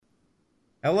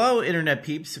Hello, Internet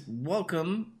peeps.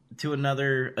 Welcome to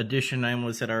another edition. I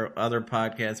almost said our other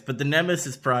podcast, but the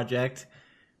Nemesis Project.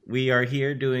 We are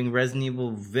here doing Resident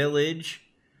Evil Village,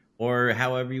 or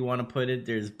however you want to put it.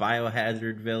 There's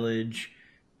Biohazard Village.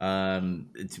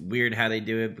 It's weird how they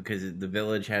do it because the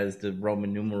village has the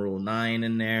Roman numeral 9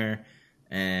 in there,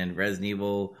 and Resident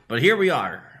Evil. But here we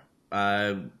are.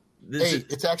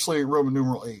 It's actually Roman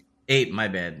numeral 8. 8, my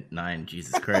bad. 9,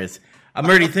 Jesus Christ. I'm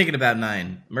already thinking about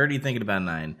 9.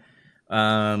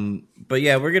 But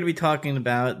yeah, we're going to be talking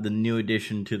about the new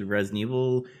addition to the Resident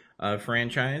Evil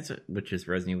franchise, which is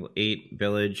Resident Evil 8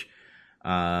 Village.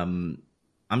 I'm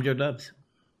Joe Dubs.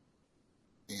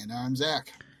 And I'm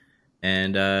Zac.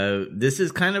 And this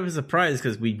is kind of a surprise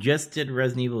because we just did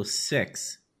Resident Evil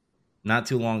 6 not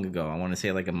too long ago. I want to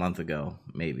say like a month ago,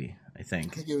 maybe, I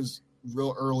think. I think it was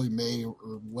real early May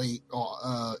or late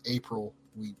April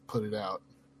we put it out.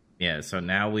 Yeah, so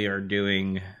now we are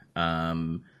doing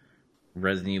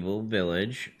Resident Evil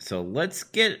Village. So let's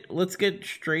get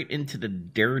straight into the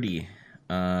dirty.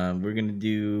 We're gonna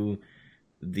do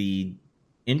the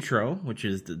intro, which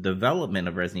is the development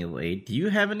of Resident Evil 8. Do you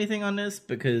have anything on this?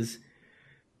 Because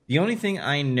the only thing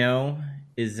I know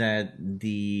is that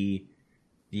the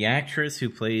actress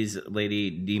who plays Lady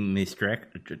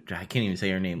Dimitrescu, I can't even say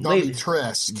her name.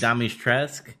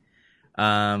 Dimitrescu.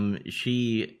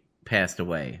 She passed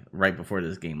away right before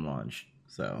this game launched.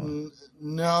 So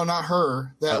no, not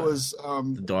her. That was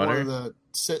the daughter,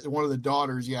 one of the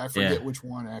daughters. Yeah, I forget which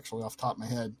one actually off the top of my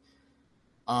head.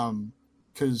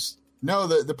 Because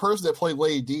the person that played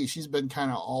Lady D, she's been kind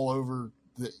of all over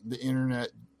the internet,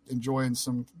 enjoying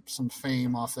some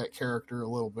fame off that character a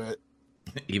little bit.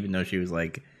 Even though she was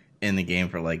like in the game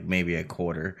for like maybe a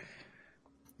quarter.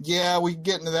 Yeah, we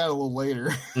get into that a little later.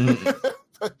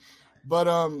 Mm-hmm. but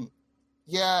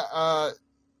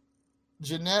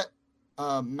Jeanette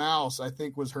Mouse, I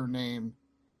think was her name,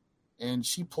 and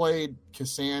she played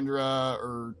Cassandra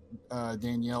or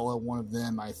Daniela, one of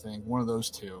them, I think, one of those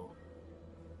two.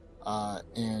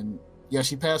 And yeah,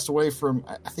 she passed away from,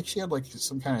 I think she had like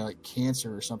some kind of like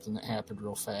cancer or something that happened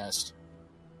real fast.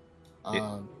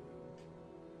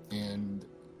 And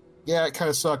yeah, it kind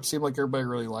of sucked. It seemed like everybody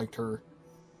really liked her.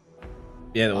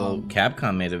 Yeah, well,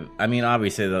 Capcom made it. I mean,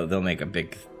 obviously they'll make a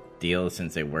big deal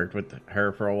since they worked with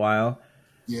her for a while.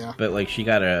 Yeah, but like she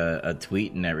got a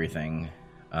tweet and everything,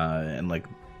 and like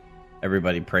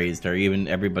everybody praised her, even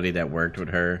everybody that worked with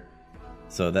her.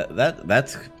 So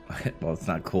that's well, it's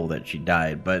not cool that she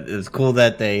died, but it's cool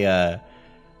that they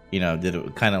did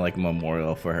it kind of like a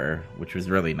memorial for her, which was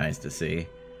really nice to see.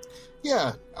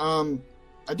 Yeah,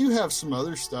 I do have some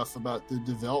other stuff about the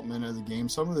development of the game.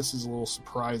 Some of this is a little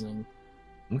surprising.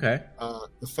 Okay.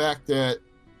 The fact that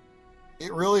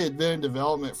it really had been in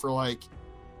development for like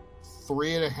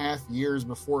 3.5 years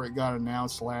before it got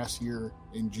announced last year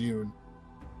in June.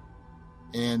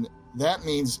 And that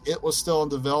means it was still in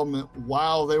development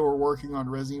while they were working on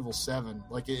Resident Evil 7.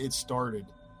 Like it started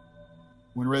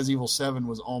when Resident Evil 7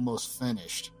 was almost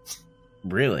finished.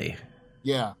 Really?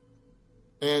 Yeah.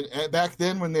 And back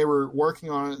then when they were working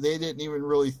on it,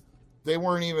 they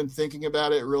weren't even thinking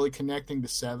about it really connecting to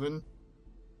 7.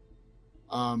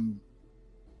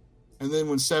 And then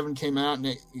when 7 came out and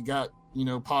it got,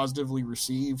 positively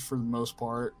received for the most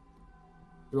part,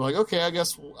 they're like, okay, I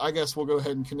guess we'll go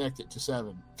ahead and connect it to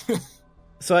 7.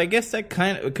 So I guess that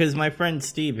kind of, because my friend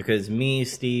Steve,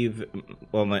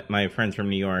 my friends from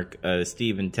New York,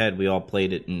 Steve and Ted, we all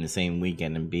played it in the same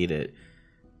weekend and beat it.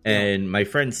 And my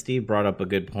friend Steve brought up a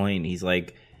good point. He's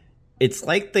like, it's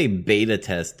like they beta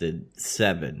tested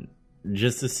 7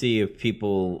 just to see if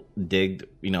people digged,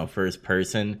 first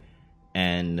person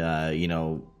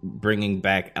and, bringing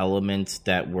back elements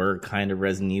that were kind of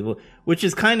Resident Evil, which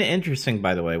is kind of interesting,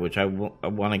 by the way, which I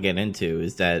want to get into,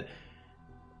 is that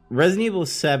Resident Evil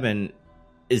 7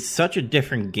 is such a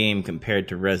different game compared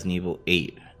to Resident Evil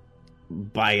 8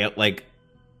 by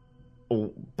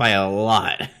a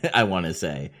lot, I want to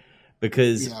say,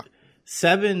 because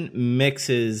 7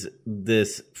 mixes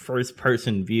this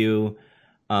first-person view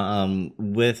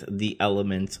with the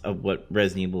elements of what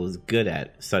Resident Evil is good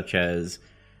at, such as,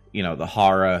 the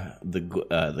horror, the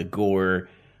gore,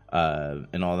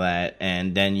 and all that.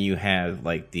 And then you have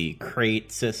like the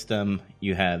crate system,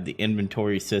 you have the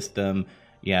inventory system,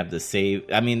 you have the save.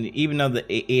 I mean, even though the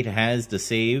 8 has the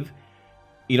save,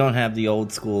 you don't have the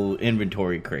old school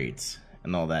inventory crates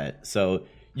and all that. So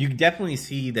you definitely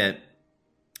see that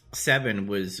 7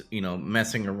 was,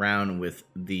 messing around with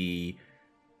the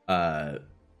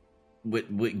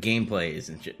with gameplays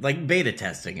and shit, like beta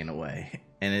testing in a way.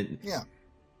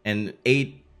 And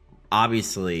 8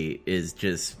 obviously is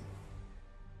just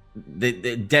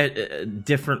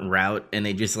different route, and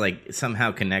they just like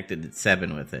somehow connected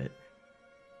 7 with it.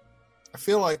 I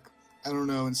feel like, I don't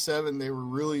know, in 7 they were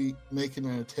really making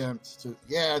an attempt to,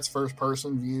 it's first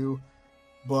person view,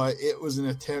 but it was an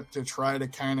attempt to try to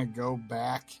kind of go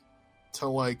back to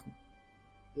like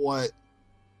what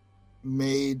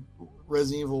made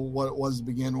Resident Evil what it was to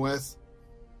begin with.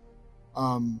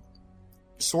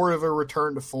 Sort of a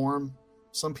return to form.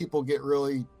 Some people get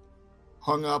really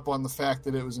hung up on the fact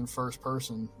that it was in first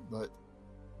person, but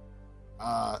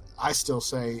I still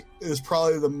say it was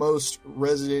probably the most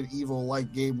Resident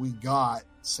Evil-like game we got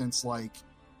since, like,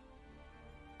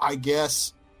 I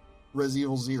guess, Resident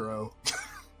Evil 0.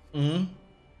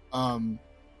 Mm-hmm.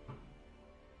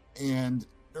 And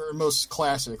or most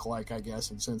classic-like, I guess,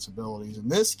 in sensibilities.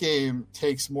 And this game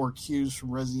takes more cues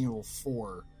from Resident Evil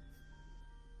 4.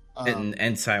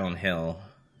 And Silent Hill.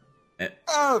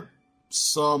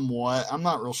 Somewhat. I'm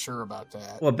not real sure about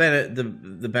that. Well,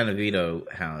 the Benevito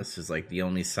house is like the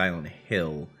only Silent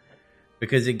Hill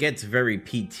because it gets very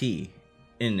PT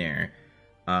in there.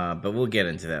 But we'll get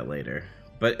into that later.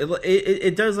 But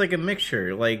it does like a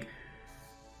mixture. Like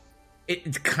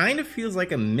it kind of feels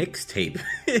like a mixtape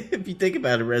if you think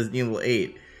about it. Resident Evil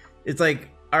 8. It's like,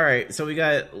 all right, so we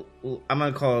got. I'm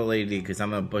gonna call her Lady D because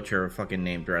I'm gonna butcher her fucking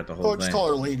name throughout the whole thing. Just call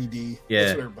her Lady D. Yeah,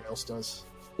 that's what everybody else does.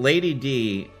 Lady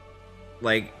D.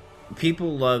 Like,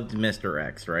 people loved Mr.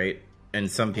 X, right?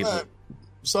 And some people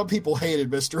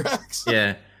hated Mr. X.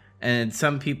 Yeah, and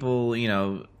some people,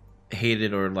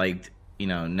 hated or liked,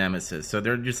 Nemesis. So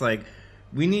they're just like,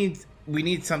 we need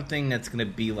something that's gonna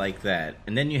be like that.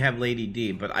 And then you have Lady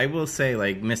D. But I will say,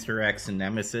 like, Mr. X and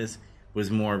Nemesis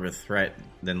was more of a threat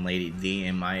than Lady D,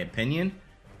 in my opinion.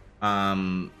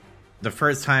 The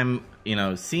first time,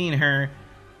 seeing her,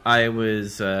 I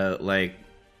was like,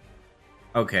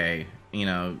 okay.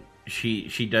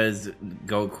 She does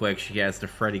go quick. She has the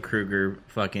Freddy Krueger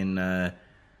fucking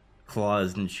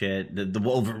claws and shit, the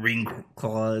Wolverine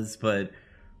claws, but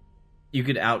you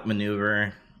could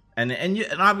outmaneuver, and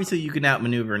obviously you can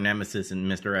outmaneuver Nemesis and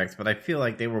Mr. X, but I feel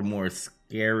like they were more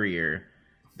scarier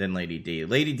than Lady D.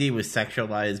 Lady D was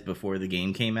sexualized before the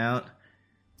game came out.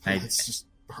 It's just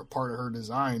part of her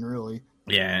design, really.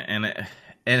 Yeah,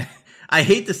 and I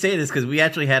hate to say this because we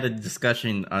actually had a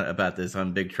discussion about this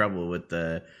on Big Trouble with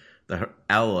the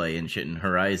Alloy and shit in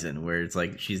Horizon, where it's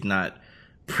like she's not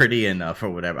pretty enough or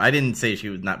whatever. I didn't say she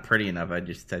was not pretty enough. I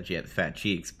just said she had fat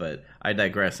cheeks, but I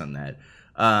digress on that.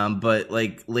 But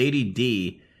like Lady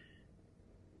D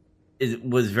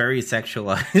was very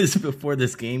sexualized before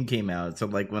this game came out. So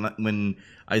like when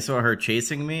I saw her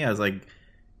chasing me, I was like,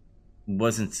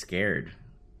 wasn't scared.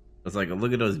 I was like,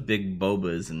 look at those big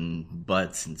bobas and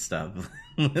butts and stuff.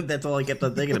 That's all I kept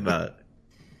on thinking about.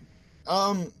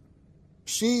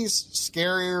 She's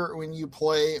scarier when you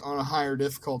play on a higher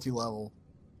difficulty level,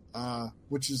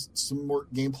 which is some more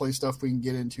gameplay stuff we can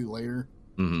get into later.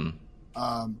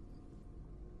 Mm-hmm.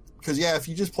 Because, if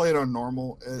you just play it on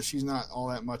normal, she's not all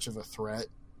that much of a threat.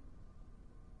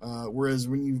 Whereas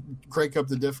when you crank up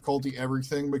the difficulty,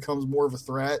 everything becomes more of a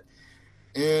threat.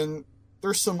 And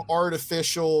there's some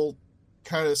artificial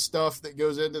kind of stuff that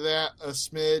goes into that, a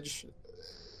smidge,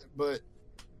 but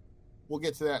we'll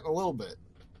get to that in a little bit.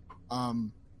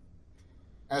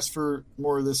 As for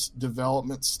more of this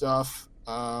development stuff,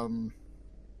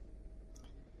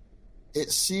 it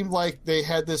seemed like they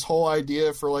had this whole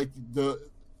idea for like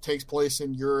takes place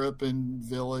in Europe and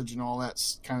Village and all that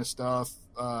kind of stuff.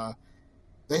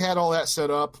 They had all that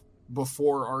set up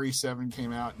before RE7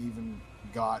 came out and even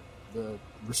got the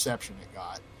reception it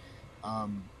got.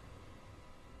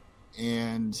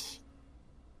 And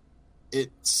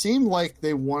it seemed like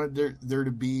they wanted there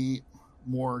to be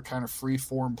more kind of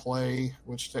free-form play,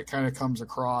 which that kind of comes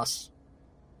across.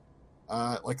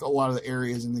 Like a lot of the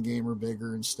areas in the game are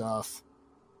bigger and stuff.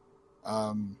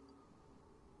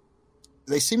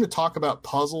 They seem to talk about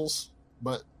puzzles,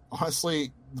 but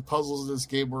honestly, the puzzles in this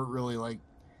game weren't really like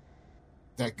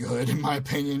that good, in my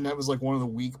opinion. That was like one of the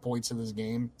weak points of this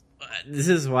game. This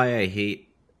is why I hate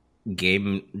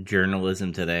game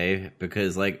journalism today,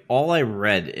 because like all I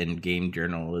read in game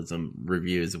journalism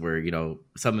reviews were,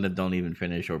 some of them don't even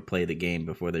finish or play the game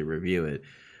before they review it.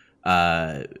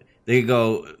 They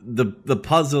go, the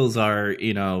puzzles are,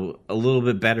 a little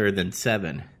bit better than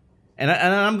 7. And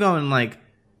I'm going like,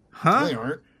 huh? They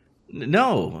aren't.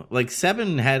 No, like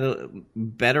 7 had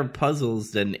better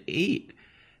puzzles than 8.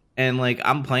 And like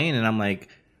I'm playing and I'm like,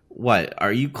 what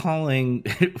are you calling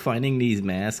finding these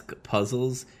mask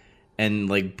puzzles and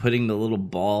like putting the little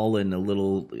ball in the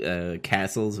little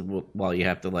castles while you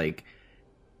have to like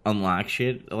unlock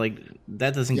shit? Like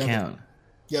that doesn't count.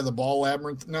 The ball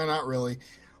labyrinth. No, not really.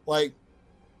 Like,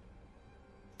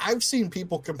 I've seen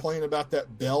people complain about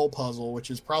that bell puzzle,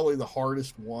 which is probably the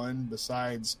hardest one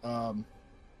besides an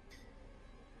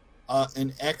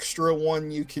extra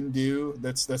one you can do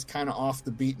that's kind of off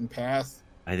the beaten path.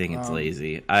 I think it's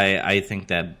lazy. I think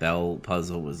that bell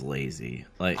puzzle was lazy.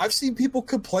 Like, I've seen people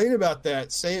complain about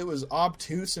that, say it was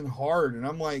obtuse and hard, and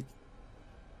I'm like,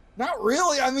 not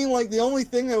really. I mean, like, the only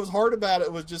thing that was hard about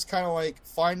it was just kind of like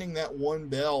finding that one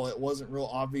bell. It wasn't real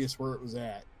obvious where it was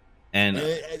at. And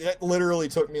it literally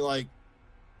took me like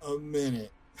a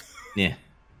minute. Yeah.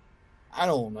 I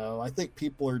don't know. I think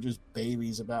people are just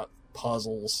babies about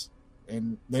puzzles,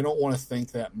 and they don't want to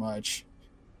think that much.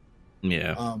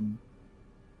 Yeah.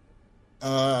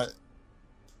 That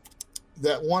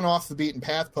one off the beaten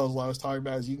path puzzle I was talking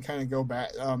about is you can kind of go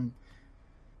back.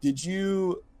 Did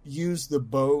you use the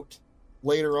boat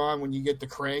later on when you get the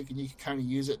crank, and you can kind of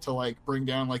use it to like bring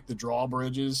down like the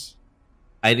drawbridges?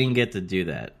 I didn't get to do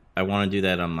that. I want to do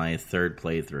that on my third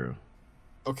playthrough.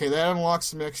 Okay, that unlocks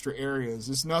some extra areas.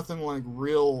 It's nothing like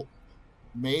real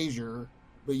major,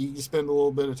 but you can spend a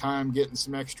little bit of time getting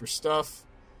some extra stuff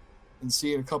and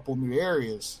seeing a couple new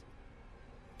areas.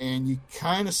 And you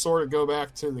kind of sort of go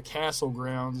back to the castle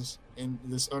grounds in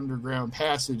this underground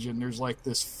passage, and there's like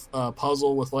this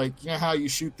puzzle with, like, you know how you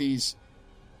shoot these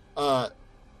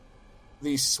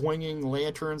swinging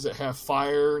lanterns that have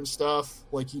fire and stuff?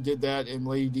 Like you did that in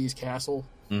Lady D's castle.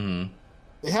 Mm-hmm.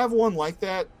 They have one like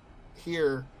that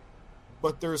here,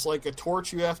 but there's like a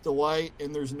torch you have to light,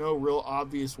 and there's no real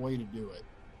obvious way to do it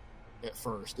at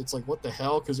first. It's like, what the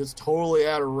hell? Because it's totally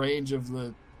out of range of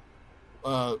the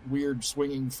weird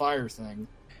swinging fire thing.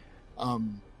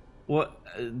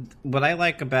 What I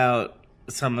like about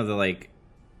some of the, like,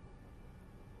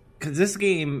 because this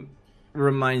game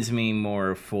reminds me more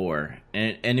of 4,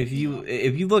 and if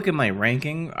you look at my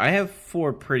ranking, I have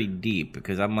 4 pretty deep,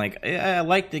 because I'm like, I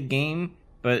like the game,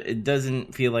 but it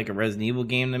doesn't feel like a Resident Evil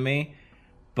game to me.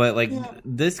 But like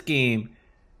this game,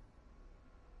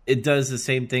 it does the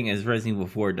same thing as Resident Evil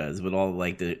 4 does, with all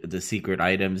like the secret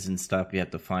items and stuff. You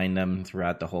have to find them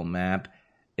throughout the whole map.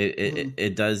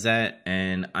 It does that,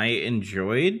 and I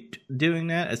enjoyed doing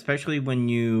that, especially when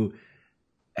you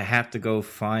have to go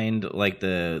find like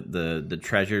the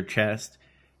treasure chest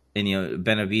in, you know,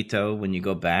 Benevito when you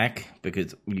go back,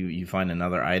 because you find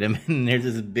another item and there's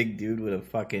this big dude with a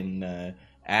fucking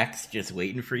axe just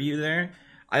waiting for you there.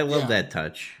 I love that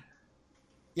touch.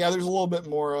 Yeah, there's a little bit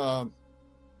more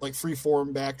like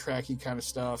freeform backtracky kind of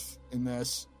stuff in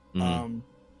this. Mm-hmm.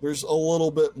 There's a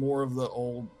little bit more of the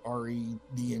old RE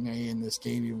DNA in this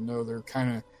game, even though they're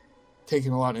kind of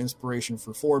taking a lot of inspiration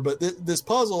for 4. But this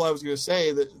puzzle, I was going to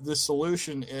say that the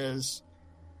solution is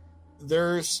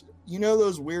there's, you know,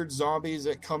 those weird zombies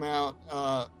that come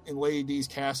out in Lady D's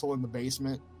castle in the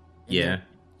basement? And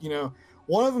you know,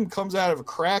 one of them comes out of a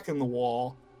crack in the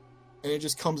wall, and it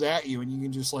just comes at you, and you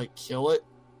can just like kill it.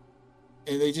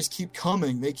 And they just keep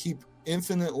coming. They keep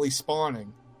infinitely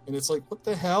spawning. And it's like, what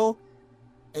the hell?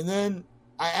 And then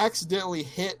I accidentally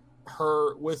hit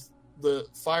her with the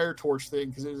fire torch thing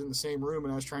because it was in the same room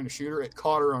and I was trying to shoot her. It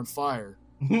caught her on fire.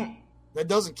 That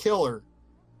doesn't kill her.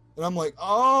 And I'm like,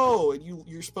 oh, and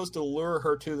you're supposed to lure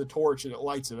her to the torch and it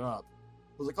lights it up.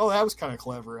 I was like, oh, that was kind of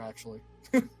clever, actually.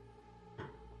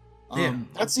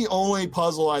 That's the only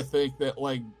puzzle I think that,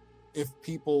 like, if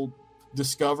people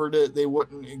discovered it, they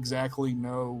wouldn't exactly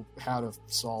know how to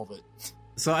solve it.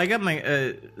 So I got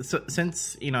my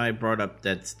since, you know, I brought up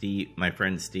that my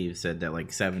friend Steve said that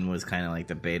like 7 was kind of like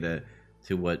the beta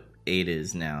to what 8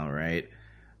 is now, right?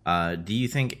 Do you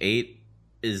think 8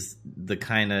 is the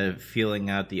kind of feeling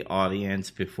out the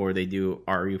audience before they do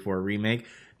RE4 remake?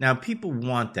 Now, people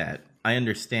want that. I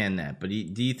understand that, but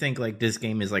do you think like this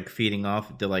game is like feeding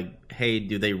off to like, hey,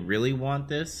 do they really want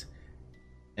this?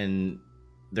 And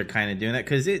they're kind of doing that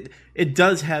because it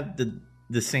does have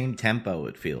the same tempo,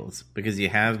 it feels, because you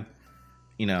have,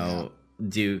 you know,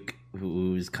 Duke,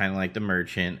 who's kind of like the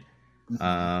merchant,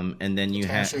 and then you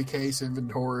have case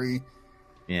inventory,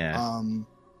 you know,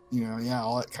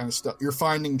 all that kind of stuff. You're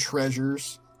finding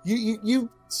treasures. You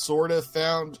sort of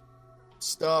found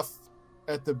stuff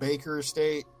at the Baker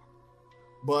estate,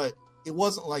 but it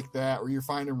wasn't like that where you're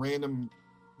finding random,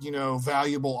 you know,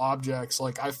 valuable objects.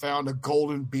 Like I found a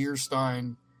golden beer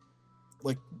stein,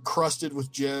 like crusted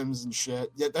with gems and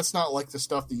shit. Yeah, that's not like the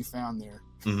stuff that you found there.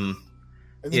 Mm-hmm.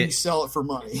 And then you sell it for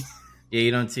money. Yeah,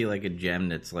 you don't see like a gem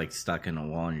that's like stuck in a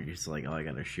wall and you're just like, oh, I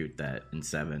gotta shoot that.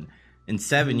 In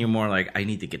 7, you're more like, I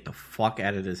need to get the fuck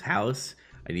out of this house.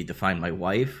 I need to find my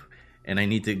wife, and I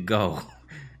need to go.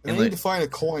 And I need to find a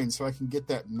coin so I can get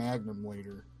that Magnum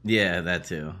later. Yeah, that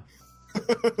too.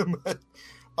 But,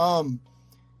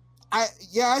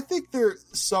 I think there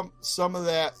some of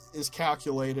that is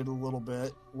calculated a little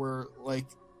bit, where like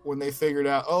when they figured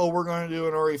out, oh, we're going to do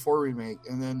an RE4 remake,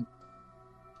 and then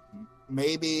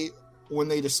maybe when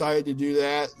they decided to do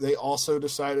that, they also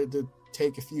decided to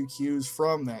take a few cues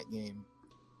from that game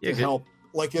to help,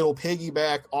 like it'll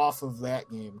piggyback off of that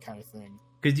game kind of thing.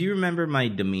 Because you remember my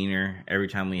demeanor every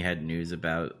time we had news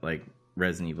about like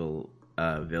Resident Evil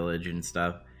Village and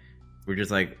stuff? We're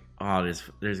just like, oh,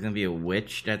 there's going to be a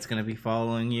witch that's going to be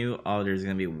following you. Oh, there's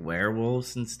going to be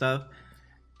werewolves and stuff.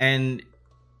 And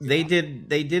they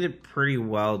did it pretty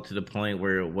well to the point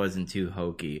where it wasn't too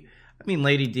hokey. I mean,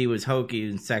 Lady D was hokey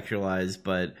and sexualized,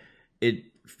 but it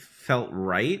felt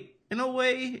right in a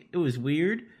way. It was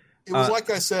weird. It was like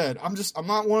I said, I'm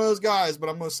not one of those guys, but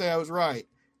I'm going to say I was right.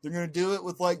 They're going to do it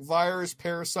with like virus,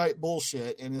 parasite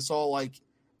bullshit, and it's all like,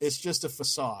 it's just a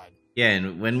facade. Yeah,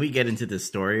 and when we get into the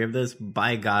story of this,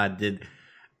 by God,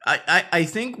 I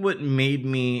think what made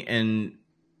me, and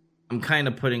I'm kind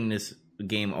of putting this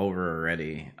game over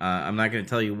already. I'm not going to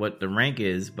tell you what the rank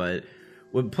is, but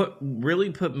what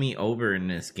really put me over in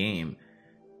this game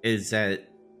is that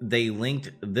they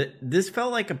linked this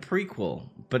felt like a prequel,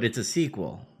 but it's a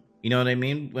sequel. You know what I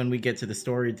mean? When we get to the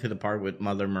story, to the part with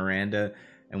Mother Miranda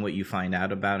and what you find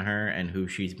out about her and who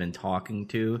she's been talking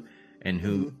to and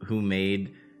who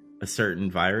made a certain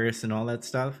virus and all that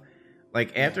stuff.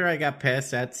 Like, after I got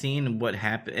past that scene and what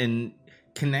happened, and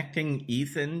connecting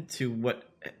Ethan to what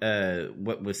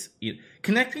was,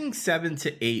 connecting 7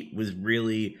 to 8 was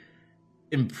really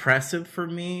impressive for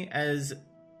me as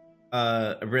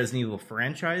a Resident Evil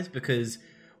franchise, because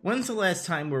when's the last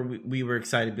time where we were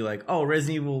excited to be like, oh,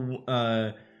 Resident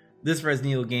Evil, this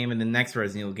Resident Evil game and the next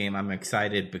Resident Evil game, I'm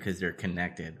excited because they're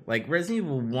connected. Like, Resident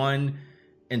Evil 1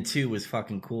 and 2 was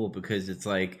fucking cool because it's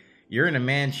like, you're in a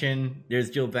mansion,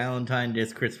 there's Jill Valentine,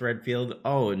 there's Chris Redfield,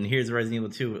 oh, and here's Resident Evil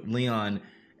 2 with Leon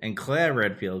and Claire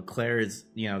Redfield. Claire is,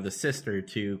 the sister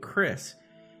to Chris.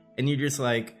 And you're just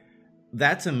like,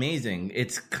 that's amazing.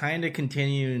 It's kind of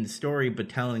continuing the story, but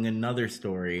telling another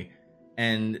story.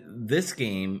 And this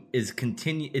game is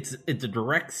it's a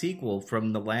direct sequel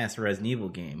from the last Resident Evil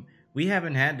game. We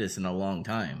haven't had this in a long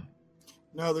time.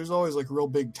 No, there's always like real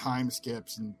big time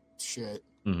skips and shit.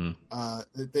 Mm-hmm.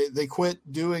 They quit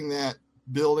doing that,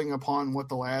 building upon what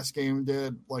the last game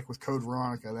did, like with Code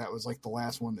Veronica. That was like the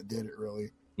last one that did it,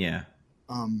 really. Yeah.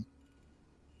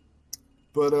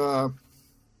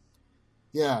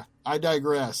 Yeah, I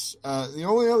digress. The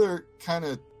only other kind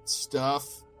of stuff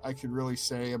I could really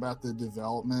say about the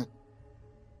development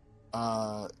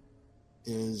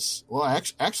is, well,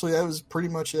 actually that was pretty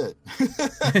much it.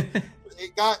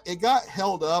 It got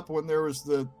held up when there was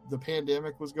the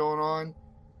pandemic was going on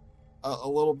a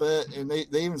little bit, and they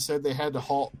even said they had to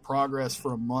halt progress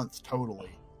for a month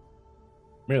totally.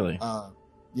 Really?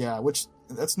 Yeah, which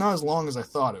that's not as long as I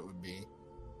thought it would be.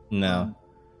 No.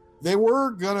 They were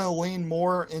gonna lean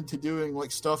more into doing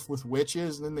like stuff with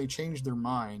witches, and then they changed their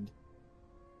mind.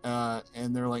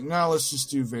 And they're like, no, let's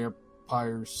just do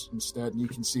vampires instead, and you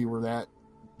can see where that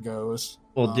goes.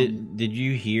 Well, did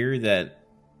you hear that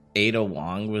Ada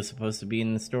Wong was supposed to be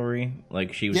in the story?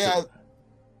 Like, she was...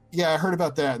 Yeah, I heard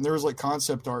about that, and there was like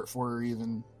concept art for her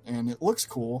even, and it looks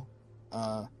cool.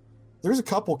 There's a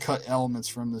couple cut elements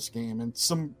from this game, and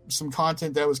some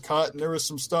content that was cut, and there was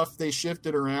some stuff they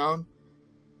shifted around,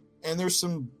 and there's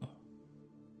some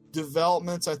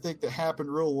developments I think that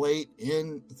happened real late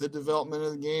in the development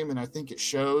of the game, and I think it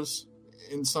shows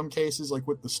in some cases, like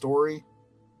with the story.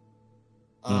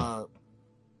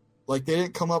 Like, they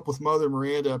didn't come up with Mother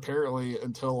Miranda apparently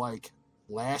until like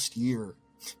last year.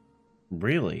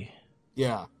 Really?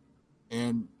 Yeah.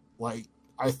 And like,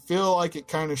 I feel like it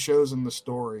kind of shows in the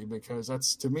story, because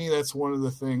that's, to me, that's one of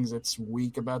the things that's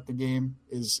weak about the game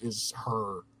is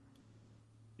her.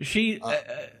 She,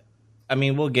 I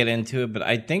mean, we'll get into it, but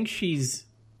I think she's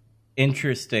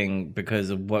interesting because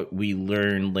of what we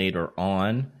learn later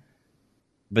on.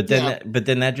 But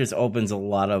then that just opens a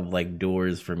lot of like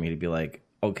doors for me to be like,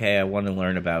 okay, I want to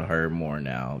learn about her more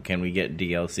now. Can we get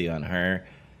DLC on her?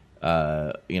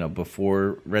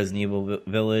 Before Resident Evil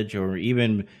Village, or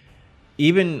even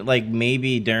like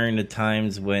maybe during the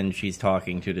times when she's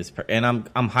talking to this and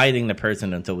I'm hiding the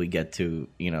person until we get to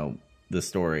the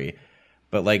story,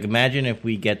 but like, imagine if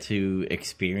we get to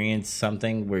experience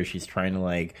something where she's trying to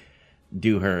like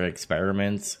do her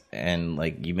experiments, and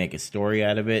like you make a story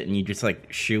out of it, and you just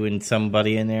like shooing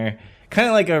somebody in there, kind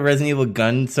of like a Resident Evil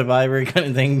Gun Survivor kind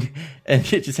of thing, and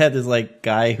it just had this like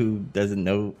guy who doesn't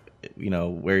know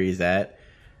where he's at.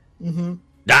 Mm-hmm.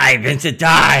 Die, Vincent,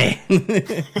 die.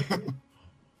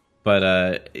 But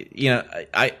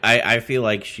I feel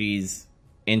like she's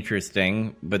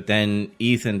interesting, but then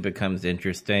Ethan becomes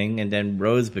interesting, and then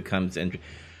Rose becomes interesting.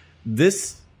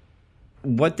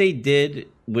 What they did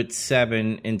with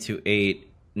 7 into 8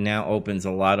 now opens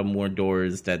a lot of more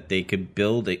doors that they could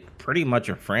build pretty much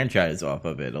a franchise off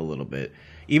of it a little bit.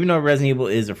 Even though Resident Evil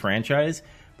is a franchise,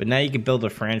 but now you can build a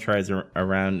franchise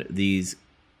around these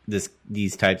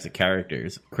types of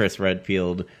characters. Chris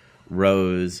Redfield,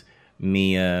 Rose,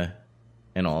 Mia,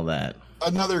 and all that.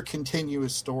 Another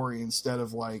continuous story instead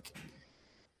of like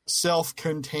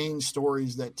self-contained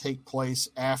stories that take place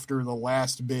after the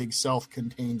last big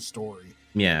self-contained story.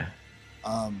 Yeah.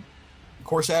 Of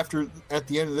course, at the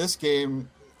end of this game,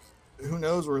 who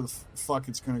knows where the fuck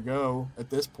it's going to go at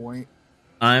this point.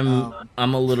 I'm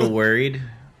a little worried.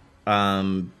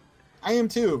 I am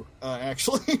too,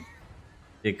 actually.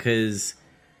 Because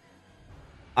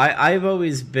I've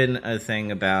always been a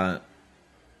thing about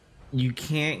you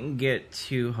can't get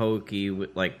too hokey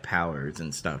with like powers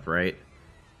and stuff, right?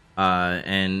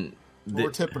 And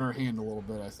we're tipping our hand a little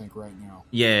bit, I think, right now.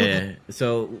 Yeah.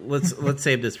 So let's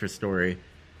save this for story.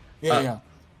 Yeah.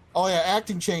 Oh yeah,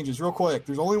 acting changes real quick.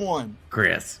 There's only one.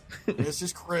 Chris. It's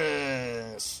just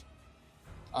Chris.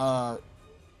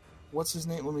 What's his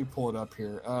name? Let me pull it up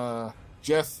here.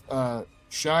 Jeff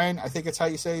Shine, I think that's how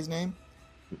you say his name.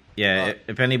 Yeah,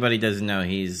 if anybody doesn't know,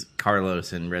 he's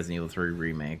Carlos in Resident Evil 3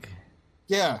 Remake.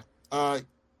 Yeah. Like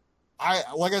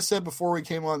I said before we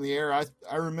came on the air,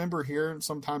 I remember hearing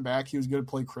some time back he was going to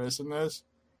play Chris in this.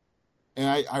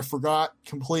 And I forgot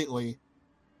completely.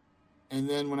 And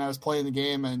then when I was playing the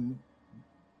game and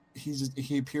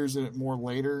he appears in it more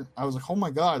later, I was like, oh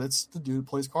my God, that's the dude who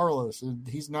plays Carlos. And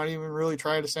he's not even really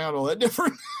trying to sound all that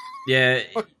different. Yeah.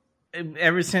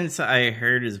 Ever since I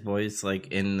heard his voice, like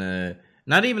in the,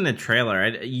 not even the trailer,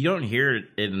 you don't hear it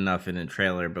enough in the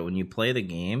trailer, but when you play the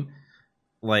game,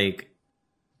 like,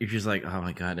 you're just like, oh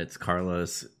my God, it's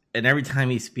Carlos. And every time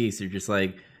he speaks, you're just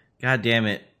like, God damn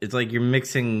it. It's like you're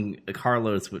mixing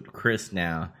Carlos with Chris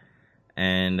now.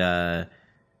 And I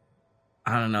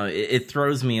don't know, it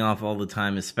throws me off all the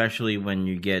time, especially when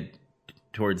you get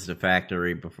towards the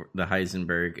factory before the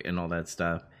Heisenberg and all that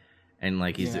stuff. And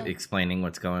like he's explaining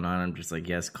what's going on. I'm just like,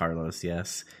 yes, Carlos,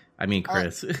 yes. I mean,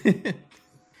 Chris.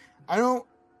 I don't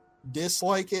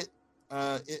dislike it.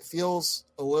 It feels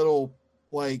a little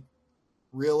like,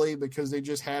 really, because they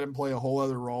just had him play a whole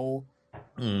other role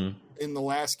in the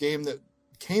last game that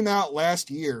came out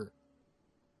last year.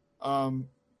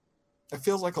 It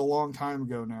feels like a long time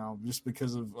ago now, just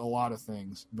because of a lot of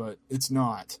things, but it's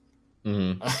not.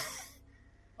 Mm-hmm.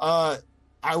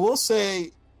 I will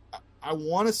say, I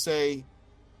want to say,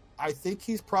 I think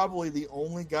he's probably the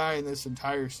only guy in this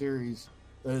entire series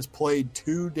that has played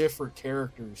 2 different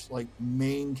characters, like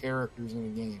main characters in a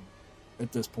game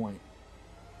at this point.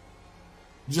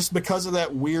 Just because of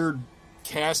that weird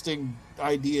casting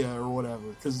idea or whatever.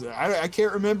 Because I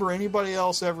can't remember anybody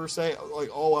else ever say, like,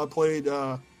 oh, I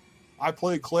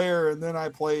played Claire and then I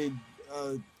played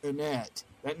Annette.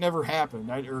 That never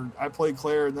happened. I played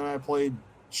Claire and then I played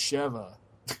Sheva.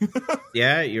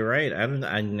 Yeah, you're right. I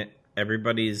mean,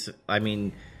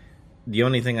 the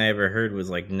only thing I ever heard was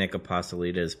like Nick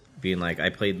Apostolides being like,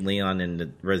 I played Leon in the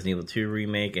Resident Evil 2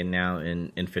 remake and now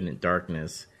in Infinite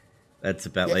Darkness. That's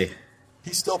about like...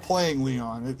 He's still playing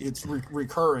Leon. It's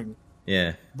recurring.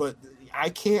 Yeah. But I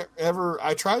can't ever...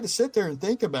 I tried to sit there and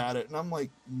think about it, and I'm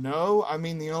like, no. I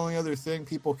mean, the only other thing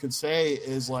people could say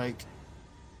is, like,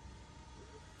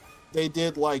 they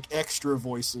did, like, extra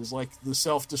voices. Like, the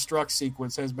self-destruct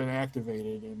sequence has been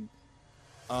activated, and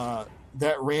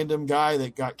that random guy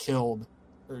that got killed,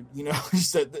 or, you know,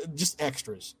 just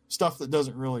extras. Stuff that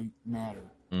doesn't really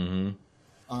matter. Mm-hmm.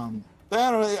 But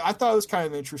I don't know. I thought it was kind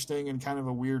of interesting and kind of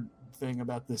a weird thing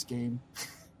about this game.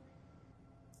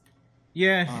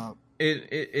 Yeah,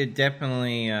 it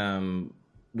definitely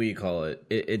what do you call it?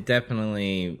 It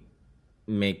definitely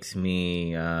makes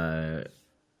me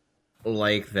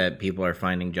like that people are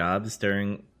finding jobs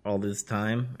during all this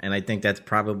time, and I think that's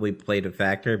probably played a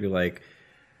factor. Be like,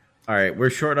 all right, we're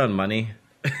short on money.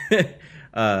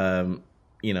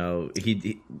 You know,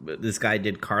 this guy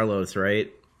did Carlos,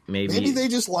 right? Maybe they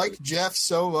just liked Jeff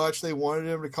so much they wanted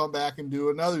him to come back and do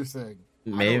another thing.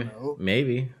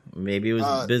 Maybe it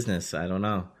was business. I don't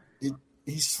know.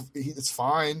 It's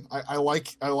fine. I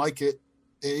like it.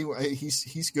 Anyway,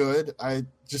 he's good. I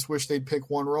just wish they'd pick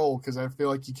one role, because I feel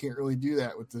like you can't really do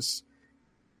that with this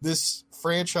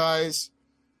franchise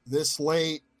this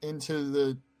late into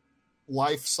the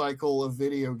life cycle of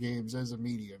video games as a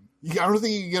medium. I don't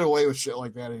think you can get away with shit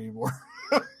like that anymore.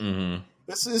 Mm-hmm.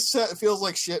 This feels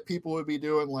like shit people would be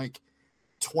doing like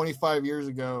 25 years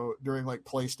ago during like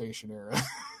PlayStation era.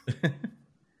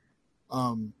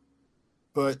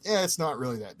 But yeah, it's not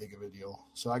really that big of a deal.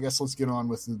 So I guess let's get on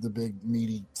with the big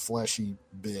meaty fleshy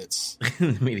bits.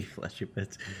 Meaty fleshy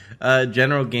bits.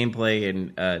 General gameplay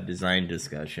and design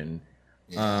discussion.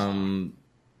 Yeah.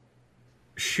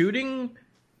 Shooting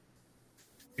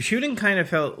kind of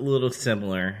felt a little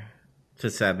similar to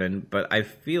 7, but I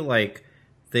feel like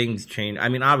things change. I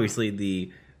mean, obviously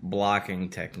the blocking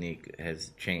technique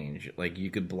has changed. Like, you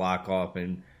could block off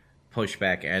and push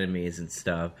back enemies and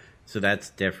stuff, so that's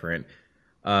different.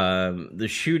 The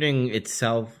shooting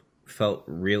itself felt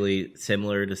really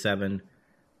similar to 7.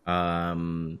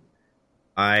 I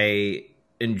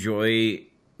enjoy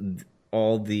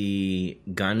all the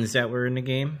guns that were in the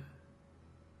game.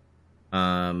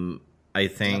 I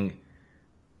think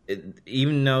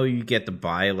even though you get to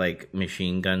buy like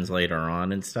machine guns later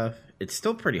on and stuff, it's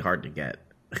still pretty hard to get.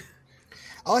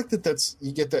 I like that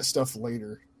you get that stuff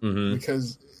later,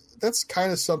 because that's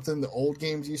kind of something the old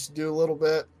games used to do a little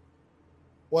bit.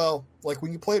 Well, like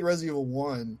when you played Resident Evil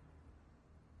 1,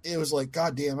 it was like,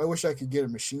 God damn, I wish I could get a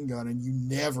machine gun, and you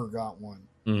never got one.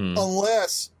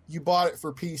 Unless you bought it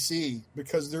for PC,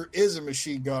 because there is a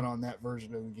machine gun on that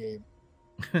version of the game.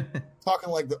 Talking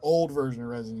like the old version of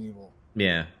Resident Evil.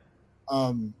 Yeah.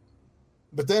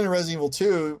 But then in Resident Evil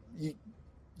 2, you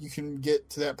can get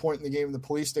to that point in the game in the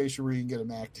police station where you can get a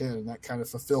MAC-10, and that kind of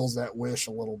fulfills that wish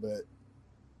a little bit.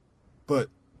 But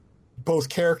both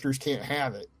characters can't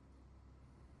have it.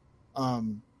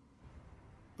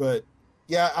 But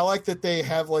yeah, I like that they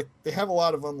have a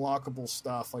lot of unlockable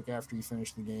stuff like after you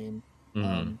finish the game.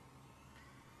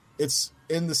 It's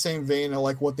in the same vein of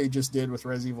like what they just did with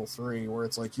Resident Evil 3, where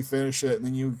it's like you finish it and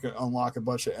then you can unlock a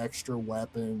bunch of extra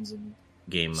weapons and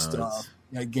game stuff. Modes.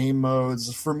 Yeah, game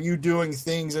modes from you doing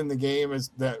things in the game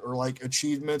that are like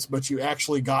achievements, but you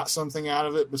actually got something out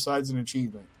of it besides an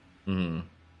achievement.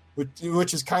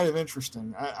 Which is kind of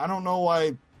interesting. I don't know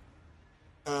why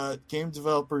game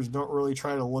developers don't really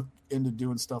try to look into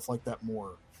doing stuff like that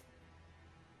more.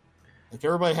 Like,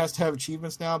 everybody has to have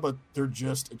achievements now, but they're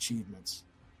just achievements.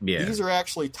 Yeah. These are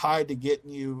actually tied to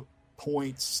getting you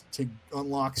points to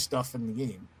unlock stuff in the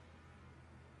game.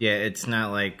 Yeah, it's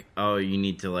not like, oh, you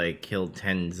need to like kill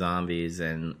 10 zombies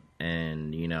and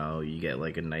you know, you get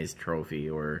like a nice trophy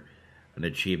or an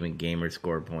achievement gamer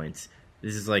score points.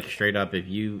 This is like straight up, if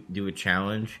you do a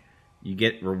challenge, you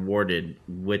get rewarded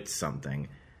with something.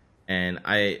 And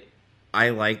I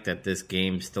like that this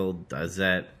game still does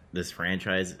that, this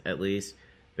franchise at least,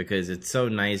 because it's so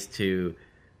nice to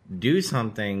do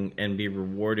something and be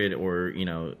rewarded or, you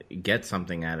know, get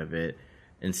something out of it,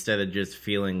 instead of just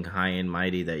feeling high and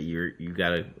mighty that you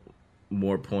got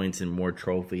more points and more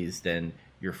trophies than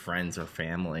your friends or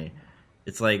family.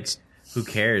 It's like, who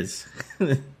cares?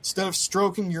 Instead of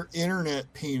stroking your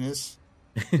internet penis,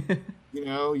 you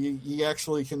know, you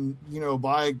actually can, you know,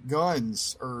 buy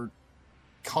guns or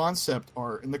concept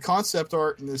art. And the concept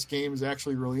art in this game is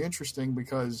actually really interesting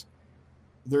because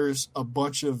there's a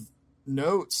bunch of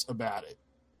notes about it.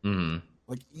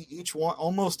 Like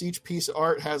almost each piece of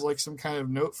art has like some kind of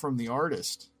note from the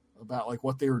artist about like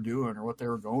what they were doing or what they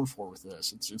were going for with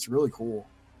this. It's really cool.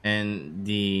 And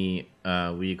the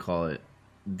what do you call it?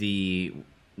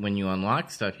 When you unlock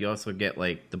stuff, you also get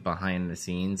like the behind the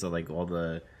scenes of like all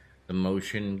the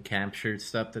motion capture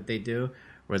stuff that they do,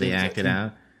 where they act it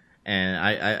out. And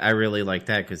I really like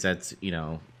that because that's, you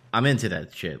know, I'm into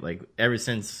that shit. Like, ever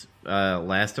since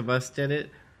Last of Us did it,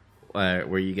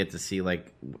 where you get to see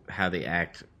like how they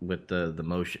act with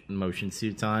the motion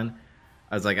suits on,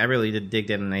 I was like, I really did dig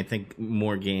that, and I think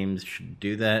more games should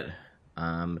do that,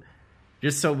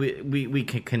 just so we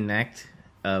can connect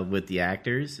with the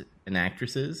actors and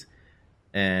actresses,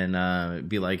 and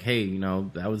be like, hey, you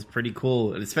know, that was pretty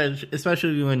cool, and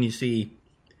especially when you see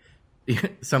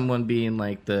someone being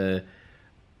like the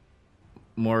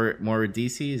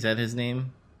Moradici, is that his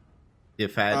name? The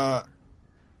fat.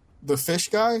 The fish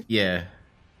guy? Yeah.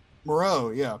 Moreau,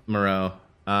 yeah. Moreau.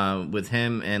 With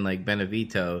him and, like,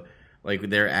 Benevito, like,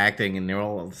 they're acting and they're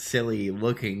all silly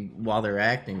looking while they're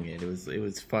acting it. It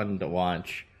was fun to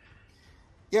watch.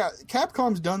 Yeah,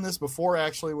 Capcom's done this before,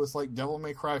 actually, with, like, Devil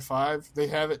May Cry 5. They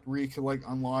have it where you can, like,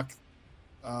 unlock...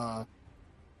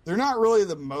 they're not really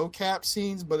the mocap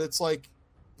scenes, but it's, like,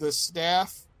 the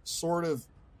staff sort of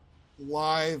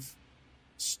live...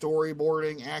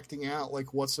 storyboarding, acting out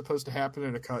like what's supposed to happen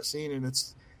in a cutscene, and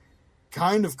it's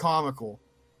kind of comical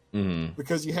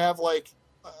because you have like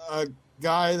a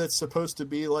guy that's supposed to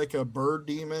be like a bird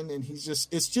demon, and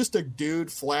it's just a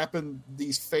dude flapping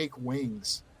these fake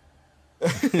wings,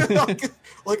 like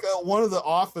one of the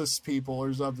Office people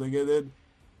or something, and then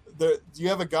you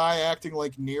have a guy acting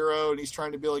like Nero, and he's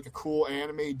trying to be like a cool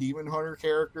anime demon hunter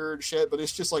character and shit, but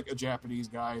it's just like a Japanese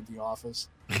guy at the office.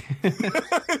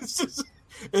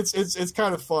 It's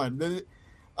kind of fun.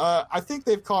 I think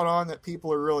they've caught on that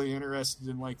people are really interested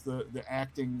in like the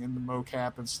acting and the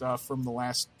mocap and stuff from the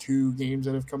last 2 games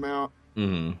that have come out.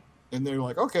 Mm-hmm. And they're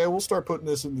like, okay, we'll start putting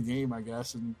this in the game, I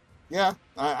guess. And yeah,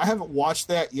 I haven't watched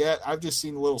that yet. I've just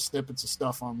seen little snippets of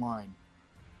stuff online.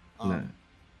 No.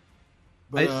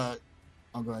 But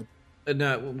I'll go ahead.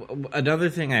 Another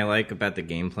thing I like about the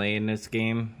gameplay in this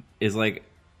game is like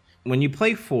when you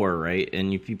play 4, right?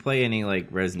 And if you play any like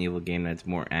Resident Evil game that's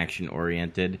more action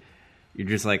oriented, you're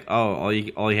just like, oh,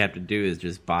 all you have to do is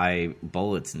just buy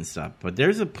bullets and stuff. But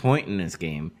there's a point in this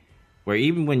game where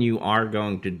even when you are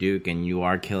going to Duke and you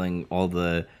are killing all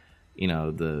the,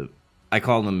 I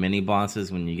call them mini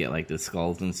bosses when you get like the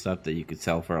skulls and stuff that you could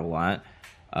sell for a lot.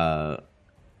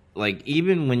 Like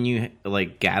even when you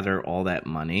like gather all that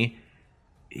money,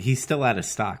 he's still out of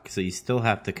stock, so you still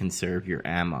have to conserve your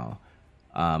ammo,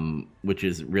 which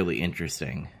is really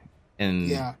interesting. And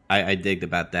yeah. I digged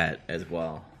about that as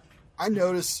well. I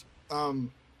noticed,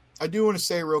 I do want to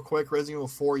say real quick, Resident Evil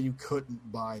 4, you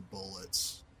couldn't buy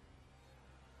bullets.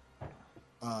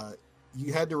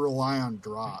 You had to rely on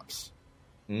drops.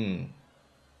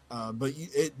 But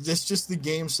it's just the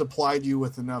game supplied you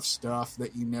with enough stuff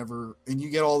that you never... And you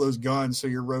get all those guns, so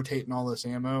you're rotating all this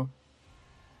ammo.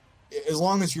 As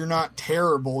long as you're not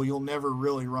terrible, you'll never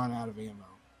really run out of ammo.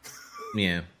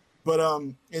 Yeah. But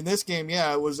in this game,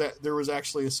 yeah, there was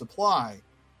actually a supply.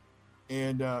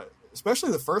 And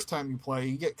especially the first time you play,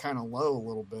 you get kind of low a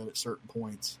little bit at certain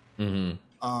points.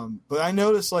 Mm-hmm. But I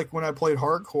noticed, like, when I played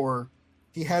Hardcore,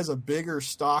 he has a bigger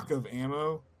stock of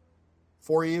ammo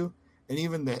for you. And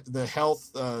even the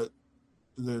health, the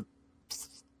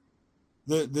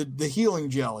healing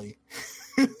jelly,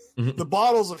 the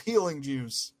bottles of healing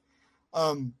juice.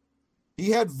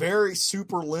 He had very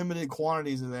super limited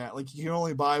quantities of that. Like you can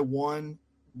only buy one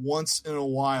once in a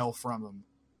while from him.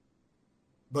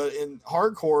 But in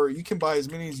Hardcore, you can buy as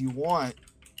many as you want.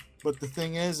 But the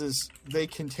thing is they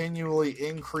continually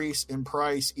increase in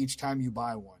price each time you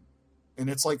buy one, and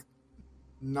it's like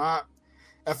not.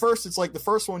 At first, it's like the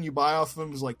first one you buy off of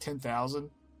them is like 10,000,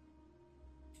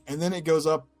 and then it goes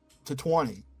up to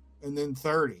 20, and then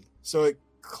 30. So it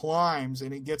climbs,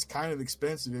 and it gets kind of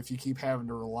expensive if you keep having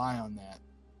to rely on that.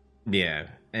 Yeah,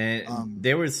 and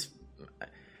there was,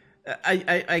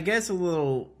 I guess, a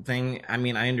little thing. I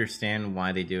mean, I understand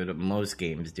why they do it. Most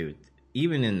games do it,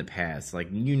 even in the past.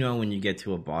 Like when you get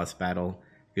to a boss battle,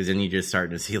 because then you just start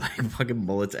to see like fucking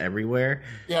bullets everywhere.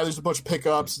 Yeah, there's a bunch of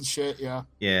pickups and shit. Yeah.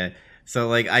 Yeah. So,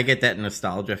 like, I get that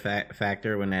nostalgia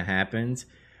factor when that happens,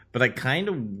 but I kind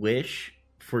of wish,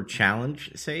 for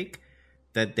challenge sake,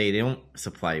 that they don't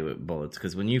supply you with bullets.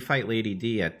 Because when you fight Lady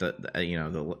D at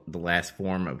the last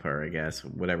form of her, I guess,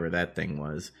 whatever that thing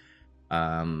was,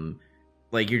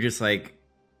 like, you're just like,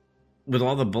 with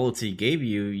all the bullets he gave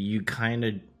you, you kind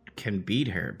of can beat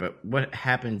her. But what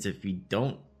happens if you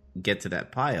don't get to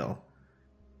that pile?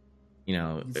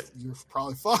 You're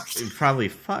probably fucked. You're probably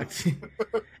fucked.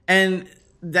 And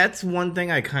that's one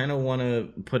thing I kind of want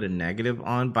to put a negative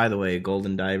on. By the way,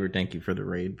 Golden Diver, thank you for the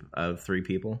raid of 3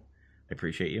 people. I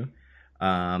appreciate you.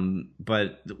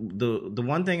 But the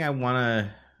one thing I want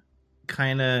to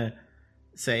kind of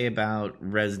say about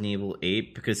Resident Evil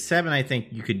 8, because 7, I think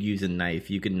you could use a knife.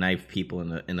 You could knife people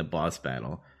in a boss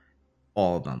battle.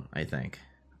 All of them, I think.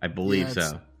 I believe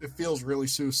so. It feels really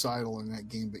suicidal in that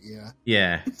game, but yeah.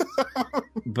 Yeah.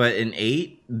 But in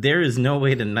 8, there is no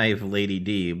way to knife Lady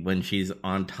D when she's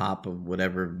on top of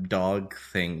whatever dog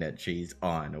thing that she's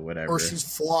on or whatever. Or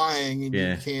she's flying and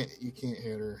yeah. you can't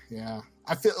hit her. Yeah.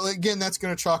 I feel, again, that's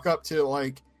going to chalk up to,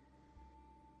 like,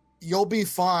 you'll be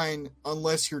fine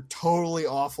unless you're totally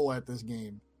awful at this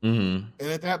game. Mm-hmm.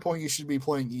 And at that point, you should be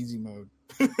playing easy mode.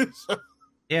 So.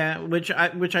 Yeah, which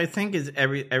I think is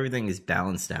everything is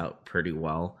balanced out pretty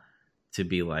well to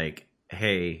be like,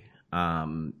 hey,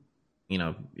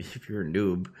 if you're a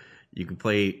noob, you can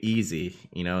play easy,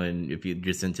 and if you're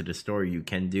just into the story, you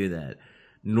can do that.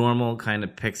 Normal kind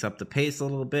of picks up the pace a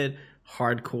little bit.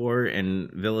 Hardcore and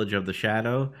Village of the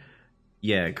Shadow,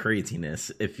 yeah,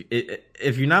 craziness.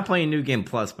 If you're not playing New Game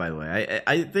Plus, by the way,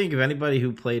 I think if anybody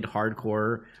who played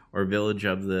Hardcore or Village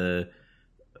of the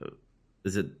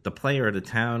is it the player or the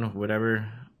town,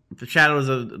 whatever? The Shadows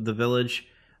of the Village.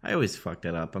 I always fuck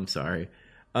that up. I'm sorry.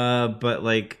 But,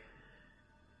 like,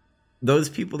 those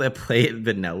people that play it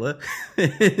vanilla,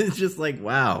 it's just like,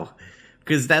 wow.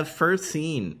 Because that first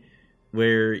scene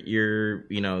where you're,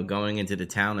 going into the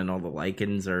town and all the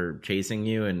lichens are chasing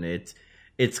you, and it's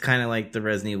it's kind of like the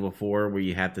Resident Evil 4 where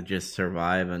you have to just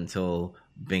survive until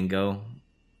bingo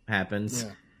happens.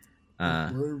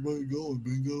 Yeah. Where everybody going,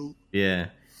 bingo? Yeah.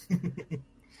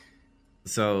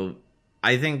 So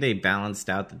I think they balanced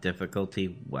out the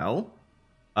difficulty well.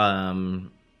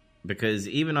 Because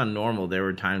even on normal, there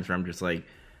were times where I'm just like,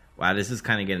 wow, this is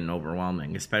kind of getting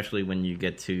overwhelming, especially when you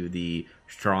get to the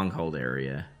stronghold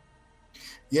area.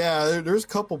 Yeah, there's a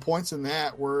couple points in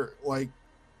that where, like,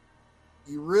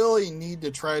 you really need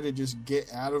to try to just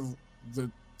get out of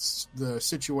the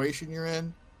situation you're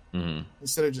in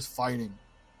instead of just fighting,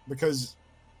 because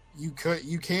you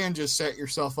can just set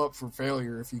yourself up for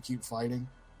failure if you keep fighting.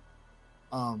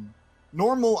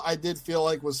 Normal, I did feel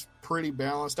like was pretty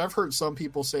balanced. I've heard some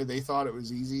people say they thought it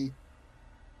was easy.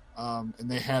 And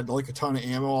they had like a ton of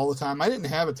ammo all the time. I didn't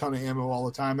have a ton of ammo all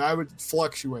the time. I would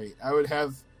fluctuate. I would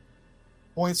have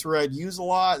points where I'd use a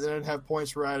lot, then I'd have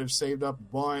points where I'd have saved up a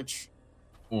bunch.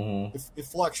 It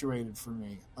fluctuated for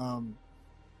me.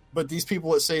 But these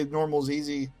people that say normal's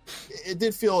easy, it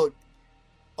did feel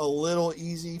a little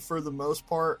easy for the most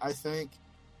part, I think.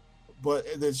 But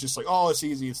it's just like, oh, it's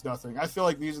easy, it's nothing. I feel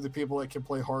like these are the people that can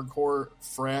play hardcore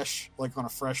fresh, like on a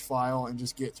fresh file, and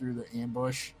just get through the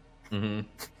ambush.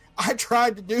 I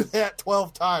tried to do that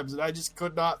 12 times, and I just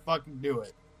could not fucking do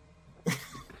it.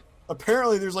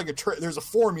 Apparently, there's like there's a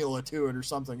formula to it or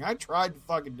something. I tried to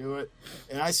fucking do it,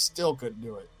 and I still couldn't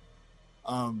do it.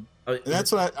 And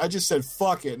that's what I just said.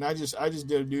 Fuck it, and I just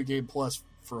did a New Game Plus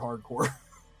for hardcore.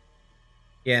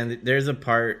 Yeah, and there's a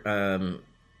part.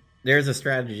 There's a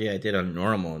strategy I did on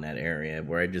normal in that area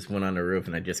where I just went on the roof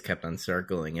and I just kept on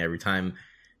circling. Every time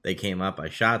they came up, I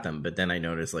shot them, but then I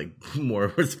noticed like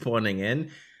more were spawning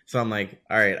in. So I'm like,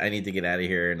 all right, I need to get out of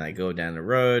here. And I go down the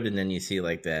road, and then you see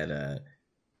like that,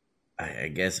 I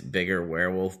guess, bigger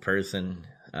werewolf person.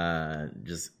 And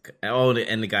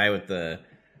the guy with the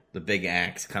big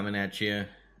axe coming at you.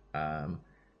 The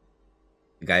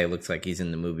guy who looks like he's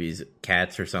in the movies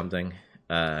Cats or something.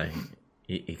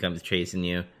 He comes chasing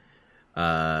you.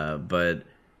 But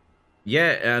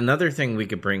yeah, another thing we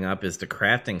could bring up is the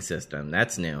crafting system.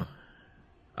 That's new.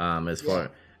 As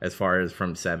far as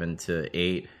from 7 to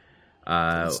 8.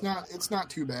 It's not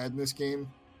too bad in this game.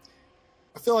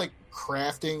 I feel like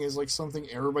crafting is like something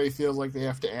everybody feels like they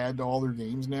have to add to all their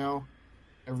games now.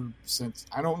 Ever since,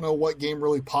 I don't know what game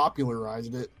really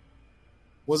popularized it.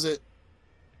 Was it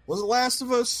Last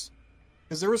of Us?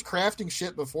 Because there was crafting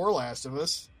shit before Last of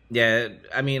Us. Yeah,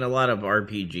 I mean, a lot of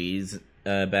RPGs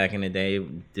back in the day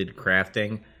did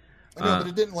crafting. I know, but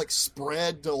it didn't like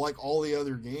spread to like all the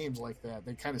other games like that.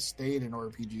 They kind of stayed in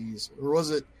RPGs. Or was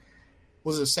it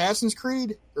Assassin's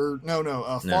Creed? Or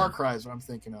no, Far Cry is what I'm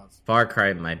thinking of. Far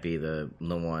Cry might be the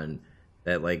one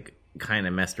that like kind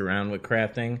of messed around with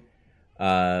crafting.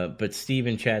 But Steve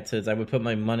in chat says, I would put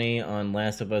my money on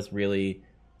Last of Us really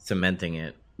cementing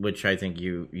it, which I think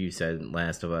you said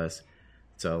Last of Us.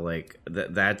 So, like,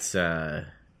 that's... I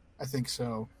think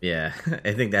so. Yeah,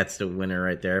 I think that's the winner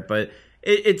right there. But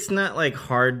it's not, like,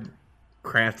 hard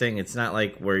crafting. It's not,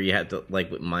 like, where you have to...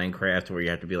 Like, with Minecraft, where you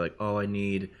have to be like, oh, I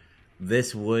need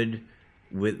this wood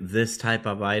with this type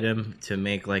of item to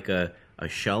make, like, a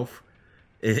shelf.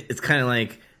 It's kind of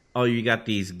like, oh, you got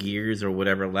these gears or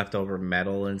whatever leftover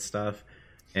metal and stuff.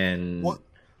 And...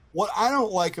 What I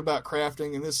don't like about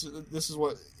crafting, and this is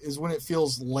what is when it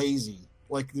feels lazy.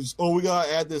 Like, we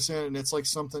gotta add this in, and it's like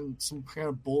some kind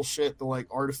of bullshit to like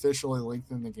artificially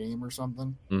lengthen the game or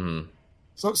something.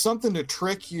 So something to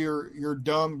trick your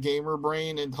dumb gamer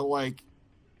brain into like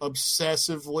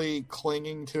obsessively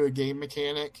clinging to a game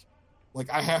mechanic. Like,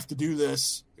 I have to do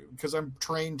this because I'm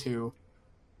trained to.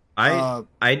 I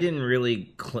didn't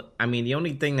really. I mean, the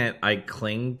only thing that I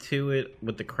cling to it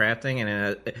with the crafting,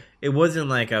 and it wasn't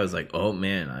like I was like, oh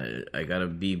man, I gotta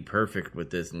be perfect with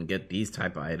this and get these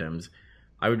type of items.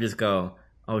 I would just go,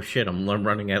 oh shit, I'm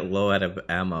running low out of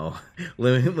ammo.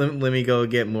 let me go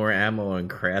get more ammo and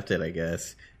craft it, I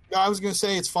guess. No, I was going to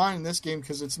say it's fine in this game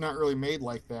because it's not really made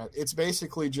like that. It's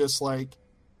basically just like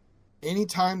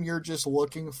anytime you're just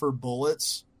looking for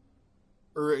bullets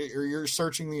or you're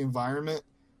searching the environment,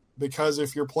 because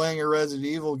if you're playing a Resident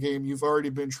Evil game, you've already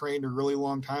been trained a really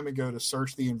long time ago to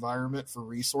search the environment for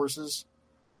resources.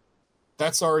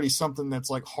 That's already something that's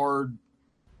like hard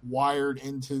wired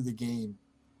into the game.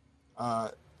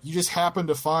 You just happen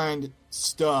to find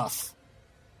stuff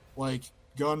like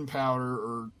gunpowder,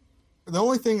 or the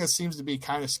only thing that seems to be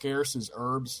kind of scarce is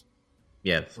herbs.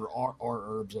 Yeah. Or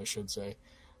herbs, I should say.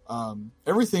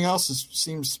 Everything else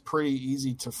seems pretty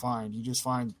easy to find. You just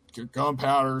find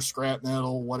gunpowder, scrap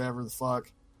metal, whatever the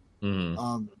fuck.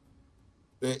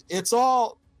 It's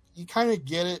all, you kind of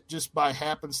get it just by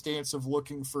happenstance of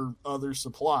looking for other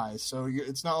supplies. So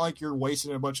it's not like you're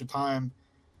wasting a bunch of time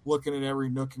looking at every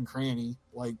nook and cranny,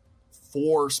 like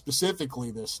for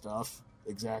specifically this stuff.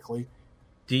 Exactly.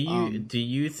 Do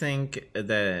you think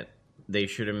that they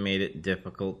should have made it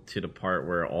difficult to the part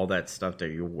where all that stuff that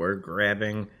you were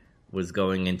grabbing was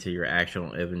going into your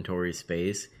actual inventory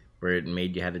space, where it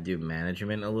made you have to do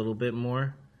management a little bit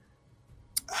more?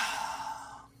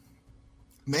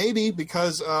 Maybe,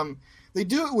 because they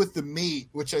do it with the meat,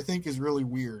 which I think is really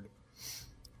weird.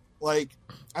 Like,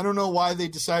 I don't know why they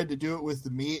decided to do it with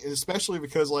the meat, and especially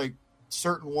because, like,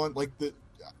 certain one, like,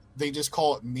 they just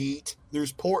call it meat.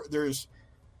 There's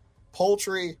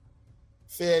poultry,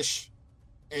 fish,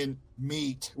 and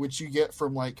meat, which you get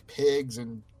from, like, pigs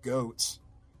and goats.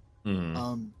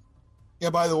 Mm-hmm. Yeah,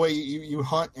 by the way, you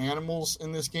hunt animals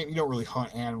in this game. You don't really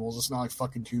hunt animals. It's not like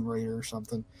fucking Tomb Raider or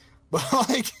something. But,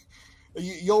 like,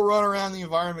 you'll run around the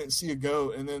environment and see a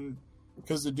goat, and then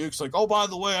because the Duke's like, oh, by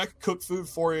the way, I can cook food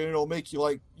for you, and it'll make you,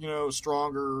 like, you know,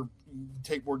 stronger, you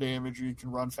take more damage, or you can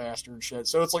run faster and shit.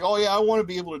 So it's like, oh, yeah, I want to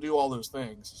be able to do all those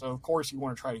things. So, of course, you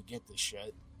want to try to get this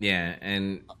shit. Yeah,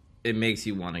 and it makes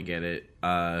you want to get it.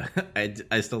 I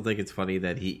still think it's funny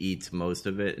that he eats most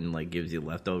of it and, like, gives you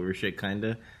leftover shit, kind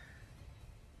of.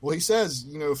 Well, he says,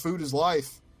 you know, food is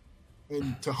life,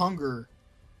 and to hunger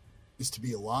is to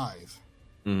be alive.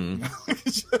 Mm-hmm.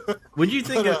 What'd you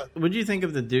think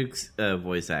of the Duke's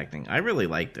voice acting? I really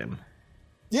liked him.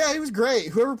 Yeah, he was great.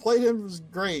 Whoever played him was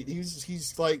great.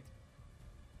 He's like,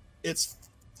 it's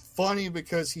funny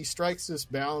because he strikes this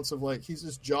balance of, like, he's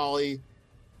this jolly,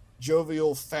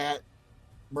 jovial, fat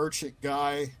merchant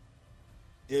guy.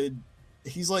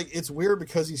 He's like, it's weird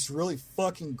because he's really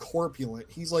fucking corpulent.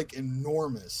 He's like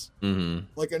enormous. Mm-hmm.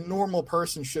 Like a normal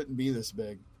person shouldn't be this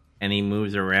big. And he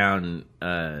moves around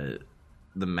the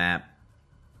map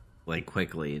like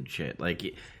quickly and shit.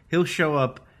 Like, he'll show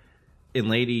up in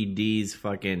Lady D's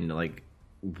fucking like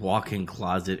walk-in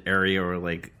closet area or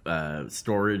like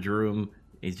storage room.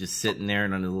 He's just sitting there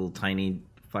on a little tiny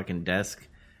fucking desk.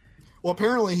 Well,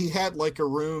 apparently he had like a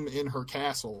room in her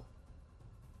castle,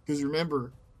 because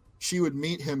remember, she would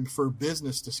meet him for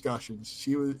business discussions.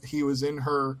 He was in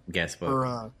her guest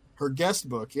book. Her guest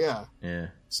book, yeah. Yeah.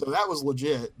 So that was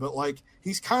legit, but like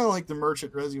he's kind of like the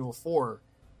merchant Resident Evil 4.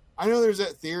 I know there's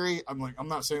that theory. I'm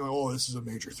not saying like, oh, this is a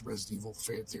major Resident Evil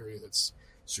fan theory that's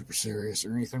super serious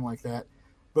or anything like that.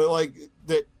 But like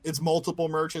that it's multiple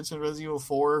merchants in Resident Evil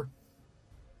 4.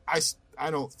 I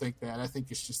don't think that. I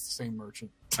think it's just the same merchant.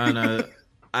 I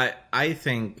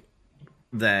think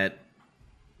that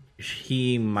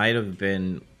he might have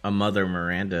been a Mother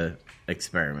Miranda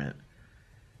experiment.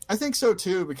 I think so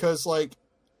too, because like,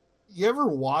 you ever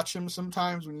watch him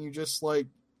sometimes when you just like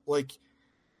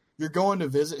you're going to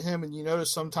visit him and you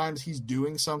notice sometimes he's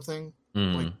doing something,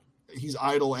 like he's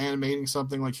idle animating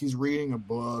something, like he's reading a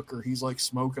book or he's like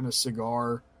smoking a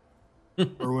cigar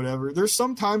or whatever. There's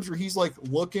some times where he's like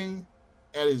looking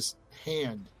at his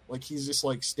hand, like he's just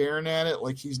like staring at it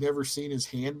like he's never seen his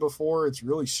hand before. It's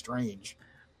really strange.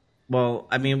 Well,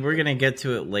 I mean, we're gonna get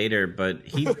to it later, but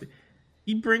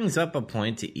he brings up a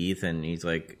point to Ethan. He's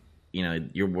like, you know,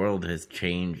 your world has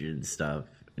changed and stuff,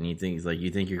 and he thinks like, you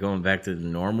think you're going back to the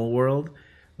normal world?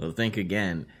 Well, think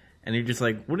again. And you're just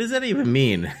like, what does that even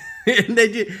mean? And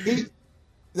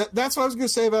that's what I was going to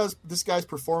say about this guy's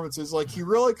performance is like, he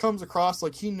really comes across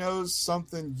like he knows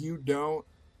something you don't,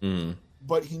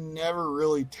 but he never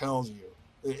really tells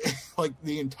you, like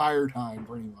the entire time,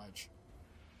 pretty much.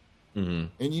 Mm-hmm.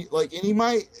 And he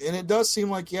might, and it does seem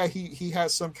like, yeah, he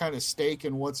has some kind of stake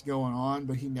in what's going on,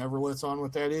 but he never lets on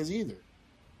what that is either.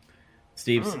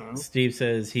 Steve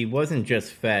says he wasn't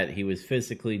just fat; he was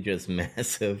physically just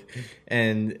massive,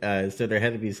 and so there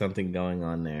had to be something going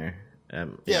on there.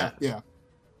 Yeah.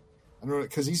 I don't know,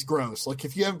 because he's gross. Like,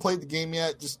 if you haven't played the game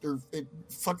yet,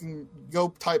 fucking go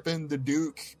type in the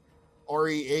Duke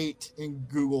RE8 in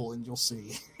Google, and you'll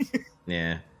see.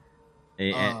 Yeah.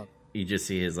 You just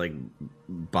see his, like,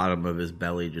 bottom of his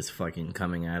belly just fucking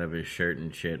coming out of his shirt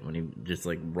and shit when he just,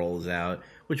 like, rolls out.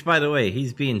 Which, by the way,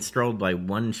 he's being strolled by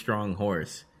one strong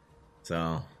horse. So.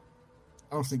 I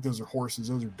don't think those are horses.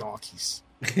 Those are donkeys.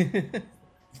 Do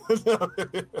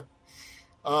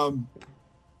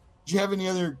you have any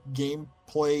other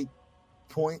gameplay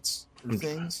points or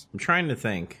things? I'm trying to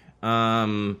think.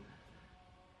 Was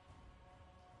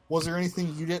there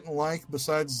anything you didn't like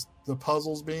besides the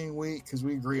puzzles being weak? Because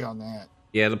we agree on that.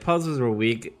 Yeah, the puzzles were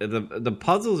weak. The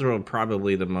puzzles were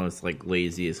probably the most like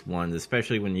laziest ones,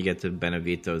 especially when you get to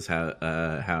Benevito's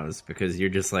house, because you're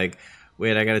just like,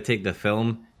 wait, I got to take the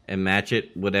film and match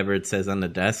it whatever it says on the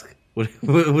desk.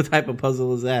 What type of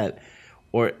puzzle is that?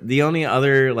 Or the only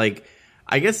other, like,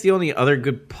 I guess the only other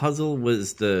good puzzle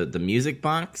was the music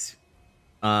box,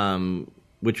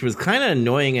 which was kind of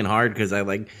annoying and hard because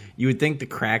you would think the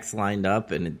cracks lined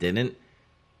up and it didn't,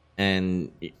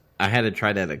 and I had to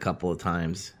try that a couple of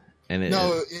times. And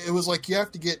it was like you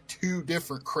have to get 2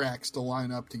 different cracks to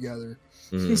line up together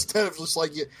instead of just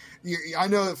like I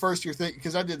know at first you're thinking,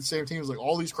 because I did the same thing. It was like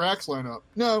all these cracks line up.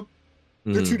 No,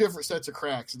 they're 2 different sets of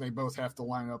cracks, and they both have to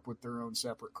line up with their own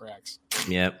separate cracks.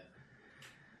 Yep.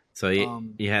 So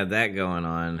you had that going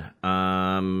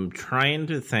on. Trying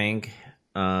to think.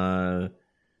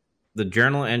 The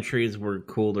journal entries were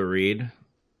cool to read.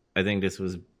 I think this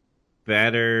was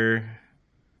better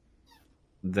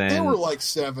than... They were like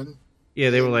 7. Yeah,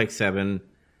 they were like 7.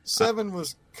 7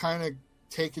 was kind of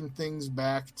taking things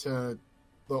back to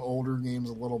the older games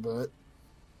a little bit.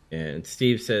 And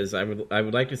Steve says, I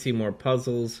would like to see more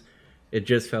puzzles. It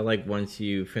just felt like once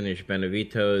you finish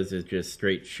Benevitos, it's just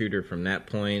straight shooter from that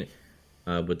point,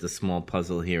 with the small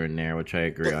puzzle here and there, which I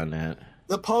agree on that.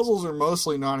 The puzzles are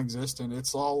mostly non-existent.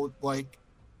 It's all like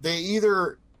they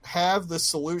either have the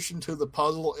solution to the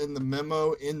puzzle in the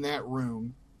memo in that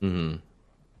room,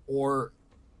 or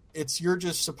you're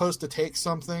just supposed to take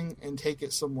something and take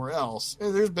it somewhere else.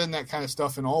 And there's been that kind of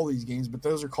stuff in all these games, but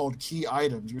those are called key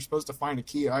items. You're supposed to find a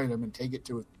key item and take it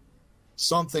to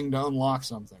something to unlock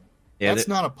something. Yeah, that's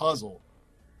not a puzzle.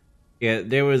 Yeah,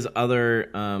 there was other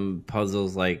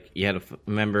puzzles, like you had a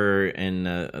member in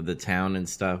the town and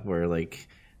stuff where like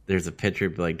there's a picture,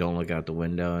 but like don't look out the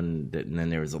window, and then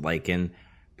there was a lichen,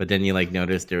 but then you like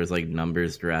noticed there was like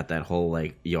numbers throughout that whole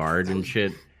like yard and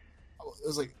shit. It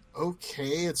was like,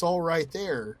 okay, it's all right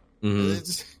there. And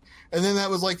then that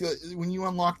was like when you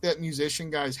unlock that musician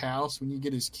guy's house, when you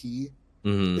get his key.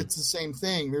 It's the same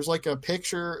thing. There's like a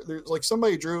picture. There's like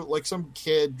somebody drew, like some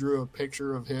kid drew a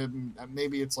picture of him.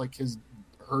 Maybe it's like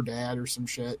her dad or some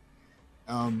shit.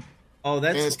 And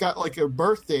it's got like a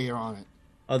birthday on it.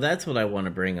 Oh, that's what I want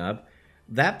to bring up.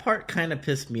 That part kind of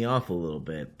pissed me off a little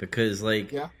bit because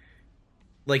like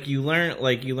you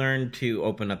learn to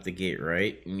open up the gate,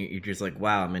 right? And you're just like,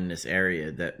 wow, I'm in this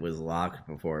area that was locked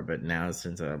before, but now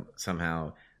since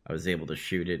somehow I was able to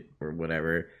shoot it or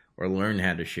whatever, or learn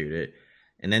how to shoot it.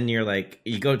 And then you're like,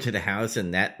 you go to the house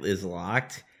and that is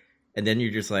locked. And then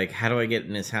you're just like, how do I get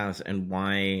in this house and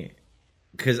why?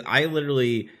 Because I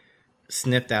literally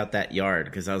sniffed out that yard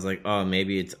because I was like, oh,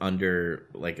 maybe it's under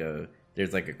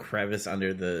there's like a crevice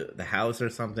under the house or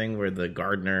something where the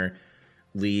gardener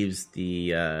leaves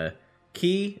the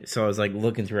key. So I was like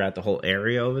looking throughout the whole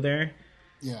area over there.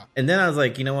 Yeah. And then I was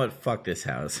like, you know what? Fuck this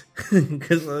house.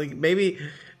 Because like maybe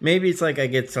it's like I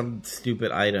get some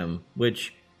stupid item,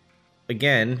 which...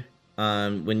 Again,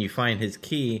 when you find his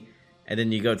key and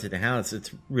then you go to the house, it's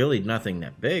really nothing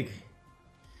that big.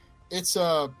 It's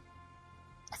I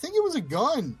think it was a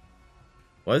gun.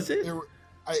 Was it?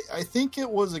 I think it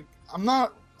was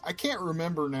I can't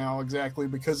remember now exactly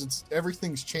because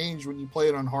everything's changed when you play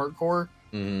it on hardcore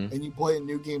and you play in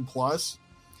New Game Plus.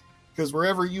 Because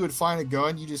wherever you would find a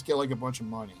gun, you just get like a bunch of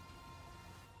money.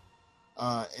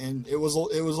 And it was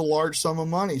a large sum of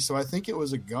money, so I think it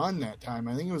was a gun that time.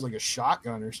 I think it was like a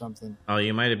shotgun or something. Oh,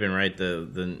 you might have been right.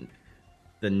 The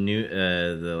new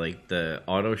the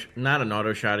auto, not an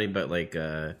auto shotty, but like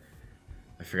I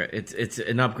forgot. It's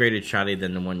an upgraded shotty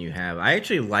than the one you have. I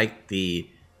actually like the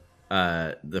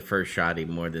first shotty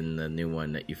more than the new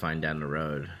one that you find down the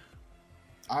road.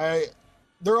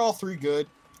 They're all 3 good.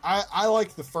 I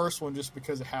like the first one just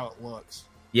because of how it looks.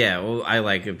 Yeah, well, I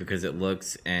like it because it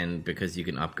looks and because you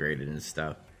can upgrade it and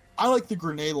stuff. I like the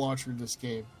grenade launcher in this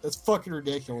game. That's fucking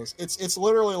ridiculous. It's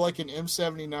literally like an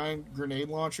M79 grenade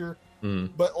launcher,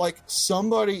 but like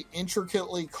somebody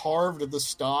intricately carved the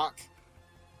stock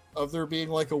of there being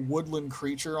like a woodland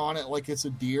creature on it, like it's a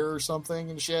deer or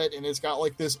something and shit, and it's got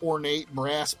like this ornate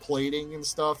brass plating and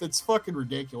stuff. It's fucking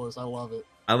ridiculous. I love it.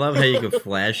 I love how you can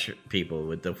flash people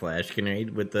with the flash grenade,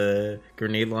 with the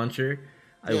grenade launcher.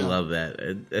 I love that.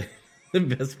 The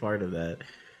best part of that.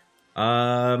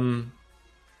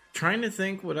 Trying to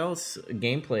think what else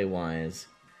gameplay wise.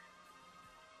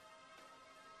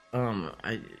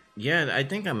 I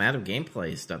think I'm out of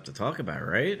gameplay stuff to talk about,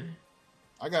 right?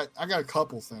 I got a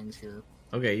couple things here.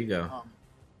 Okay, you go.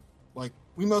 Like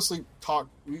we mostly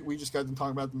we just got to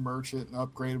talk about the merchant and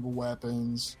upgradable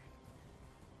weapons,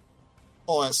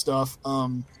 all that stuff.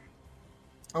 I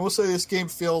will say this game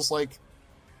feels like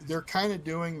they're kind of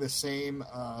doing the same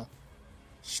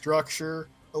structure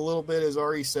a little bit as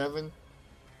RE7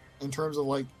 in terms of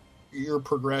like your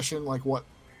progression, like what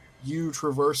you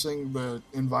traversing the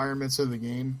environments of the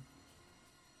game.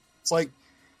 It's like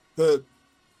the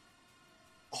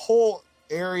whole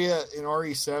area in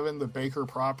RE7, the Baker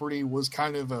property, was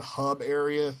kind of a hub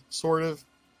area, sort of.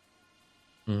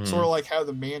 Mm-hmm. Sort of like how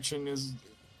the mansion is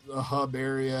a hub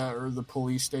area, or the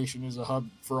police station is a hub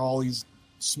for all these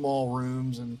small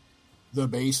rooms, and the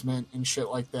basement and shit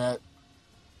like that.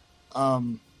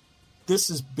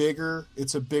 This is bigger.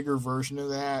 It's a bigger version of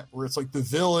that, where it's like the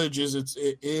village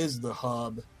it is the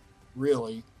hub,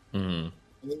 really. Mm-hmm.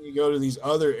 And then you go to these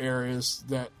other areas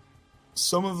that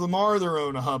some of them are their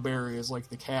own hub areas, like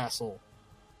the castle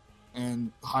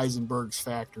and Heisenberg's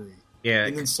factory. Yeah,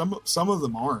 and then some of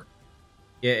them aren't.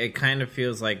 Yeah, it kind of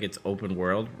feels like it's open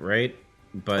world, right?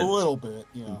 But a little bit,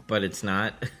 yeah. But it's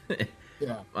not.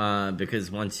 Yeah. Because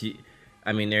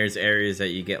there's areas that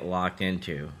you get locked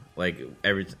into. Like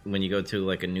when you go to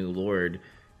like a new lord,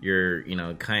 you're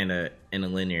kind of in a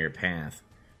linear path,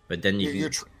 but then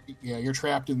you're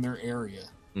trapped in their area.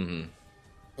 Mm-hmm.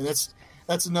 And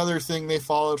that's another thing they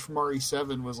followed from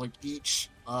RE7 was like each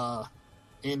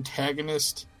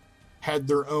antagonist had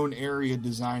their own area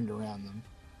designed around them.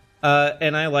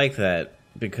 And I like that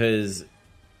because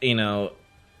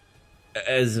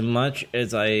as much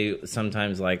as I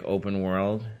sometimes like open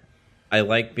world, I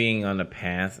like being on a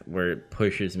path where it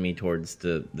pushes me towards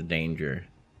the danger.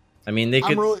 I mean,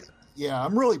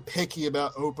 I'm really picky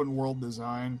about open world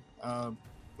design. I'm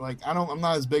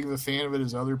not as big of a fan of it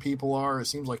as other people are. It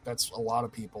seems like that's a lot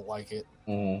of people like it.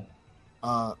 Mm.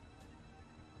 I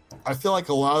feel like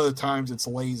a lot of the times it's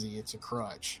lazy. It's a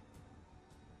crutch.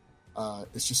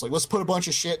 It's just like, let's put a bunch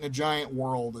of shit in a giant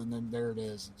world, and then there it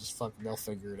is. And just they'll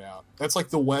figure it out. That's like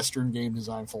the Western game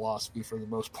design philosophy for the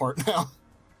most part now.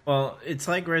 Well, it's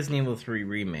like Resident Evil 3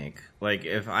 Remake. Like,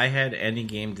 if I had any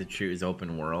game to choose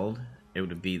open world, it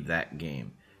would be that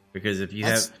game. Because if you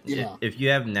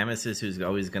have Nemesis who's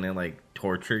always gonna like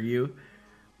torture you,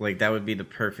 like that would be the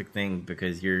perfect thing,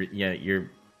 because you're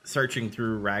searching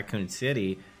through Raccoon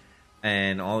City,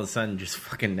 and all of a sudden just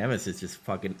fucking Nemesis just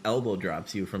fucking elbow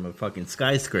drops you from a fucking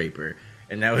skyscraper,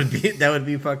 and that would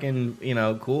be fucking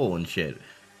cool and shit.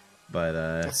 But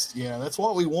that's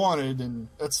what we wanted, and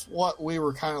that's what we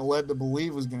were kind of led to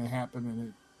believe was going to happen, and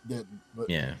it didn't. But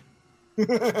yeah.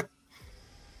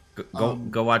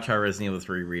 Go watch our Resident Evil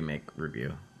 3 Remake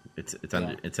review. It's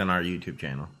on our YouTube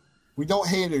channel. We don't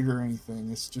hate it or anything.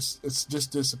 It's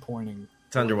just disappointing.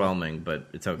 It's underwhelming, but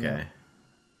it's okay.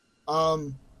 Yeah.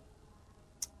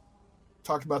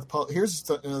 Talked about here's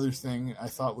another thing I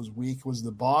thought was weak was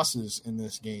the bosses in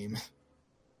this game.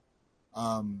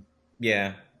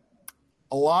 Yeah.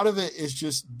 A lot of it is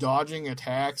just dodging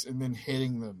attacks and then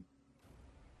hitting them.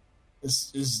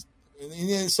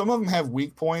 Some of them have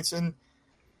weak points, and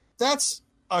that's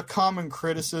a common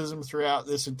criticism throughout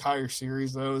this entire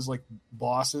series, though, is like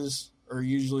bosses are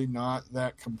usually not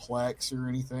that complex or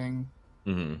anything.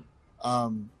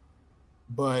 Mm-hmm.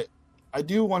 But I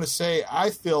do want to say, I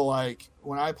feel like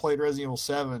when I played Resident Evil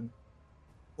 7,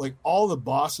 like all the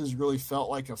bosses really felt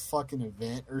like a fucking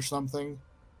event or something.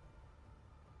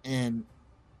 And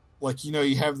like,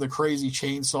 you have the crazy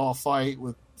chainsaw fight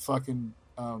with fucking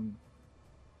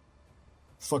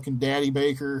Daddy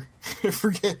Baker. I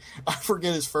forget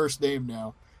his first name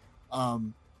now.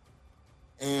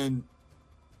 And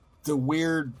the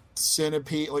weird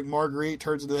centipede, like Marguerite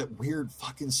turns into that weird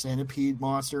fucking centipede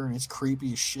monster, and it's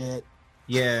creepy as shit.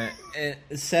 Yeah,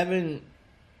 7,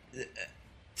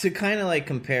 to kind of like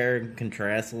compare and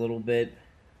contrast a little bit,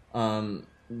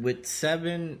 with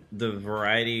 7, the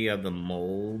variety of the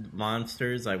mold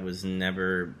monsters I was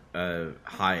never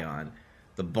high on.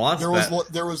 The boss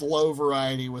there was low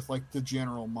variety with like the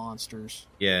general monsters.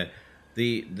 Yeah,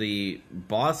 the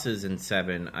bosses in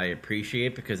 7 I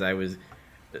appreciate, because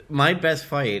my best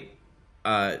fight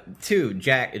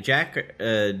Jack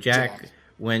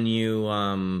when you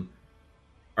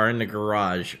are in the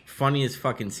garage, funniest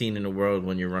fucking scene in the world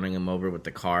when you're running him over with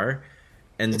the car.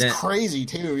 And it's crazy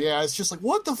too. Yeah, it's just like,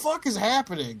 what the fuck is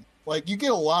happening? Like, you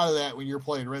get a lot of that when you're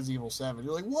playing Resident Evil 7.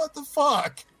 You're like, what the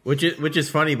fuck? Which is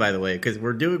funny, by the way, because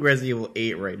we're doing Resident Evil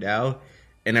 8 right now,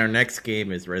 and our next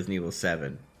game is Resident Evil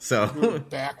 7. So we're doing it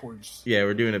backwards. Yeah,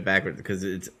 we're doing it backwards because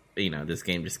it's this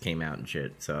game just came out and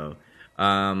shit. So,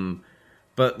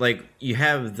 but like you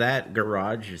have that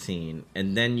garage scene,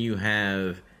 and then you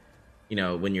have,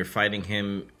 when you're fighting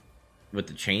him with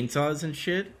the chainsaws and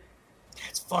shit.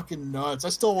 It's fucking nuts. I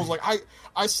still was like,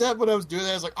 I said when I was doing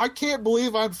that, I was like, I can't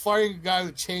believe I'm fighting a guy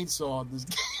with a chainsaw in this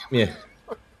game. Yeah.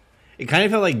 It kind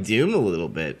of felt like Doom a little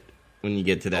bit when you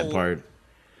get to that part.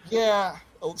 Yeah,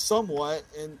 somewhat.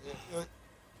 And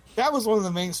that was one of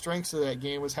the main strengths of that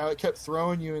game, was how it kept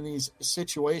throwing you in these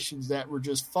situations that were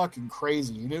just fucking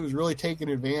crazy. And it was really taking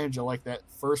advantage of like that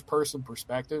first person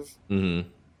perspective. Mm-hmm.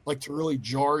 Like to really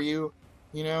jar you.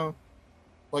 you know?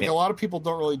 Like, a lot of people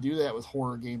don't really do that with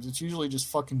horror games. It's usually just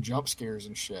fucking jump scares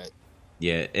and shit.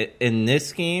 Yeah, in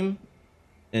this game,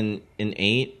 in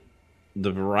 8,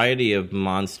 the variety of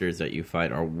monsters that you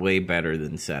fight are way better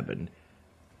than 7.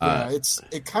 Yeah,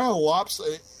 it kind of lops.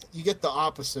 You get the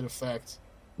opposite effect.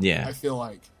 Yeah, I feel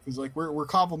like, because like we're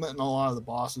complimenting a lot of the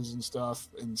bosses and stuff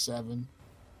in 7,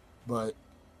 but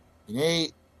in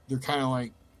 8 they're kind of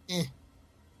like, eh.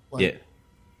 Like, yeah.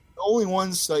 The only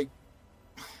ones like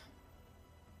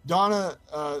Donna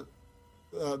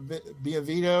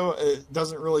Biavito, it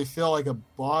doesn't really feel like a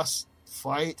boss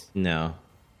fight. No,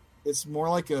 it's more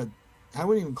like I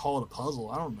wouldn't even call it a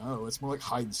puzzle. I don't know. It's more like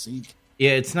hide and seek.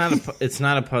 Yeah, it's not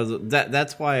a puzzle.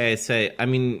 That's why I say. I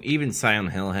mean, even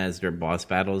Silent Hill has their boss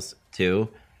battles too,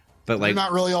 but like they're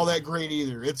not really all that great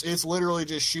either. It's literally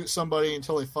just shoot somebody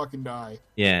until they fucking die.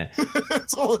 Yeah,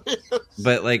 that's all it is.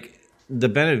 But like the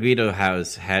Benevito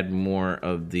house had more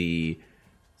of the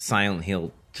Silent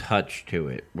Hill touch to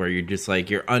it, where you're just like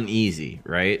you're uneasy,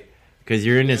 right? Because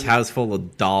you're in this house full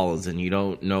of dolls and you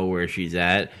don't know where she's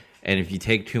at, and if you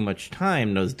take too much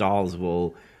time, those dolls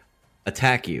will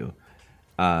attack you.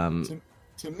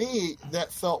 To me,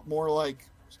 that felt more like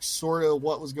sort of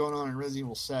what was going on in Resident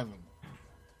Evil 7.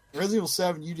 In Resident Evil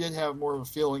 7, you did have more of a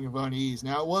feeling of unease.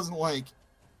 Now, it wasn't like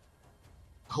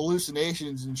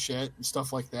hallucinations and shit and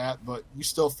stuff like that, but you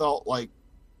still felt like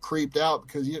creeped out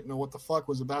because you didn't know what the fuck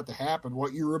was about to happen,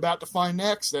 what you were about to find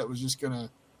next that was just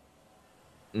gonna...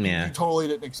 Yeah. You totally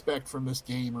didn't expect from this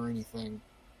game or anything.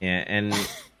 Yeah, and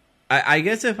I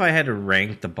guess if I had to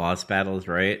rank the boss battles,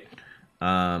 right...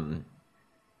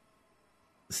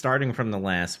 starting from the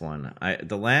last one,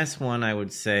 the last one I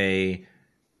would say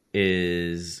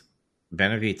is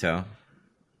Benevito.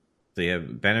 So you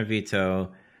have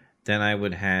Benevito, then I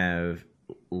would have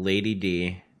Lady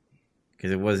D,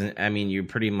 because it wasn't. I mean, you're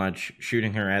pretty much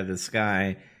shooting her out of the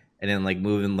sky and then like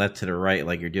moving left to the right,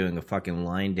 like you're doing a fucking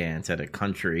line dance at a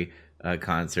country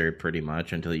concert, pretty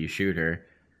much until you shoot her.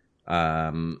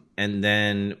 And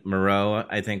then Moreau,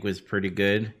 I think, was pretty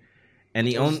good. And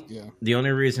the only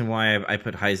reason why I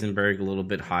put Heisenberg a little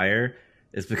bit higher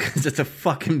is because it's a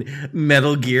fucking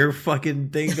Metal Gear fucking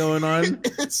thing going on.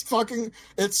 It's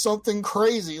something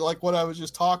crazy, like what I was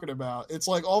just talking about. It's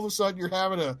like all of a sudden you're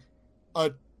having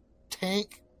a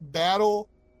tank battle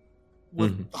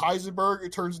with Heisenberg.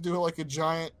 It turns into like a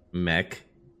giant mech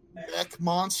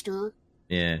monster.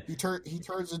 Yeah,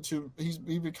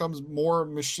 he becomes more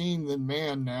machine than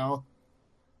man now,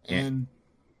 and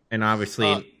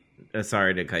obviously.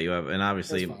 Sorry to cut you up. And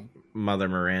obviously, Mother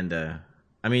Miranda.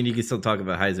 I mean, you can still talk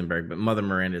about Heisenberg, but Mother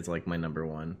Miranda is like my number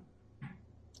one.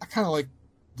 I kind of like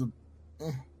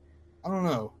I don't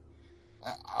know.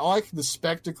 I like the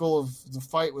spectacle of the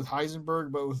fight with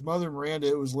Heisenberg, but with Mother Miranda,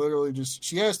 it was literally just...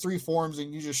 She has 3 forms,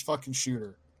 and you just fucking shoot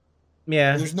her.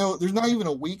 Yeah. There's not even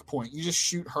a weak point. You just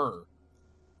shoot her.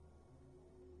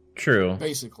 True.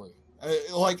 Basically.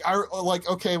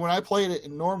 Okay, when I played it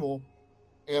in normal...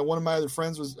 And one of my other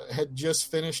friends had just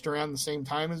finished around the same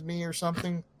time as me or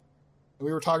something. And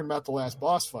we were talking about the last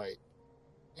boss fight.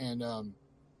 And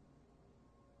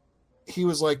he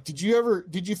was like, did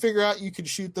you figure out you could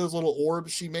shoot those little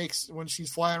orbs she makes when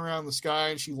she's flying around the sky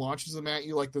and she launches them at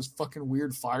you like those fucking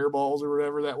weird fireballs or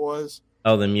whatever that was?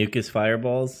 Oh, the mucus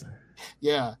fireballs?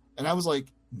 Yeah. And I was like,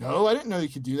 no, I didn't know you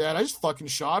could do that. I just fucking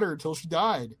shot her until she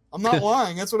died. I'm not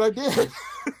lying. That's what I did.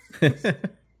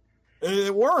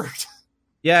 It worked.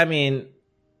 Yeah, I mean,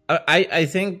 I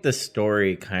think the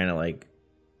story kind of like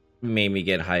made me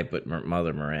get hype with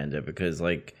Mother Miranda because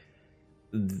like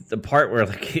the part where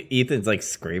like Ethan's like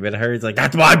screaming at her, he's like,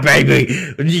 "That's my baby!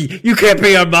 You can't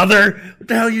be a mother! What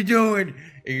the hell are you doing?"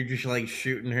 And you're just like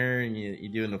shooting her and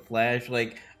you're doing the flash.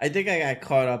 Like I think I got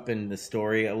caught up in the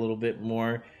story a little bit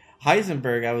more.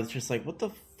 Heisenberg, I was just like, "What the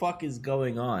fuck is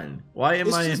going on? Why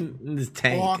am I in this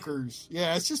tank?" Bonkers.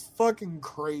 Yeah, it's just fucking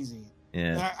crazy.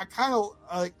 Yeah, and I kind of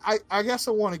like. I guess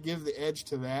I want to give the edge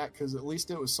to that because at least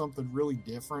it was something really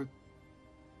different.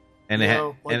 And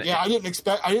I didn't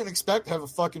expect to have a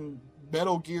fucking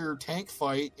Metal Gear tank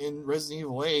fight in Resident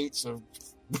Evil 8. So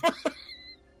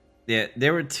yeah,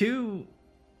 there were 2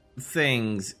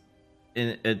 things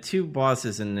in 2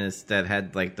 bosses in this that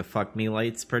had like the fuck me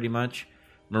lights pretty much.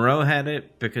 Moreau had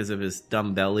it because of his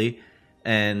dumb belly.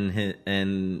 And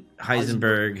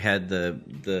Heisenberg had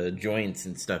the joints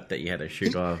and stuff that you had to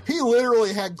shoot off. He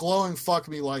literally had glowing fuck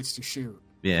me lights to shoot.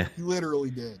 Yeah, he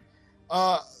literally did.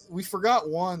 We forgot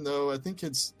one though. I think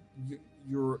it's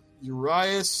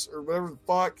Urias or whatever the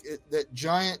fuck. That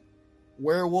giant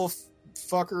werewolf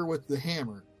fucker with the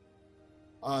hammer.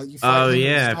 Oh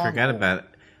yeah, I forgot about it.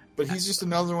 But he's just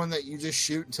another one that you just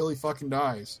shoot until he fucking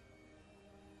dies.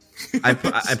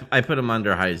 I put him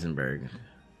under Heisenberg.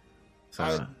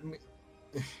 So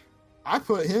I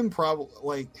put him probably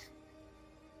like.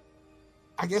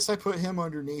 I guess I put him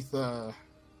underneath. I'll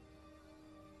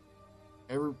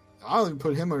even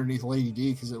put him underneath Lady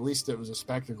D because at least it was a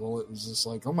spectacle. It was just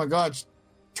like, oh my god,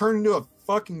 turn into a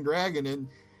fucking dragon. And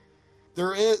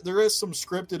there is some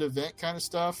scripted event kind of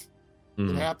stuff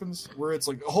that happens where it's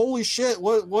like, holy shit,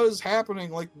 what is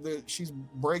happening? Like she's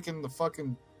breaking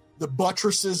the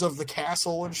buttresses of the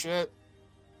castle and shit,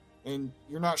 and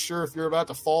you're not sure if you're about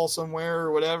to fall somewhere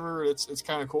or whatever. It's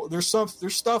kind of cool. There's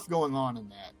stuff going on in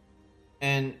that.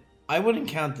 And I wouldn't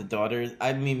count the daughters.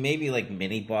 I mean, maybe like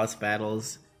mini boss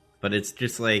battles, but it's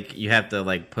just like you have to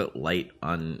like put light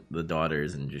on the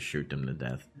daughters and just shoot them to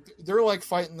death. They're like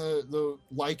fighting the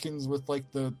Lycans with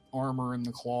like the armor and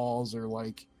the claws, or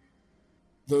like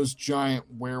those giant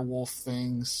werewolf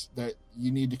things that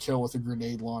you need to kill with a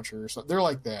grenade launcher or something. They're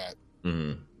like that.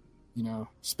 Mm-hmm. You know,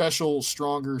 special,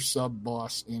 stronger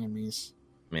sub-boss enemies.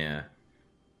 Yeah.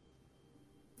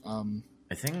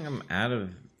 I think I'm out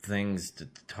of things to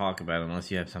talk about unless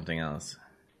you have something else.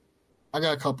 I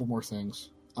got a couple more things.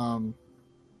 I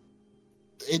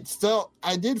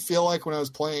did feel like when I was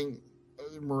playing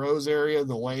Moreau's area,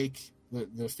 the lake,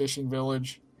 the fishing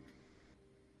village,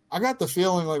 I got the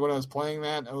feeling like when I was playing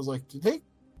that, I was like,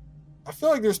 I feel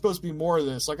like there's supposed to be more of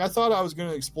this. Like, I thought I was going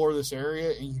to explore this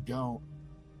area, and you don't.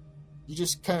 You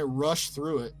just kind of rush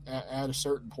through it at a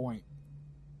certain point.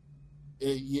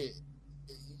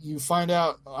 You find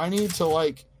out, I need to,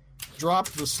 like, drop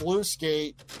the sluice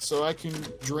gate so I can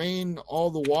drain all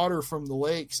the water from the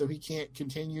lake so he can't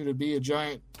continue to be a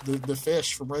giant, the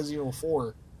fish from Resident Evil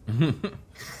 4.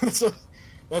 So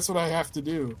that's what I have to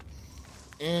do.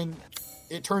 And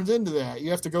it turns into that.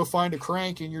 You have to go find a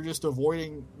crank and you're just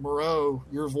avoiding Moreau.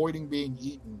 You're avoiding being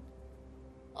eaten.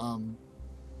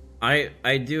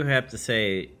 I do have to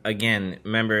say, again,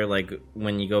 remember like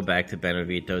when you go back to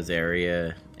Benevito's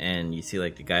area and you see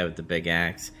like the guy with the big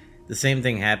axe, the same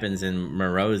thing happens in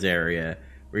Moreau's area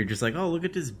where you're just like, oh, look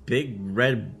at this big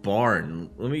red barn.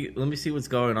 Let me see what's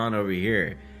going on over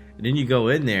here. And then you go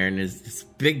in there and there's this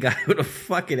big guy with a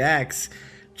fucking axe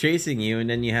chasing you, and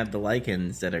then you have the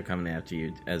Lycans that are coming after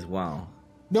you as well.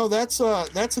 No, that's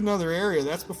another area.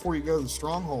 That's before you go to the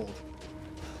stronghold.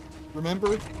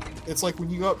 Remember? It's like when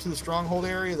you go up to the stronghold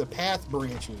area, the path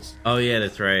branches. Oh yeah,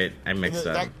 that's right. I mixed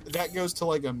up. That goes to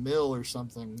like a mill or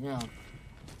something. Yeah.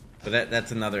 But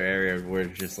that's another area where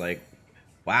it's just like,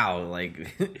 wow,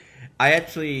 like I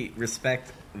actually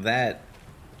respect that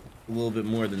a little bit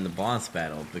more than the boss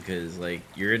battle, because like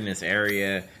you're in this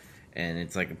area and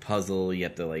it's like a puzzle. You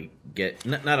have to like get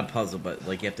not a puzzle, but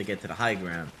like you have to get to the high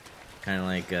ground, kind of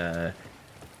like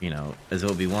as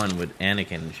Obi-Wan with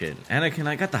Anakin and shit. Anakin,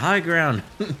 I got the high ground.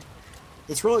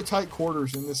 It's really tight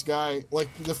quarters, and this guy, like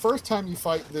the first time you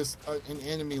fight this an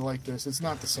enemy like this, it's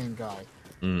not the same guy.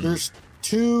 There's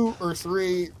 2 or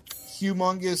 3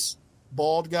 humongous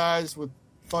bald guys with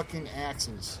fucking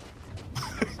axes.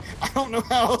 I don't know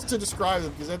how else to describe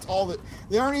them, because that's all that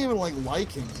they aren't even like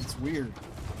Lycans. It's weird.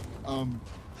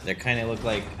 They kind of look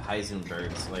like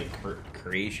Heisenberg's like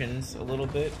creations a little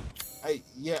bit. I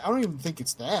don't even think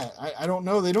it's that. I don't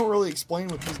know. They don't really explain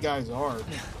what these guys are.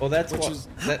 Well, that's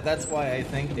why I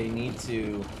think they need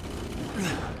to,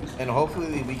 and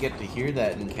hopefully we get to hear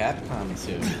that in Capcom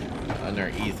soon on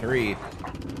their E3,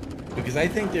 because I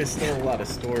think there's still a lot of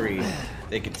story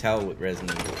they could tell with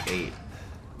Resident Evil 8.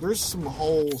 There's some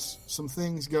holes, some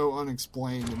things go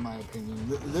unexplained in my opinion.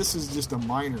 This is just a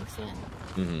minor thing.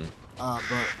 Mm-hmm.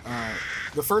 But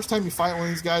the first time you fight one of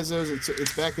these guys, though,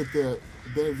 it's back at the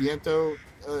Benevento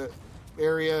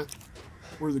area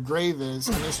where the grave is,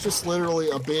 and it's just literally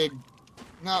a big,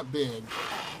 not big,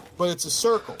 but it's a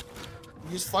circle.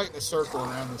 You just fight in a circle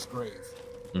around this grave.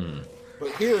 Mm-hmm.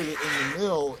 But here in the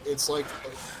mill, it's like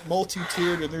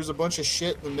multi-tiered, and there's a bunch of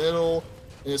shit in the middle,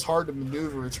 and it's hard to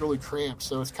maneuver. It's really cramped,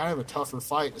 so it's kind of a tougher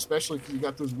fight, especially if you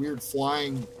got those weird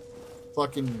flying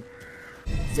fucking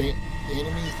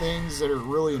enemy things that are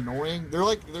really annoying.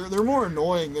 They're more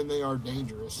annoying than they are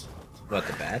dangerous. What,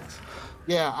 the bats?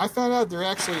 Yeah, I found out they're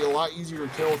actually a lot easier to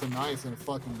kill with a knife than a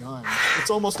fucking gun. It's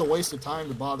almost a waste of time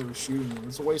to bother with shooting them.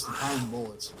 It's a waste of time and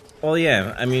bullets. Well,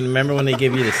 yeah. I mean, remember when they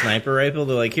give you the sniper rifle?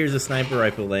 They're like, here's a sniper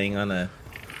rifle laying on a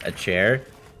chair.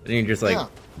 And then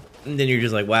you're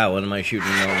just like, wow, what am I shooting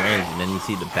in long range? And then you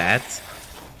see the bats.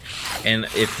 And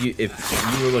if you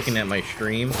were looking at my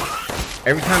stream,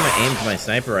 every time I aimed my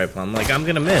sniper rifle, I'm like, I'm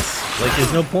gonna miss. Like,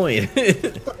 there's no point.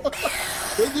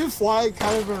 They do fly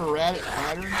kind of in an erratic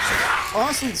pattern.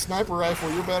 Honestly, the sniper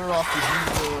rifle, you're better off just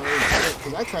using it,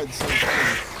 because I tried the same thing.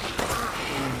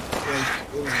 And, like,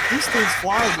 these things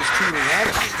fly just too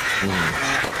erratically.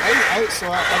 So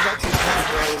I got to the point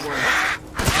where I was like,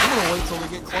 I'm going to wait till they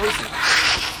get closer.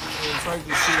 And try to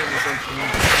just shoot them as like,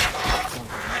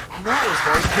 and that was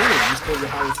hard too, just because of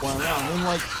how they fly around. And then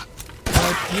like,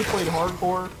 when you played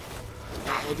hardcore,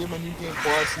 I did my New Game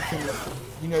Plus, you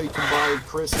can buy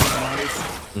Chris's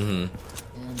knife. And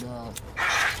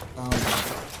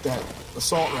that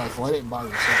assault rifle. I didn't buy the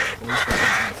assault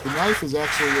rifle. The knife is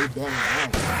actually way better than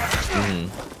that.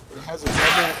 It has a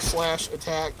double slash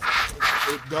attack.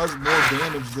 It does more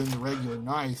damage than the regular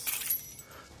knife.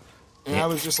 And I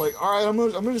was just like, all right, I'm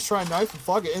gonna just try a knife and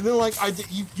fuck it. And then like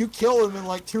you kill him in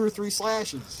like 2 or 3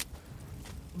 slashes.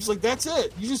 I'm just like, that's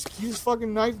it. You just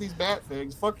fucking knife these bat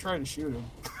things. Fuck trying to shoot him.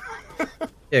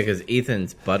 Yeah, because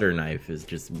Ethan's butter knife is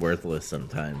just worthless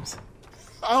sometimes.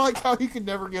 I like how he could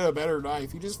never get a better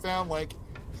knife. He just found like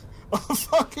a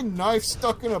fucking knife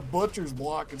stuck in a butcher's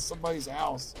block in somebody's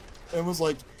house and was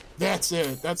like, that's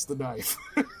it. That's the knife.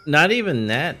 Not even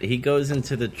that. He goes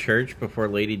into the church before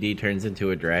Lady D turns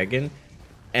into a dragon,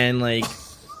 and like,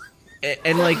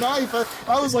 and like, knife.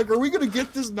 I was like, are we gonna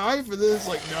get this knife? And then it's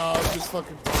like, no, it's just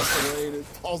fucking tossed away. And it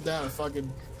falls down a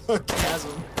fucking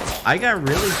chasm. I got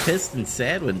really pissed and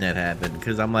sad when that happened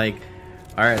because I'm like,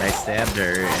 all right, I stabbed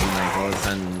her, and like all of a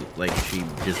sudden, like she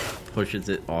just pushes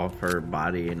it off her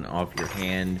body and off your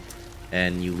hand,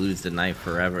 and you lose the knife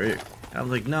forever. I was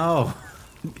like, no.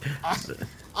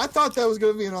 I thought that was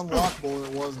going to be an unlockable, and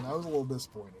it wasn't. I was a little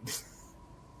disappointed.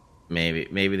 Maybe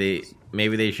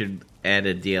they should add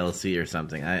a DLC or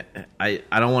something. I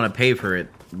don't want to pay for it,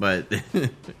 but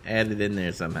add it in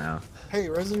there somehow. Hey,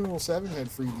 Resident Evil 7 had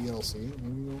free DLC.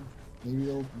 Maybe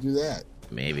they'll do that.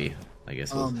 Maybe. I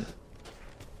guess.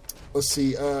 Let's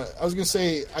see. I was going to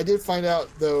say, I did find out,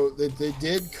 though, that they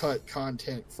did cut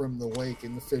content from the lake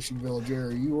in the fishing village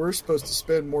area. You were supposed to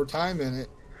spend more time in it,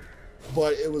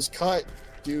 but it was cut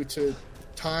due to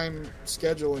time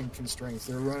scheduling constraints.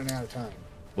 They were running out of time.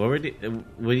 What do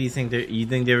you think? You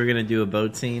think they were going to do a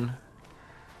boat scene?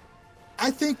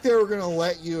 I think they were going to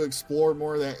let you explore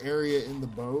more of that area in the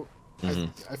boat.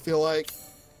 I feel like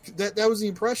that was the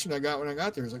impression I got when I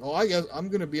got there. It's like, oh, I guess I'm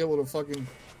going to be able to fucking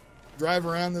drive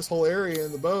around this whole area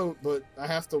in the boat, but I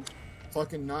have to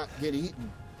fucking not get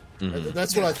eaten.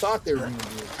 That's what I thought they were going to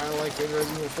do. Kind of like in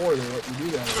Resident Evil 4, they let you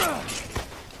do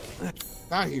that.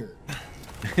 Not here.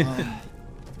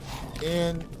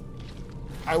 And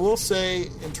I will say,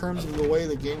 in terms of the way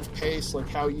the game's paced, like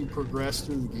how you progress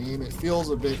through the game, it feels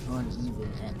a bit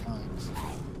uneven at times.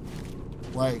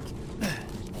 Like,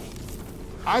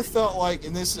 I felt like,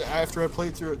 and this after I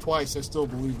played through it twice, I still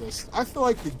believe this. I feel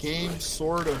like the game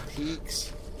sort of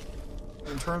peaks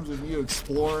in terms of you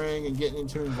exploring and getting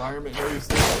into an environment and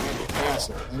everything at the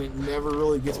castle, and it never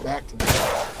really gets back to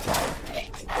that.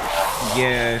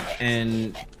 Yeah,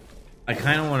 and I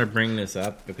kind of want to bring this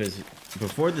up because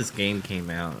before this game came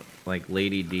out, like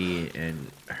Lady D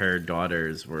and her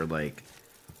daughters were like,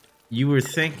 you were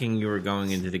thinking you were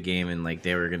going into the game and like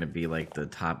they were going to be like the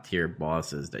top tier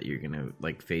bosses that you're going to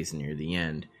like face near the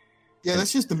end. Yeah,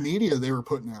 that's just the media they were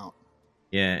putting out.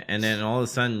 Yeah, and then all of a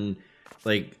sudden,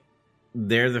 like,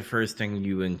 they're the first thing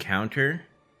you encounter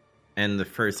and the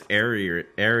first area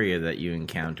that you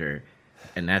encounter,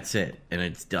 and that's it, and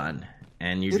it's done.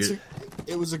 And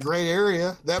it was a great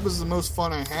area. That was the most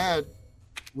fun I had,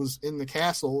 was in the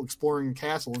castle, exploring the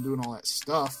castle and doing all that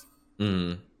stuff.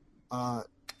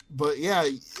 But yeah,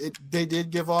 they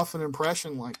did give off an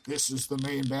impression like this is the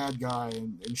main bad guy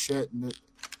and shit.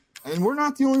 And we're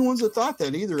not the only ones that thought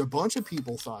that either. A bunch of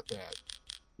people thought that.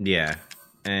 Yeah,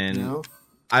 and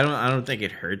I don't think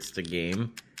it hurts the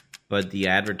game, but the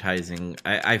advertising,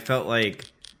 I felt like.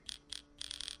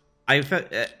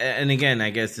 And again,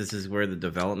 I guess this is where the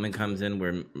development comes in,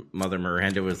 where Mother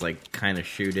Miranda was like kind of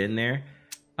shoot in there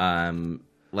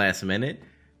last minute.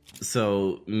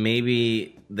 So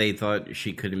maybe they thought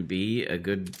she couldn't be a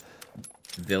good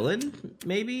villain,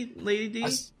 maybe, Lady D?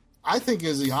 I think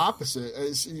it's the opposite.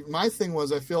 My thing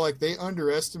was, I feel like they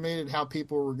underestimated how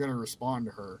people were going to respond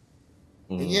to her.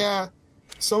 And yeah,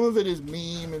 some of it is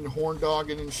meme and horn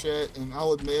dogging and shit, and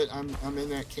I'll admit I'm in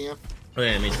that camp. Oh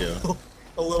yeah, me too.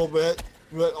 A little bit,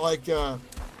 but like I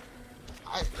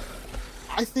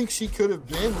think she could have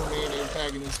been the main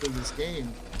antagonist of this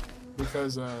game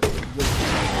because the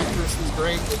actress was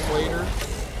great that played her.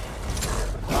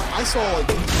 I saw like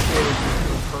footage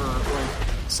of her, like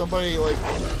somebody like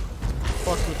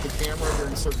fucked with the camera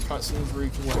during certain cutscenes where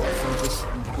you can like focus.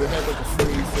 They had like a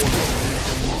free form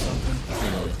or something.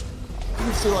 You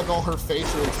can see like all her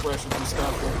facial expressions and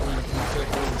stuff, like when you can't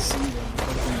really see them.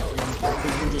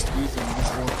 Because you're just Ethan, you're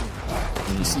just working.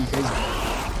 You see his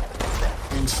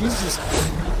and she's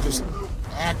just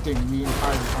acting the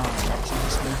entire time. She's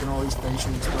just making all these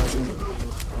facial expressions of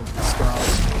stuff,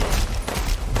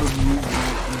 her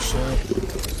and shit.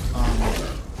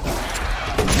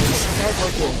 She had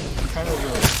like a kind of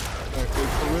a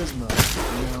charisma,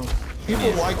 you know.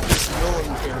 People like this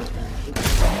villain character.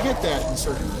 You get that in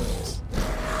certain things,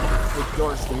 with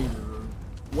Darth Vader or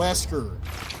Wesker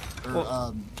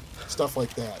or stuff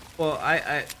like that. Well,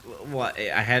 I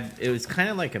had, it was kind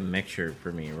of like a mixture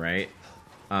for me, right?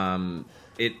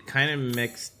 It kind of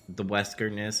mixed the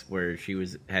Weskerness where she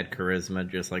had charisma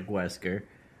just like Wesker,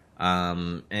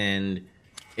 and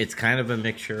it's kind of a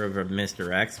mixture of a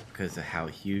Mr. X because of how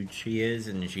huge she is,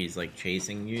 and she's like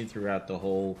chasing you throughout the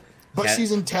whole. But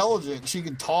she's intelligent. She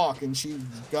can talk, and she's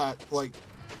got like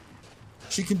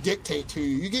she can dictate to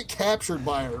you. You get captured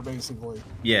by her, basically.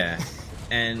 Yeah,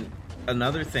 and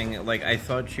another thing, like I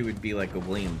thought she would be like a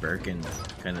William Birkin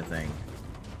kind of thing.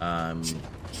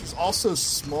 She's also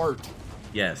smart.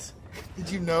 Yes. Did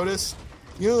you notice?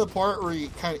 You know the part where you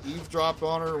kind of eavesdrop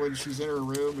on her when she's in her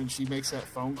room and she makes that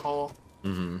phone call?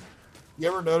 Mm-hmm. You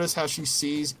ever notice how she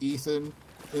sees Ethan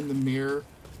in the mirror?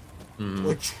 Mm-hmm.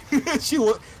 Like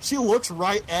she looks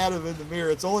right at him in the mirror.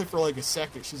 It's only for like a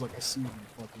second. She's like, I see you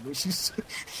fucking. But she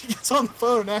gets on the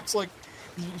phone and acts like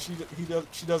she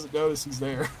doesn't notice he's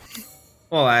there.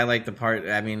 Well, I like the part.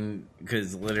 I mean,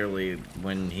 because literally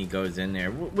when he goes in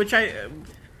there, which I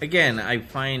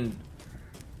find.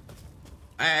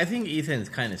 I think Ethan's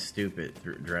kind of stupid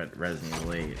through Resident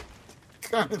Evil 8.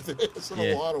 Kind of is in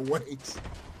a lot of ways.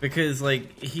 Because,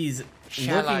 like, he's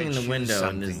looking in the window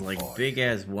and this, like,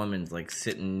 big-ass woman's, like,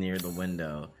 sitting near the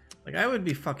window. Like, I would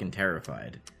be fucking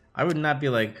terrified. I would not be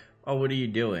like, oh, what are you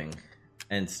doing?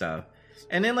 And stuff.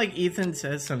 And then, like, Ethan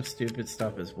says some stupid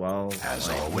stuff as well. As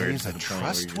like, always, a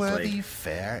trustworthy, like,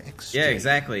 fair exchange. Yeah,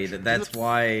 exactly. That's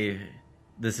why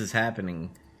this is happening.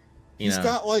 He's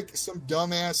got, like, some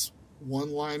dumbass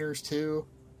one-liners too,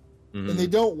 mm-hmm. and they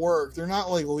don't work. They're not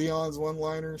like Leon's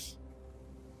one-liners.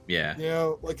 Yeah, you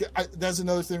know, like that's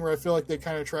another thing where I feel like they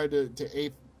kind of tried to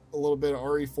ape a little bit of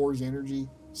RE4's energy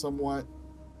somewhat.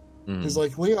 Because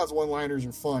like Leon's one-liners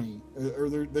are funny, or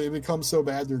they become so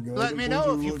bad they're good. Let me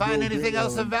know if you find anything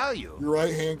else of value. Your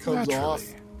right hand comes off,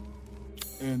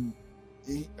 and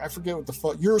I forget what the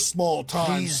fuck. You're small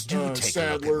time. Please do take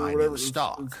Sadler, a look at my or whatever new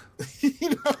stock. You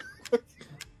know.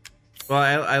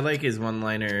 Well, I like his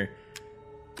one-liner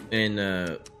in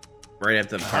right at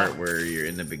the part where you're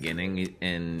in the beginning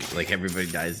and like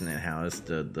everybody dies in that house.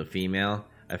 The female,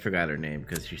 I forgot her name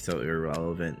because she's so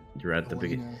irrelevant throughout the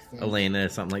beginning. Elena,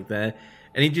 something like that.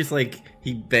 And he just like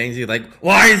he bangs you like,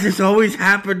 why does this always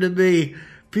happen to me?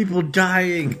 People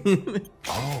dying.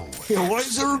 Oh, yeah, why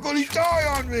does everybody die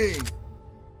on me?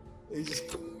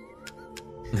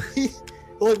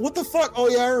 Like, what the fuck? Oh,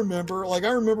 yeah, I remember. Like,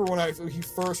 I remember when he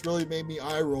first really made me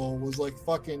eye roll was, like,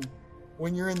 fucking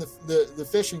when you're in the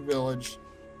fishing village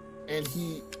and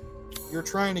you're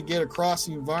trying to get across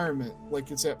the environment.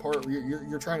 Like, it's that part where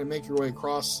you're trying to make your way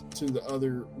across to the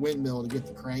other windmill to get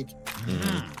the crank.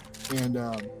 Mm-hmm. And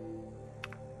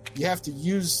you have to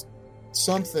use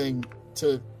something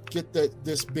to get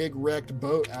this big wrecked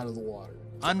boat out of the water.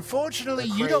 Unfortunately,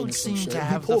 you don't seem to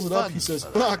have the funds. He pulls it up, he says,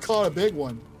 I caught a big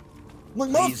one.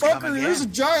 I'm like, motherfucker, there's a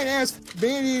giant ass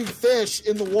man-eating fish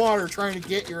in the water trying to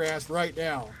get your ass right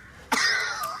now.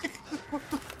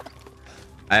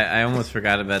 I almost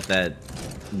forgot about that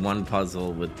one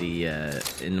puzzle with the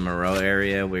in the Moreau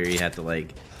area where you had to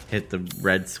like hit the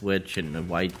red switch and the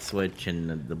white switch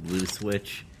and the blue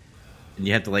switch, and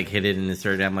you have to like hit it in a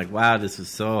certain. I'm like, wow, this is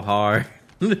so hard.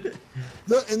 And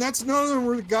that's none of them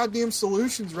were the goddamn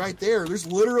solutions right there. There's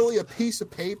literally a piece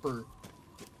of paper.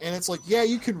 And it's like, yeah,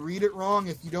 you can read it wrong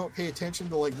if you don't pay attention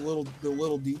to like the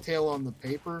little detail on the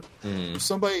paper. Mm. If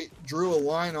somebody drew a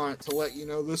line on it to let you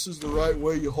know this is the right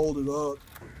way you hold it up.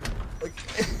 Like,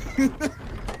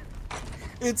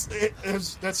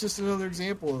 that's just another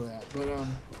example of that. But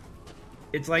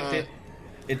it's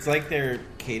like they're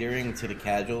catering to the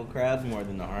casual crowd more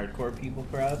than the hardcore people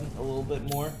crowd a little bit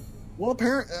more. Well,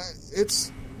 apparently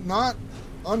it's not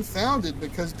unfounded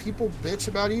because people bitch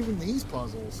about even these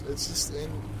puzzles. It's just,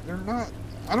 and they're not.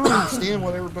 I don't understand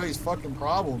what everybody's fucking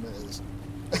problem is.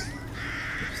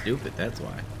 Stupid. That's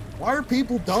why. Why are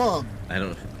people dumb? I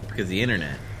don't. Because the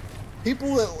internet.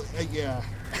 People that yeah.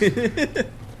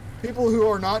 People who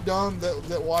are not dumb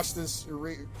that watch this,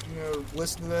 or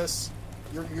listen to this.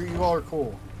 You all are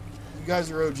cool. You guys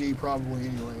are OG probably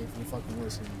anyway if you're fucking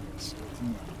listening to this.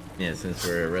 Yeah, since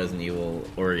we're a Resident Evil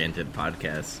oriented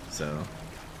podcast, so.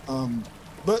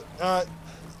 But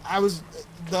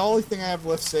the only thing I have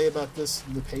left to say about this,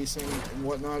 the pacing and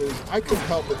whatnot, is I couldn't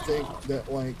help but think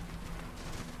that, like,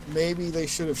 maybe they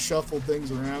should have shuffled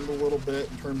things around a little bit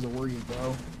in terms of where you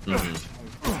go. Like,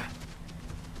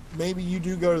 maybe you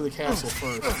do go to the castle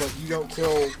first, but you don't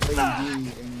kill Lady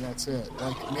D and that's it.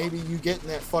 Like, maybe you get in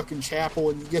that fucking chapel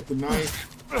and you get the knife,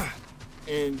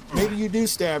 and maybe you do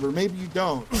stab her, maybe you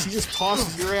don't. She just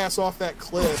tosses your ass off that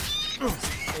cliff,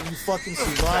 and you fucking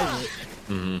survive it.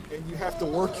 Mm-hmm. And you have to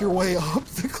work your way up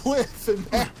the cliff and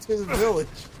back to the village.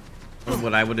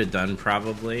 What I would have done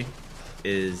probably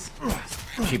is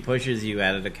she pushes you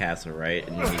out of the castle, right?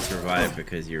 And you survive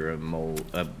because you're a mold.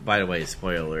 By the way,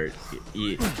 spoiler alert,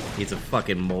 he's a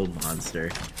fucking mold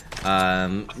monster.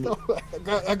 I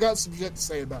got some shit to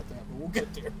say about that, but we'll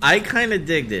get there. I kind of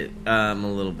digged it a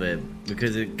little bit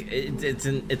because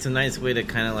it's a nice way to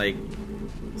kind of like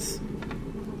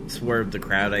swerve the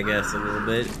crowd, I guess, a little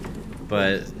bit.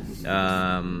 But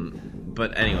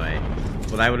anyway,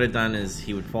 what I would have done is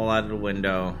he would fall out of the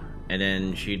window, and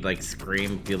then she'd like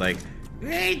scream, be like,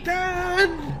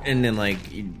 "Ethan!" And then like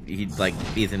he'd like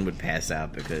Ethan would pass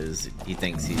out because he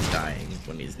thinks he's dying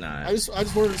when he's not. I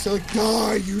just wanted to say like,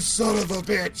 "Die, you son of a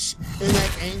bitch!" in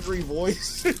that angry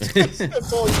voice.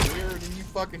 That's all you hear, and you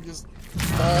fucking just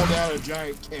fall down a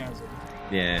giant chasm.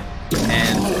 Yeah,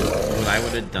 and what I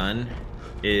would have done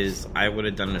is I would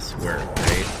have done a swerve,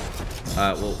 right?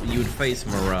 Well, you would face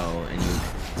Moreau, and you would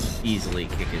easily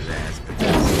kick his ass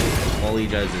because all he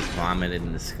does is vomit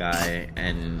in the sky,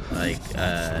 and like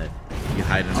you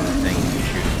hide under the thing and you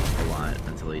shoot him a lot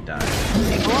until he dies. I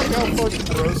like how fucking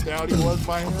grossed out he was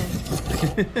by him.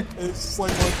 It's just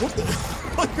like what the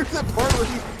like there's that part where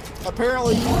he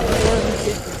apparently he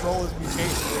can't control his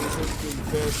mutation, where he's supposed to be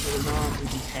fish or not,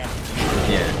 he's just happy.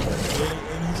 Yeah.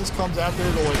 And he just comes out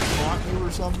there to like taunt you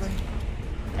or something.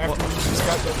 After he's just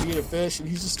got that meat of fish, and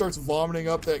he just starts vomiting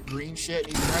up that green shit,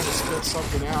 and he's trying to spit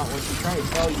something out, like he's trying to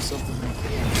tell you something that he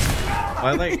can't.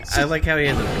 Well, I like how he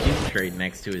has a puke tray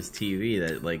next to his TV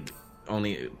that like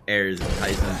only airs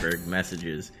Heisenberg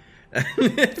messages. But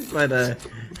what the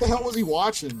hell was he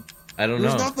watching? I don't know.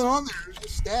 There's nothing on there. It's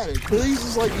just static. But he's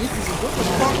just like, Ethan's like, what the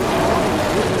fuck?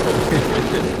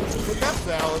 But that's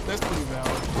valid. That's pretty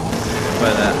valid.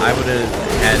 But I would have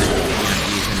had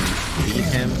Ethan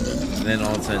beat him. And then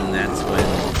all of a sudden, that's when Lady D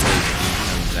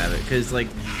comes out of it. Because, like,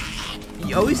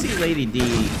 you always see Lady D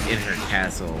in her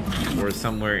castle or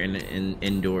somewhere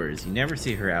indoors. You never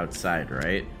see her outside,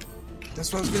 right?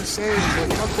 That's what I was going to say.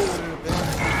 Like, how cool would it have been?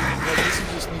 Like, this is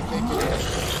just me thinking about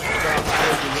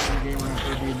how the game around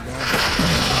her being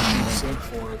bad. Sent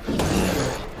for it.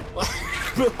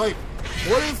 But, like,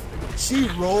 what if she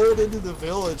rolled into the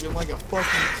village in, like, a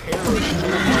fucking carriage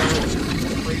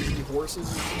with crazy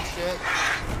horses and shit?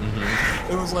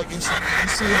 Mm-hmm. It was like, and you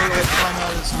see her like climb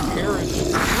out of this carriage.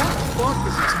 What the fuck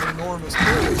is it's an enormous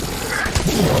carriage?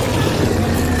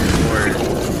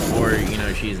 Or you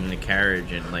know, she's in the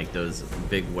carriage and like those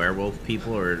big werewolf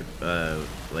people or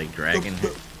like dragon.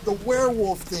 The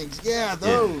werewolf things, yeah,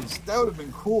 those. Yeah. That would have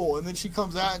been cool. And then she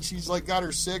comes out and she's like got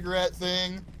her cigarette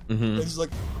thing. Mm-hmm. And she's like,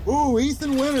 "Ooh,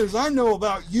 Ethan Winters, I know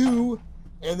about you."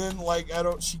 And then, like,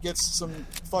 she gets some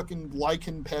fucking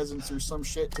lichen peasants or some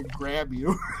shit to grab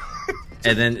you.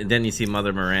 And then you see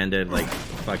Mother Miranda, like,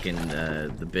 fucking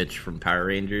the bitch from Power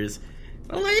Rangers.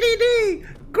 Lady D,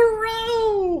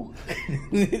 grow!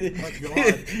 My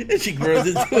God. And she grows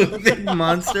into a big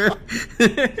monster.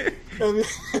 Pretty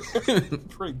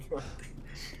good.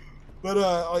 But,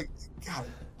 like, God,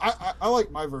 I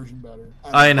like my version better.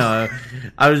 I know.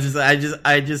 I just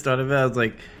thought of it. I was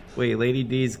like, wait, Lady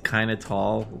D's kind of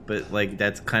tall, but like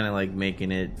that's kind of like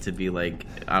making it to be like,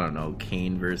 I don't know,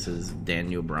 Kane versus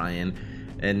Daniel Bryan,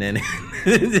 and then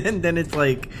and then it's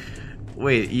like,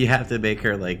 wait, you have to make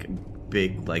her like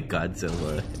big like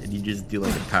Godzilla, and you just do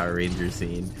like a Power Ranger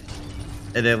scene,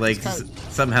 and then like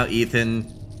somehow Ethan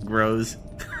grows.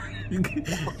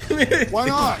 Why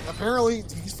not? Apparently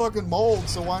he's fucking mold,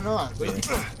 so why not? But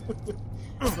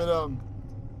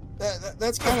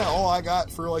that's kind of all I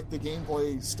got for like the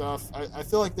gameplay stuff. I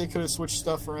feel like they could have switched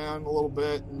stuff around a little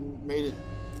bit and made it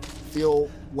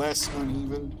feel less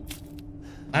uneven.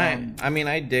 I mean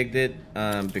I digged it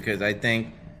because I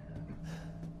think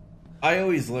I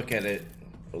always look at it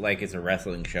like it's a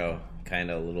wrestling show,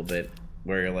 kind of a little bit,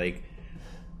 where like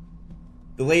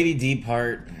the Lady D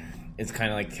part is kind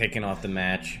of like kicking off the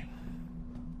match,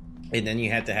 and then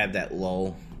you have to have that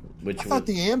lull. Which I thought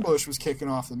the ambush was kicking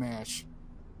off the match.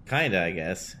 Kinda, I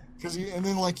guess. And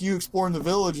then, like, you exploring the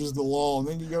village is the lull, and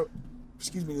then you go,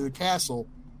 to the castle,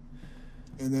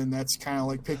 and then that's kind of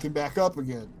like picking back up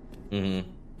again. Mm-hmm.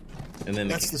 And then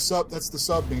that's the sub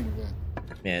main event.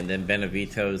 Yeah, and then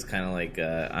Benevito is kind of like,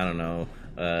 I don't know,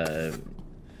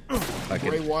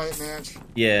 Bray Wyatt match.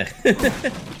 Yeah.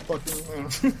 Fucking,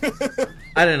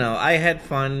 I don't know. I had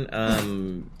fun.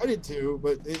 I did too,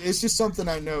 but it's just something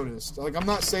I noticed. Like, I'm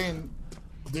not saying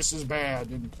this is bad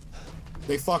and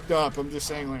they fucked up. I'm just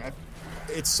saying, like,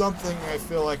 it's something I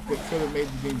feel like that could have made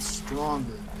the game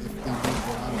stronger if they did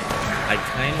that. It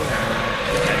kind of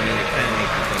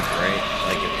makes you think, right?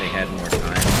 Like, if they had more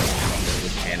time, it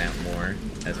would pan out more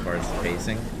as far as the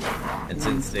pacing. And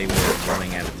since they were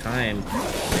running out of time, they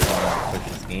wanted to push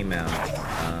this game out.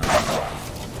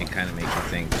 It kind of makes you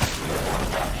think,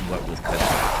 what was cut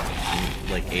out.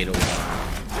 Like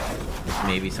 801,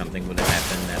 maybe something would have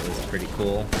happened that was pretty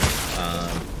cool.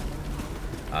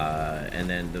 And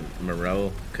then the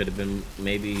Moreau could have been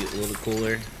maybe a little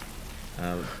cooler.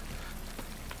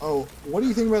 What do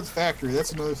you think about the factory?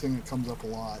 That's another thing that comes up a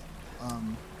lot.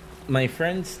 My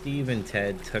friends Steve and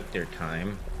Ted took their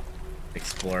time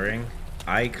exploring.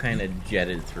 I kind of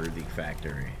jetted through the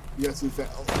factory. Yes,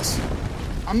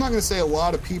 I'm not going to say a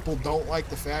lot of people don't like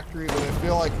the factory, but I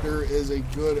feel like there is a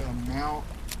good amount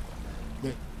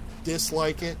that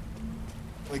dislike it.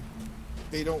 Like,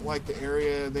 they don't like the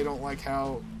area. They don't like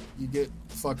how you get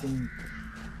fucking...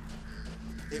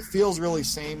 It feels really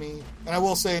samey. And I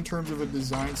will say, in terms of a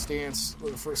design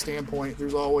standpoint,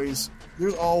 there's always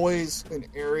an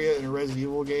area in a Resident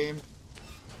Evil game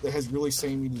that has really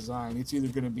samey design. It's either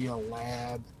going to be a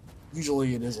lab.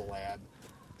 Usually it is a lab.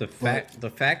 The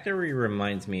factory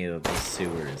reminds me of the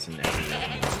sewers in every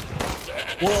Resident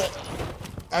Evil. Well,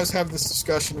 I was having this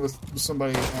discussion with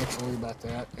somebody actually about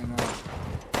that, and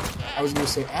I was going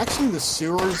to say, actually, the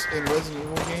sewers in Resident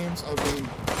Evil games, I mean,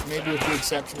 maybe with the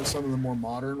exception of some of the more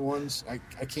modern ones, I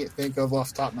can't think of off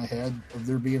the top of my head of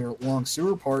there being a long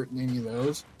sewer part in any of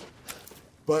those.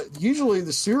 But usually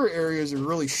the sewer areas are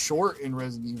really short in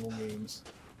Resident Evil games.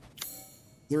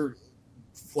 They're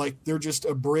just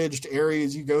abridged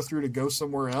areas you go through to go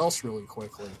somewhere else really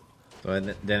quickly. So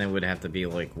then it would have to be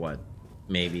like, what,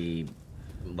 maybe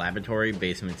laboratory,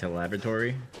 basement to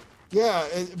laboratory? Yeah,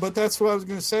 but that's what I was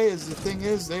going to say, is the thing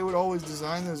is, they would always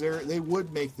design those areas, they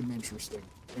would make them interesting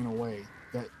in a way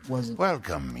that wasn't...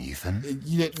 Welcome, Ethan.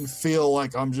 You didn't feel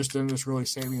like I'm just in this really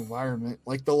samey environment.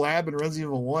 Like the lab in Resident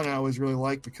Evil 1 I always really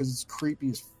liked because it's creepy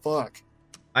as fuck.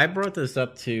 I brought this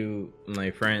up to my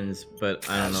friends, but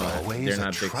I don't know. They're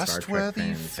not big Star Trek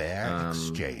fans. Fair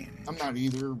exchange. I'm not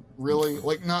either, really.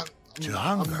 Like, not...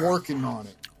 I'm working on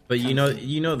it. But you know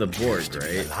the Borg,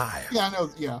 right? Yeah, I know,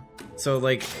 yeah. So,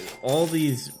 like, all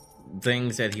these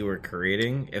things that he were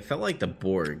creating, it felt like the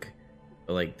Borg.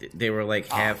 Like, they were, like,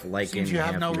 half Lycan,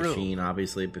 half machine,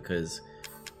 obviously, because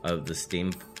of the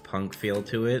steampunk feel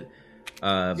to it.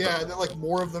 Yeah, and then, like,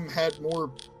 more of them had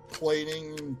more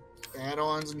plating and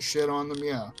add-ons and shit on them,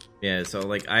 yeah. Yeah, so,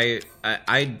 like, I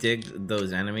digged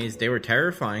those enemies. They were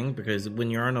terrifying, because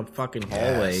when you're on a fucking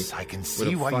hallway I can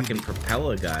see with a fucking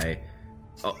propeller guy...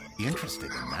 Oh, interested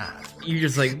in that. You're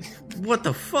just like, what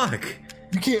the fuck?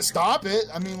 You can't stop it.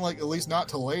 I mean, like, at least not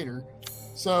till later.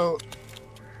 So,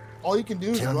 all you can do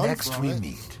is run from it.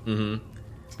 Meet. Mm-hmm.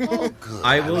 Oh, good.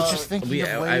 I will just thinking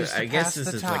of ways to I guess pass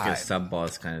this the is like a time.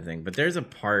 sub-boss kind of thing, but there's a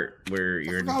part where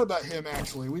you're... I forgot about him,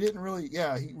 actually. We didn't really...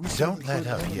 Yeah, we Don't let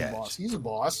him him yet. Boss. He's a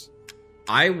boss.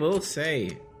 I will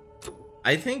say,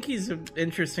 I think he's an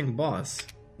interesting boss.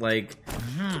 Like,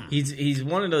 he's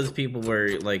one of those people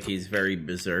where, like, he's very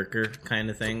berserker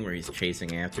kind of thing, where he's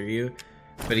chasing after you,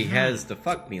 but he has the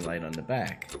fuck me light on the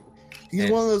back. He's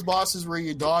one of those bosses where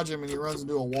you dodge him and he runs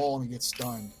into a wall and he gets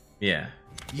stunned. Yeah.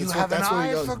 That's what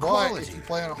he does. But if you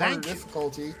play on a harder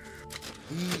difficulty,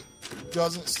 he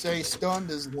doesn't stay stunned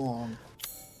as long.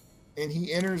 And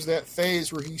he enters that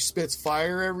phase where he spits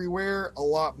fire everywhere a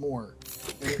lot more.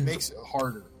 And it makes it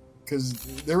harder. Because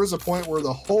there was a point where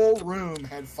the whole room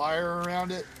had fire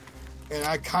around it, and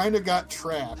I kind of got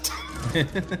trapped.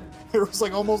 There was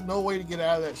like almost no way to get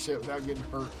out of that shit without getting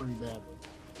hurt pretty badly.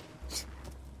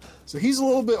 So he's a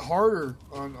little bit harder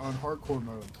on hardcore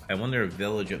mode. I wonder if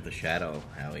Village of the Shadow,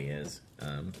 how he is.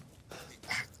 I'm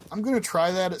going to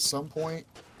try that at some point,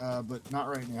 but not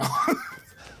right now.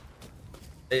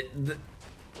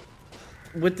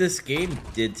 What this game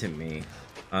did to me...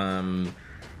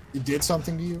 It did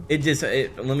something to you? It just...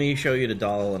 let me show you the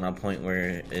doll, and I'll point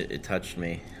where it touched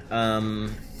me.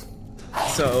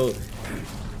 So,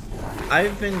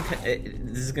 I've been...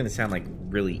 this is going to sound like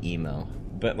really emo,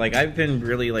 but like I've been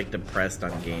really like depressed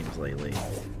on games lately.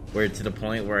 Where to the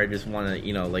point where I just want to,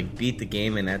 you know, like beat the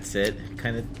game and that's it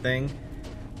kind of thing.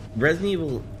 Resident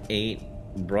Evil 8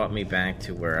 brought me back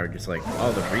to where I was just like,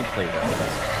 oh, the replay value is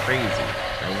crazy.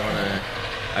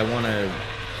 I want to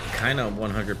kind of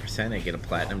 100% I get a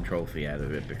platinum trophy out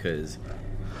of it because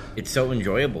it's so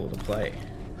enjoyable to play.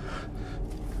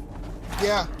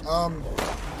 Yeah,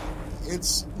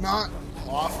 it's not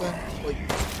often, like,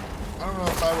 I don't know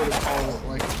if I would have called it,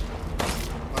 like,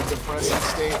 a depressing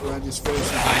state where I just finish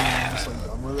the game and I'm just, like,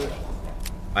 done with it.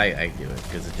 I do it,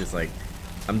 because it's just like,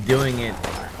 I'm doing it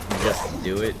just to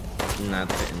do it, not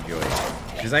to enjoy it.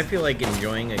 Because I feel like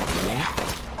enjoying a game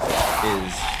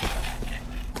is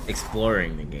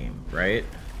exploring the game, right?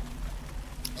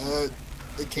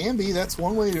 It can be. That's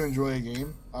one way to enjoy a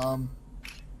game.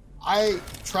 I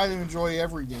try to enjoy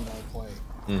every game I play.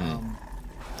 Mm-hmm.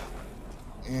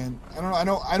 And I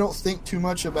don't think too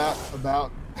much about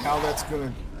how that's going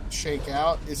to shake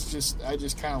out. It's just I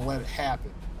just kind of let it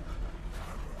happen,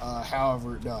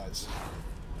 however it does.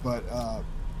 But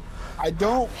I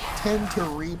don't tend to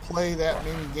replay that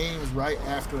many games right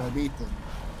after I beat them.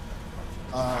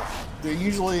 They're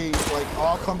usually like, oh,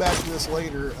 I'll come back to this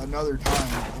later another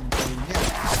time and play it again.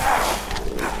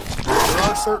 There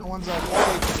are certain ones I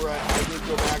played where I did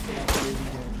go back and I played it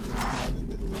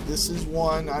again. This is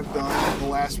one I've done. The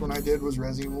last one I did was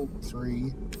Resident Evil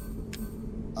 3.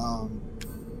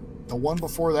 The one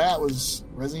before that was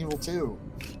Resident Evil 2.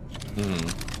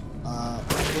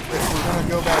 If we're going to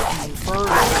go back even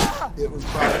further, it was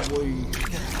probably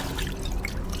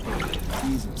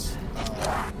Jesus.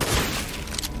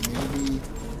 Maybe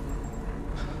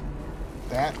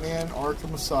Batman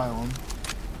Arkham Asylum.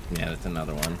 Yeah, that's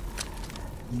another one.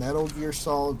 Metal Gear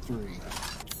Solid 3.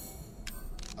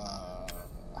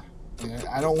 And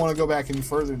I don't want to go back any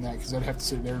further than that because I'd have to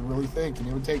sit there and really think, and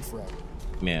it would take forever.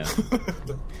 Yeah.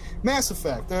 Mass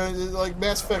Effect. Like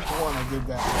Mass Effect 1, I did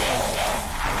that.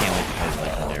 I can't wait to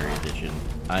play Legendary Edition.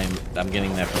 I'm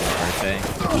getting that for my birthday,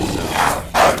 so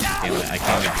I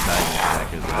can't wait to dive into that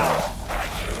because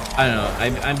I don't know.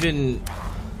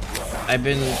 I've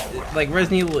been like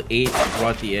Resident Evil 8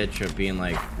 brought the itch of being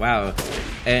like, wow,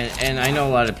 and I know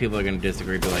a lot of people are gonna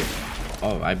disagree, but like,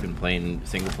 oh, I've been playing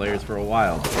single players for a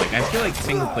while. But like, I feel like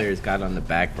single players got on the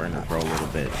back burner for a little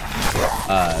bit,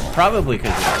 probably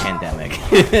because of the pandemic.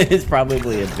 It's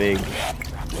probably a big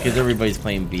because everybody's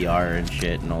playing VR and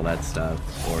shit and all that stuff,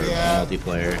 or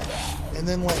multiplayer. And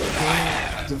then like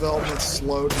game development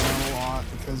slowed down a lot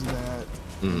because of that.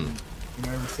 Mm. You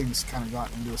know, everything's kind of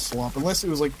gotten into a slump. Unless it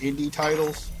was like indie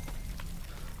titles.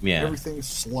 Yeah. Everything's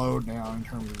slowed down in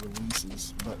terms of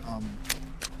releases. But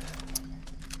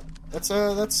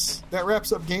that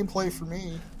wraps up gameplay for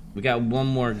me. We got one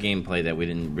more gameplay that we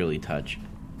didn't really touch.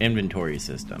 Inventory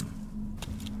system.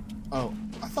 Oh,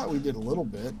 I thought we did a little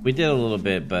bit. We did a little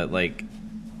bit, but like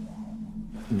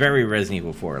very Resident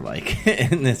Evil 4 like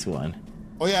in this one.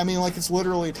 Oh yeah, I mean, like, it's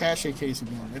literally a attaché case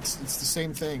again. It's the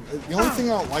same thing. The only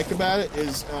thing I don't like about it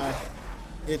is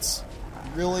it's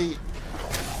really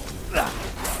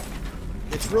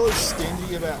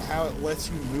stingy about how it lets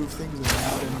you move things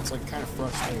around, and it's like kind of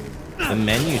frustrating. The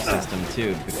menu system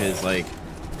too, because like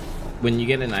when you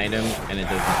get an item and it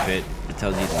doesn't fit, it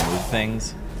tells you to move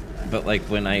things. But like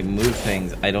when I move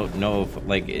things, I don't know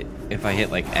if I hit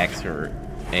like X or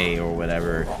A or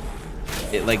whatever,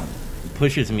 it like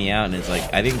pushes me out and it's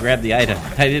like, I didn't grab the item.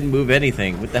 I didn't move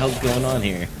anything. What the hell's going on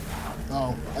here?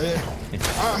 Oh,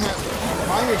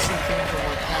 my issue came from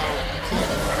like how you can't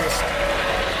just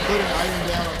put an item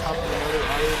down on top of another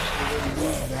item and then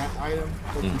move that item.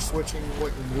 Like you're switching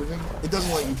what you're moving. It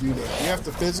doesn't let you do that. You have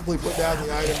to physically put down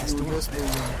the item you were just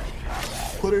moving,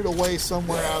 put it away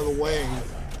somewhere out of the way,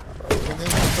 and then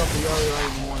pick up the other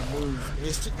item you want to move.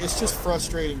 It's just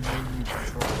frustrating when you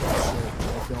control that shit.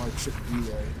 I feel like it shouldn't be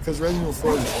there. Because Resident Evil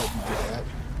 4 just let you do that.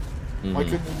 Mm-hmm. Why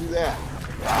couldn't you do that?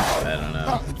 I don't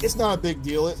know. It's not a big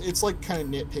deal. It's like kind of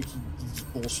nitpicky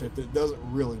bullshit that doesn't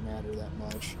really matter that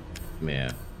much.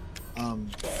 Yeah.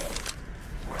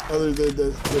 Other than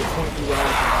the point you brought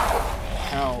up about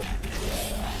how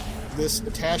this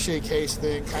attaché case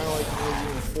thing, kind of like Resident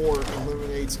Evil 4,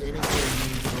 eliminates any kind of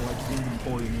need for like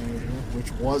inventory management,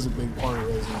 which was a big part of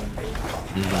Resident Evil.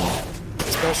 Mm-hmm.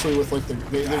 Especially with like they want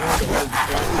to have the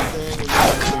crafting thing, and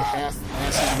then they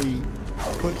half-assedly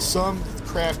put some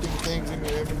crafting things in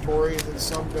your inventory and then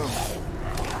some don't.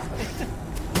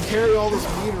 You carry all this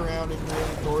meat around in your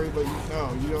inventory, but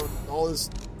you don't. All this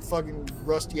fucking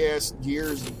rusty ass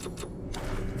gears and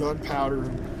gunpowder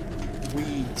and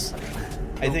weeds.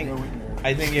 I think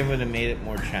it would have made it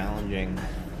more challenging.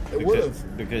 It would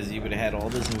have, because you would have had all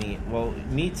this meat. Well,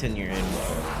 meat's in your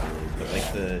inventory, but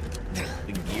like the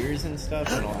gears and stuff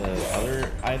and all the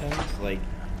other items, like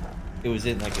it was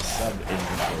in like a sub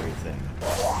inventory thing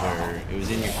where it was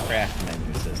in your craft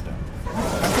menu system.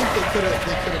 I think they could have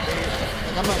made it.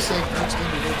 Like I'm not saying each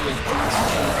individual piece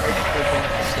they're going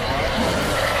to slot,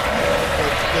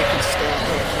 but they can stack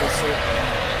up to a certain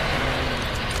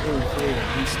really create a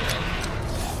new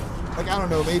stuff. Like, I don't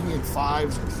know, maybe in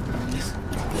 5s or 3s.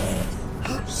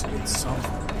 It's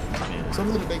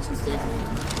something that makes you think.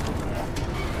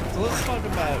 So let's talk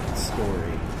about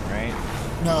story, right?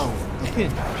 No.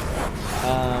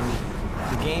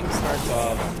 The game starts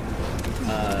off,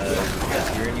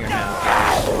 you're in your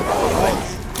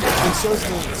house. It shows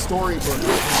the storybook first.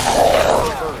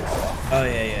 Oh,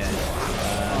 yeah.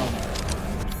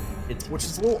 Which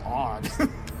is a little odd.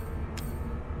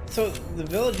 So, the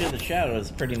Village of the Shadow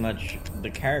is pretty much the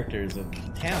characters of the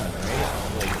town,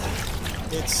 right? Like,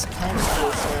 it's kind of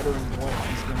foreshadowing what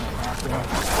is going to happen.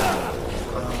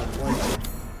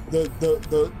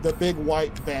 The big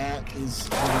white bat is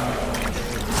the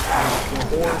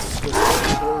horse, the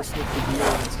horse with the deer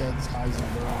in its head is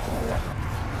Heisenberg.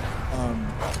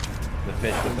 The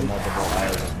fish with the multiple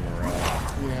eyes of Moreau.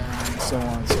 Yeah, and so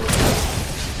on and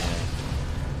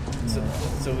so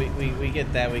forth. So we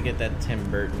get that. We get that Tim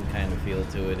Burton kind of feel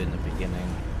to it in the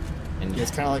beginning. And it's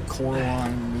kind of like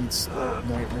Coraline meets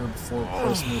Nightmare Before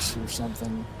Christmas or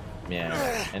something. Yeah,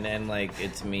 and then like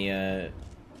it's Mia,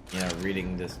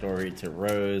 reading the story to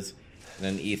Rose, and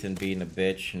then Ethan being a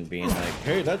bitch and being like,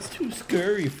 "Hey, that's too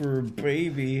scary for a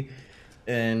baby,"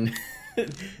 and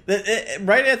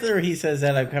right after he says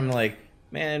that, I'm kind of like,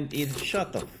 "Man, Ethan,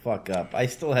 shut the fuck up! I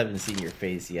still haven't seen your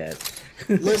face yet."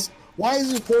 Listen, why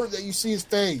is it important that you see his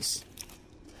face?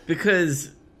 Because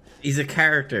he's a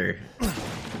character.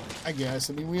 I guess.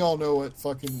 I mean, we all know what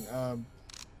fucking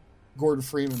Gordon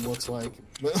Freeman looks like,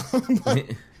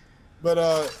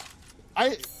 but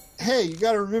hey, you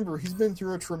got to remember he's been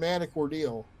through a traumatic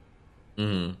ordeal.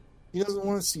 Mm-hmm. He doesn't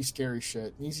want to see scary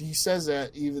shit. He says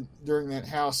that even during that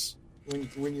house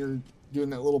when you're doing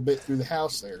that little bit through the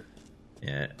house there.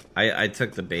 Yeah, I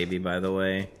took the baby, by the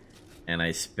way, and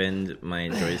I spinned my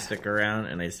joystick around,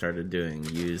 and I started doing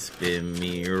 "You spin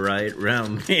me right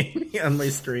round, baby" on my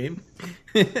stream.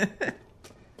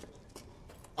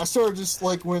 I started just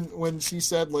like when she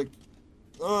said like,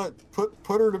 put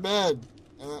her to bed.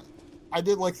 I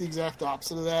did like the exact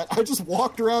opposite of that. I just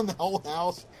walked around the whole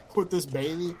house with this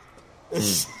baby.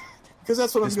 Because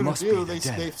that's what I'm going to do. They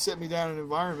sit me down in an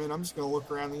environment. I'm just going to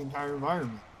look around the entire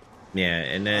environment. Yeah,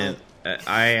 and then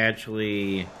I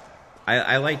actually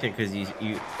I liked it because you found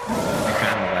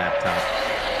a laptop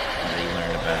that you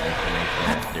learned about information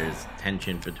that there's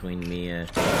tension between Mia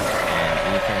and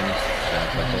Ethan about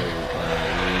the whole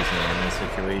Louisiana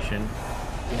situation.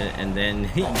 And then you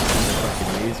see the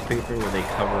fucking newspaper where they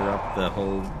cover up the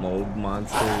whole mold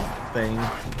monster thing.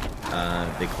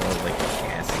 They call it like a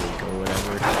gas leak or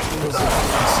whatever.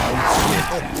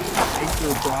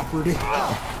 Acre property.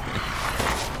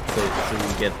 So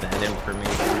you get that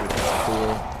information, which is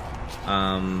cool.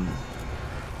 I'm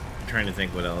trying to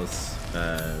think what else.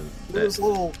 There's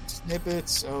little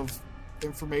snippets of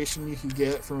information you can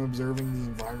get from observing the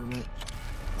environment.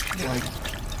 Like,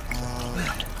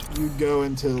 you'd go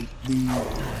into the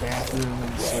bathroom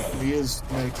and it's like Mia's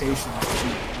medication.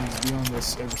 She's doing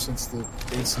this ever since the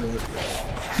incident.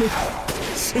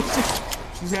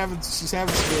 she's having some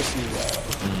issues.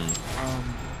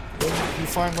 Then you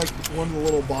find like one of the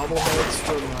little bobbleheads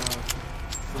from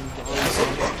the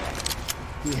ResidentEvilVillage.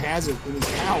 He has it in his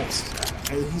house,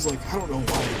 and he's like, I don't know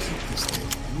why I keep this thing.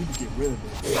 I need to get rid of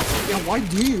it. Yeah, why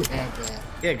do you have that?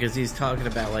 Yeah, because he's talking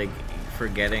about like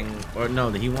forgetting, or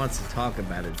no, he wants to talk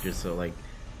about it just so like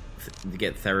to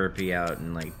get therapy out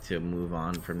and like to move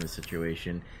on from the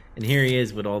situation. And here he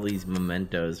is with all these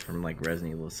mementos from like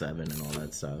Resident Evil 7 and all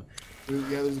that stuff.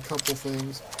 Yeah, there's a couple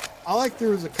things. I like there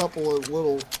was a couple of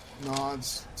little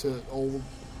nods to old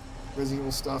Resident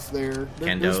Evil stuff there.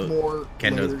 There's more.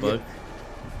 Kendo's book.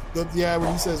 Yeah,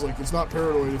 when he says like it's not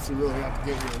paranoid if you really have to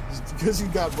get you, because he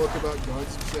got a book about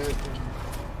guns and shit. And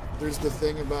there's the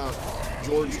thing about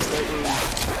George Trevor's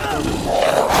book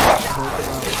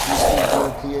about Eastern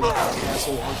European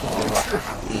castle architecture.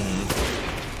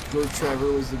 George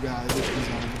Trevor was the guy that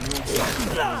designed the Nemesis,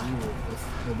 if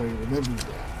nobody remembers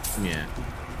that. Yeah.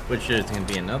 Which is going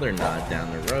to be another nod down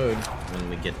the road when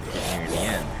we get near the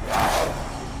end.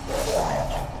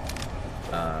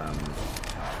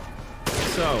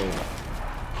 So,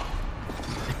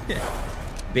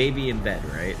 baby in bed,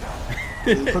 right?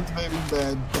 You put the baby in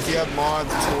bed. If you have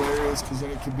mods, it's hilarious because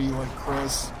then it could be like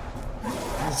Chris.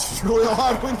 It's just really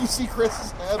odd when you see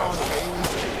Chris's head on the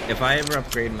baby. If I ever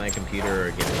upgrade my computer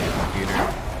or get a new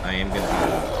computer, I am going to be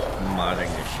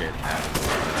modding the shit out of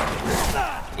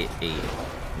it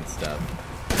and stuff.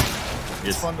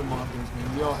 It's fun to mod those,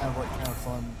 man. We all have like kind of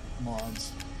fun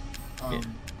mods.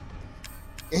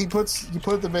 you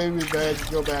put the baby in bed, you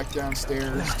go back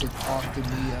downstairs to talk to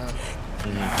Mia.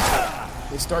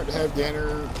 They start to have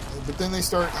dinner, but then they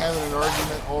start having an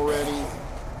argument already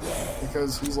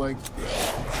because he's like,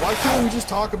 why can't we just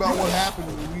talk about what happened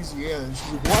in Louisiana? And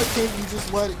she's like, why can't you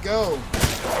just let it go?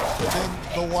 And then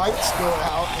the lights go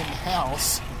out in the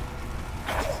house,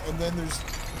 and then there's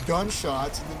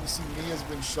gunshots, and then you see Mia's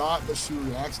been shot, but she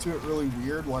reacts to it really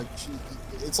weird, like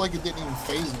it's like it didn't even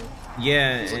faze her.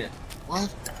 Yeah. Like, what?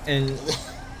 And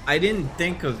I didn't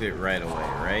think of it right away,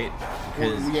 right?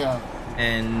 Because, yeah.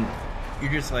 And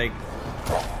you're just like,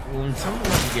 when someone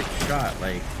gets shot,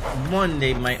 like, one,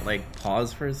 they might, like,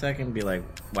 pause for a second and be like,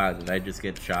 wow, did I just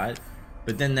get shot?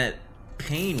 But then that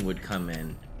pain would come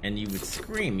in, and you would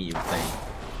scream, you would think.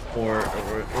 Or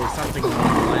something along the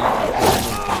line of what's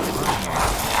going on here.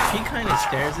 She kind of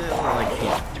stares at it like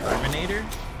she's Terminator,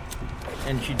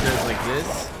 and she does like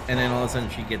this, and then all of a sudden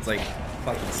she gets, like,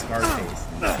 fucking Scarface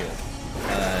into it. To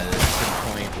the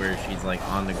point where she's, like,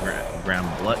 on the ground,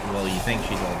 blood. Well, you think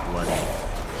she's all bloody.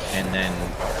 And then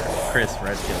Chris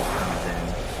Redfield comes in,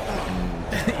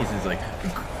 and he's just like,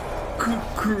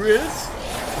 Chris?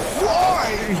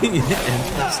 Why? And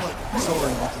it's like,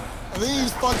 sorry. And then he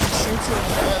just fucking shoots her in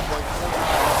the head, like,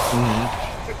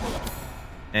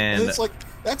 and it's like,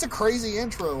 that's a crazy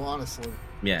intro, honestly.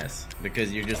 Yes,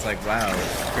 because you're just like, wow,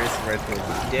 Chris Redfield's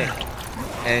a dick.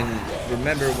 And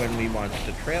remember when we watched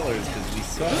the trailers, because we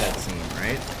saw that scene,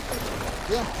 right?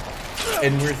 Yeah.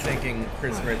 And we're thinking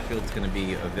Chris Redfield's going to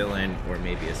be a villain or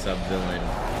maybe a sub-villain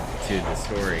to the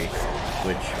story,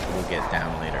 which we'll get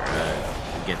down later.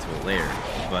 We'll get to it later.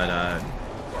 But,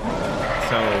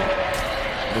 so,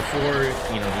 before,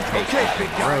 he takes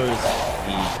Rose,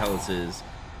 he tells his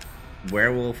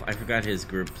werewolf, I forgot his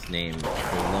group's name, the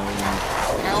Lone...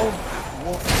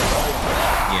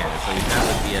 Yeah, so he's not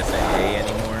with the SAA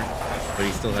anymore, but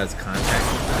he still has contact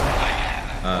with them.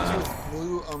 It's with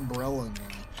Blue Umbrella now.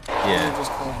 Yeah. They're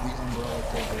just called the Umbrella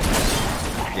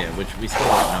Corporation. Yeah, which we still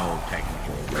don't know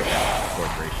technically what that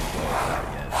corporation's all about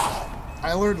yet.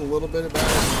 I learned a little bit about it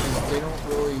because they don't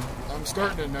really... I'm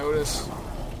starting to notice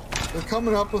they're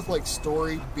coming up with like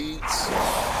story beats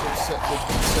from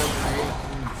between 7 and 8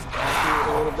 and after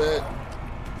a little bit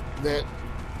that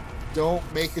don't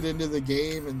make it into the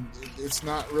game, and it's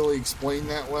not really explained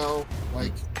that well.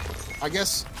 Like, I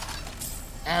guess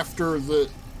after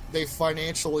they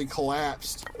financially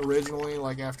collapsed originally,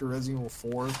 like after Resident Evil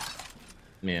 4,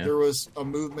 there was a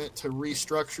movement to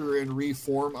restructure and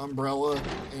reform Umbrella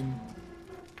and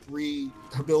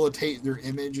rehabilitate their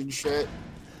image and shit.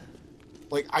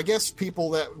 Like, I guess people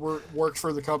that worked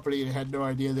for the company and had no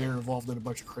idea they were involved in a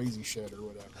bunch of crazy shit or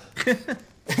whatever.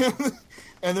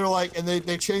 And they're like, and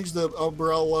they changed the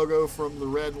Umbrella logo from the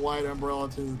red and white Umbrella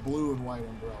to the blue and white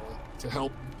Umbrella to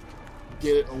help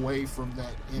get it away from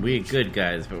that image. We're good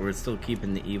guys, but we're still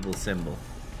keeping the evil symbol.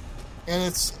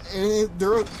 And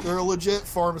they're a legit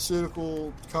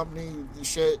pharmaceutical company and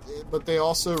shit, but they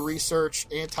also research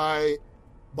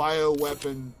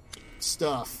anti-bioweapon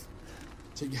stuff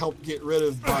to help get rid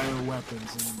of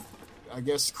bioweapons. And I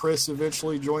guess Chris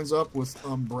eventually joins up with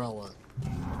Umbrella.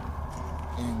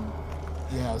 And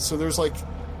yeah, so there's a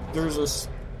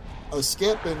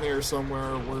skip in there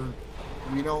somewhere where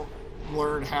we don't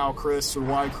learn how Chris or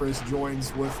why Chris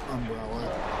joins with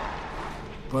Umbrella,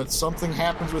 but something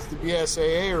happens with the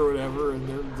BSAA or whatever, and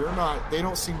they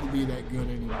don't seem to be that good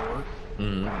anymore.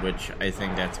 Which I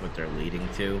think that's what they're leading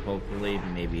to, hopefully,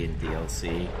 maybe in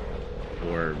DLC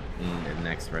or in the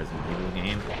next Resident Evil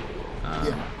game.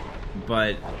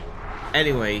 But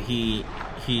anyway, he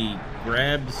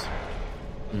grabs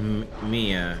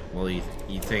Mia, well, you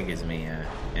think is Mia,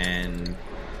 and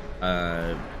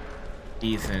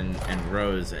Ethan and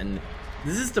Rose, and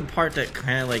this is the part that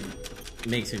kind of like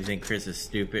makes me think Chris is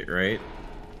stupid, right?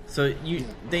 So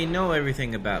they know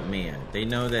everything about Mia. They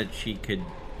know that she could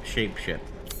shapeshift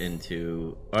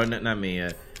into, or not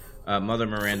Mia, Mother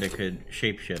Miranda could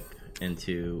shapeshift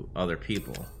into other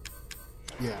people.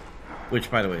 Yeah.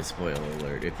 Which, by the way, spoiler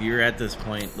alert. If you're at this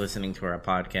point listening to our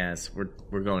podcast,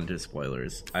 we're going to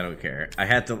spoilers. I don't care. I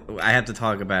have to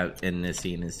talk about in this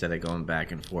scene instead of going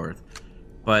back and forth.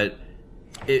 But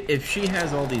if she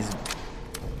has all these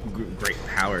great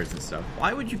powers and stuff,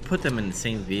 why would you put them in the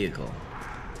same vehicle?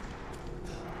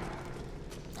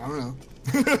 I don't know.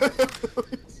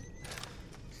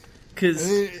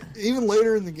 Because even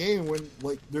later in the game, when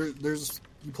like there's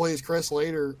you play as Chris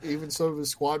later, even some of his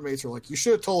squad mates are like, you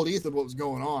should have told Ethan what was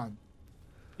going on.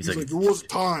 He's like, there wasn't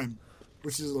time,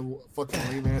 which is a fucking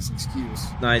lame ass excuse.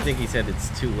 No, I think he said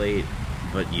it's too late,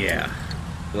 but yeah.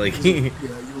 Like, yeah,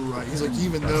 you're right. He's like,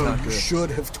 even though you should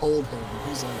have told him.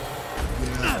 He's like,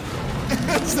 yeah.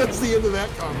 That's the end of that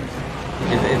comment.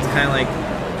 It's kind of like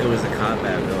it was a cop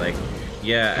out. They're like,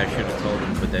 yeah, I should have told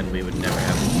him, but then we would never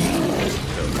have a game.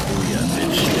 So, booyah,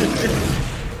 bitch.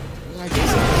 I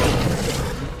guess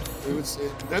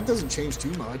that doesn't change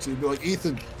too much. It'd be like,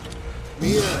 Ethan,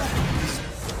 Mia,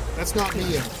 that's not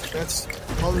Mia. That's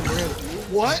Mother Miranda.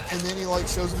 What? And then he like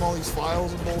shows him all these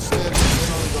files and bullshit and on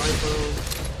his iPhone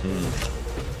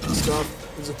and stuff.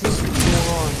 He's like, this is what's going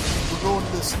on. We're going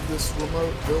to this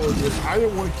remote village. And I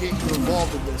didn't want to get you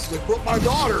involved in this. He's like, but my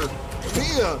daughter,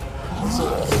 Mia. So,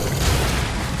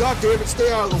 God damn it,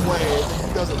 stay out of the way. And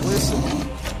he doesn't listen.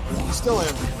 You still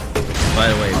have me. By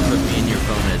the way, put me in your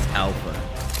phone as Alpha.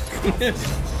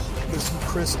 Because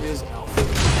Chris is Alpha.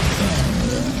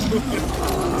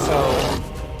 So,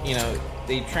 you know,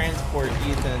 they transport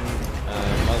Ethan,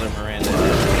 Mother Miranda,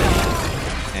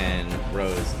 and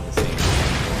Rose in the same thing.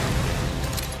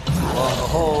 Well, the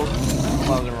whole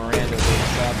Mother Miranda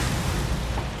wakes up,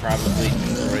 probably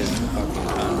destroys the fucking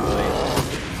convoy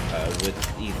with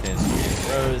Ethan and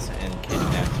Rose, and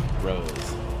kidnaps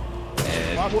Rose.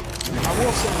 And I will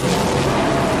say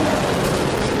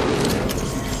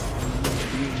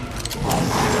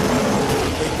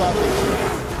they thought they were.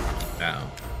 oh,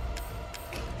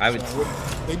 I would. So,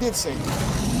 they did say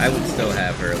that. I would still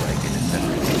have her like in a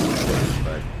separate vehicle,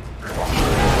 but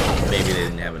maybe they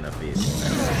didn't have enough vehicles.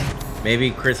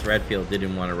 Maybe Chris Redfield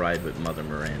didn't want to ride with Mother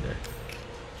Miranda.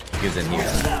 Because in here.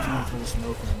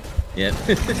 Yep.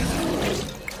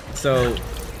 So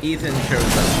Ethan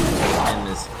shows up in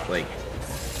this like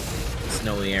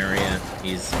snowy area.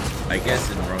 He's, I guess,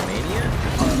 in Romania.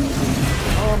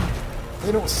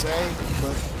 They don't say,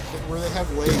 but where they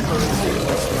have lake currency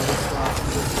and stuff.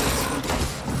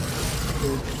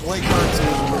 Lake currency is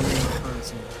Romanian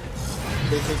currency.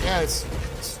 They think, yeah, it's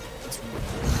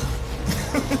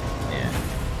yeah.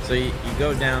 So you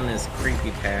go down this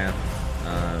creepy path.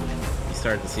 You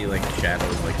start to see like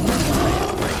shadows, like pretty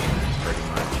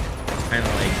much, kind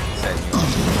of like setting you off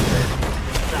a little bit.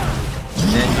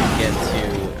 Then you get to,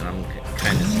 and I'm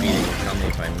kind of speeding. Tell me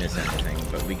if I miss anything,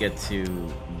 but we get to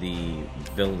the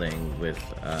building with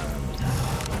the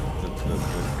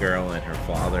girl and her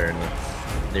father, and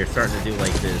they're starting to do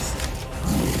like this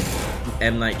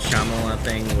M. Night Shyamalan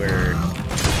thing where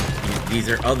these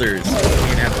are others. We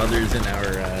can't have others in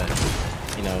our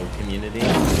community.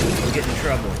 We'll get in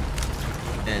trouble.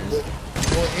 And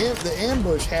the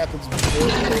ambush happens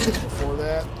before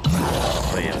that.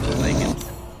 Oh yeah, like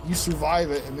you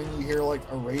survive it, and then you hear like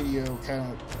a radio kind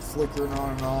of flickering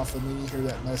on and off, and then you hear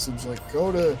that message like,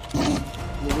 "Go to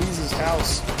Louise's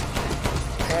house,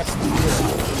 past the year,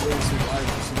 and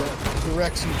survivor." So that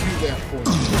directs you to that point.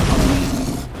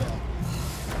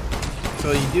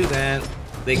 So you do that.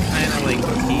 They kind of like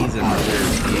tease another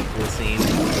vehicle scene a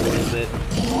little bit.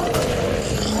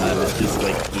 It's just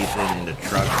like Ethan in a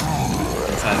truck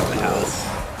inside of the house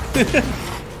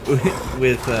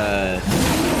with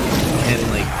him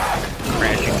like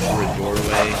crashing through a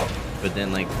doorway, but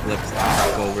then like flips the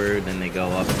truck over. Then they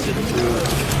go up to the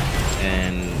roof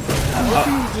and.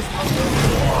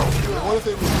 What if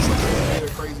it was just like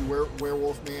a crazy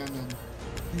werewolf man and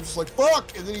he was just like,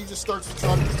 fuck! And then he just starts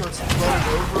running over and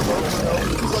over and over.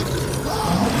 He's like,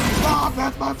 stop!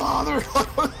 That's my father!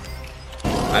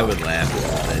 I would laugh a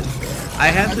little bit. I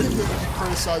have to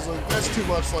criticize like that's too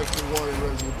much like the one in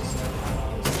Resident Evil 7.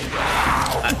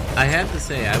 I have to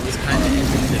say I was kind of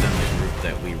interested in the group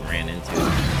that we ran into,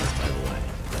 by the way.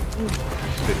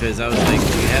 Because I was like,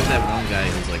 we have that one guy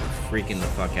who's like freaking the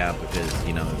fuck out because,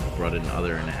 you know, brought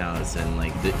another in the house, and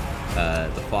like the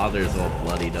father's all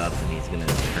bloodied up and he's gonna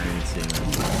turn soon.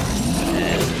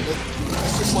 And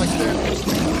it's just like that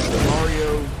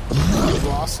Mario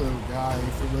Rosso guy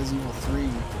from Resident Evil 3.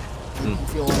 You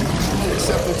feel like,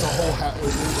 except it's a whole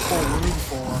room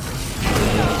full of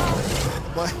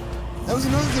it. But that was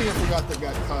another thing I forgot that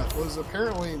got cut, was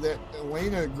apparently that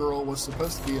Elena girl was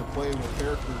supposed to be a playable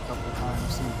character a couple of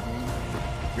times in the game.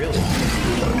 Really?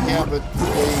 Yeah, but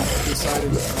they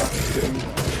decided not to do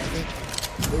that. I think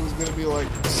there was going to be like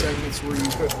segments where you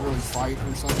couldn't really fight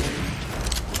or something.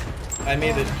 I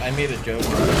made a joke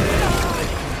about that.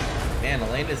 Like, man,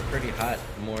 Elena's pretty hot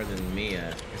more than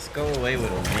Mia. Just go away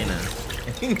with Elena.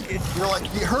 You're like,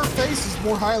 her face is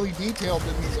more highly detailed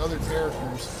than these other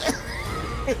characters.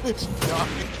 It's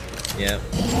giant. Yep.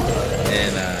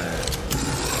 And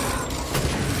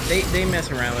they mess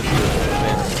around with you a little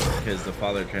bit because the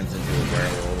father turns into a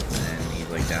werewolf and he's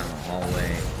like down the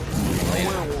hallway. A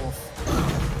werewolf.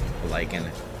 A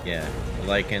lichen. Yeah, a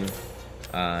lichen.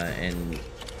 And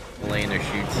Elena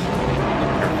shoots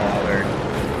her father.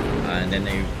 And then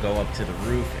they go up to the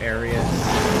roof area.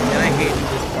 And I hated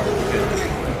this part because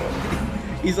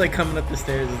he's like coming up the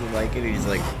stairs and like it. He's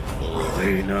like,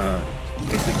 Elena.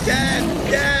 He's like,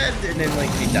 Dad, and then like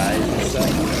she dies and stuff.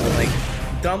 I'm like,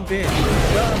 dumb bitch,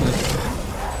 dumb.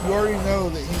 You already know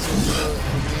that he's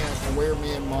a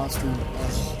wereman monster,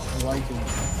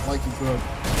 lycanthrope.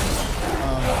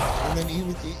 And then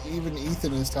even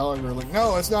Ethan is telling her, like,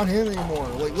 no, it's not him anymore.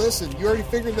 Like, listen, you already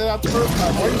figured that out the first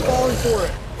time. Why are you falling for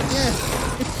it? Yeah.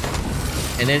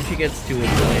 And then she gets to a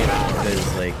point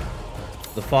because, like,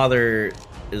 the father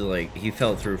is like, he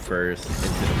fell through first into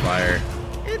the fire.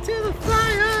 Into the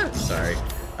fire! Sorry.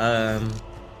 And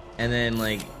then,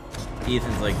 like,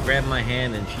 Ethan's like, grab my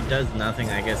hand, and she does nothing,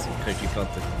 I guess, because she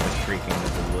felt the shrieking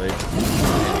of the wood.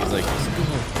 And he's like, just go.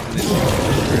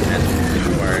 And then she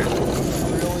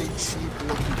really cheap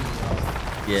looking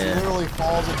stuff. Yeah. She literally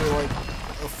falls into, like,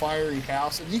 a fiery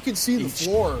house, and you can see the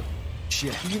floor.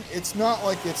 Shit. It's not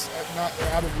like it's not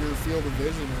out of your field of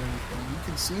vision or anything. You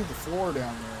can see the floor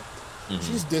down there. Mm-hmm.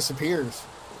 She just disappears.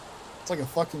 It's like a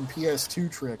fucking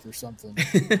PS2 trick or something.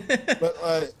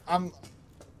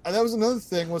 But that was another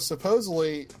thing, was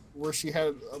supposedly where she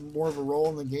had more of a role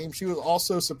in the game, she was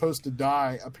also supposed to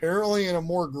die, apparently in a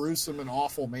more gruesome and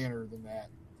awful manner than that.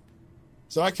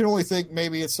 So I can only think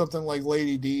maybe it's something like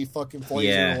Lady D fucking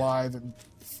flays her alive and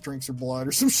drinks her blood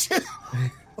or some shit.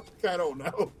 I don't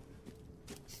know.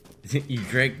 You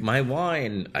drank my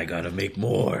wine, I gotta make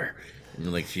more.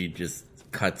 And like she just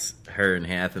cuts her in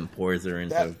half and pours her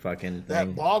into a fucking thing.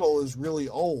 That bottle is really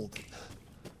old.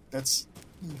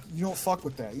 You don't fuck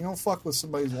with that. You don't fuck with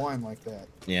somebody's wine like that.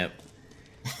 Yep.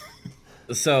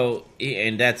 So,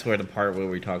 and that's where the part where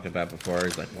we talked about before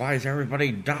is like, why does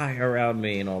everybody die around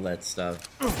me and all that stuff.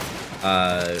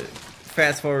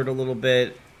 Fast forward a little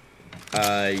bit.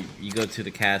 You go to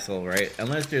the castle, right?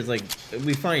 Unless there's like,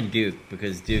 we find Duke,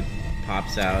 because Duke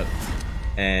pops out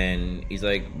and he's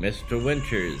like, Mr.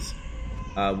 Winters.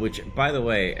 Which, by the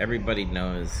way, everybody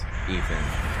knows Ethan,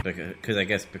 because I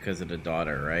guess because of the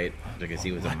daughter, right? Because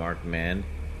he was a marked man.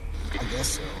 I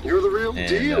guess so. You're the real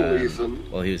deal,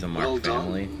 Ethan. Well, he was a marked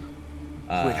family.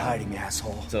 Quit hiding,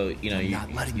 asshole. So, you know, you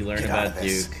learn about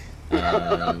Duke.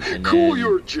 And cool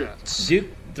your jets. Duke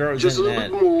throws just in a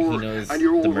that little more, he knows and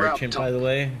you're all the merchant, by the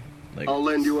way. Like, I'll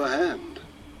lend you a hand.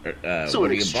 So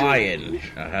what are you buying?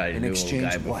 I knew a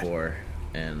guy before.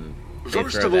 And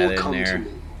first of all, come to me.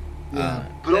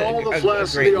 Put all the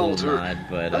flasks in the altar,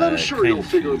 and I'm sure you'll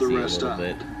figure the rest out.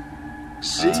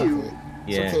 See you.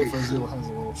 Yeah. It's okay if Brazil has a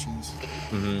little cheese.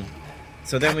 Mm-hmm.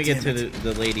 So then we get to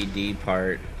the Lady D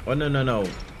part. Oh, no.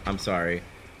 I'm sorry.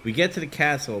 We get to the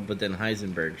castle, but then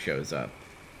Heisenberg shows up.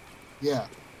 Yeah.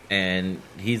 And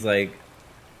he's like...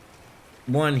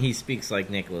 One, he speaks like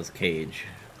Nicolas Cage.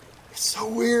 It's so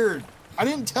weird. I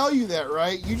didn't tell you that,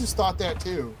 right? You just thought that,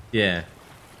 too. Yeah.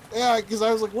 Yeah, because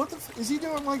I was like, what the... is he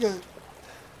doing like a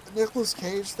Nicolas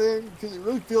Cage thing? Because it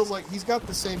really feels like he's got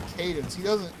the same cadence. He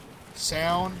doesn't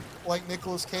sound like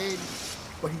Nicolas Cage,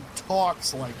 but he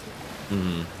talks like him.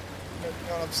 Mm-hmm. You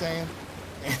know what I'm saying?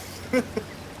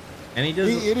 And he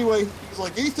does... Anyway, he's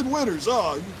like, Ethan Winters,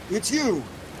 it's you.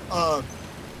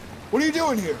 What are you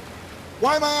doing here?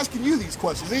 Why am I asking you these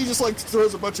questions? And he just like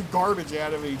throws a bunch of garbage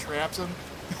at him and he traps him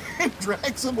and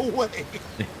drags him away.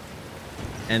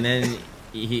 And then...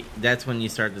 that's when you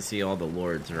start to see all the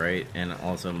lords, right? And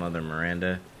also Mother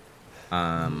Miranda.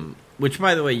 Which,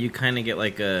 by the way, you kind of get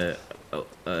like a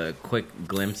quick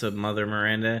glimpse of Mother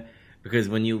Miranda, because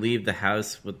when you leave the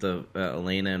house with the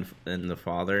Elena and the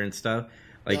father and stuff,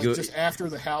 like just after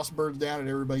the house burns down and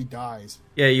everybody dies.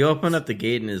 Yeah, you open up the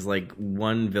gate and there's like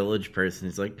one village person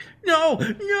who's like, no,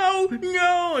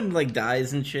 and like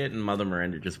dies and shit, and Mother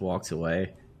Miranda just walks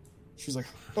away. She's like,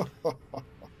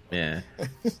 yeah.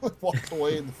 Walks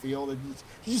away in the field and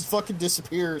he just fucking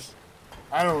disappears.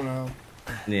 I don't know.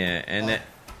 Yeah,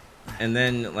 and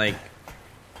then like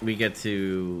we get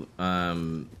to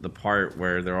the part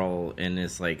where they're all in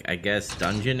this like, I guess,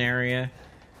 dungeon area.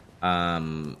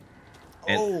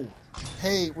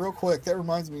 Hey, real quick, that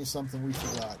reminds me of something we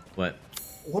forgot. What?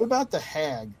 What about the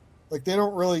hag? Like,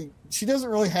 she doesn't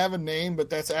really have a name, but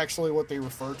that's actually what they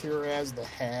refer to her as, the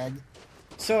hag.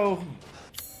 So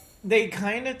they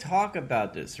kind of talk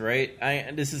about this, right?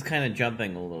 This is kind of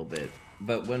jumping a little bit,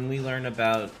 but when we learn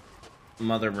about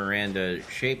Mother Miranda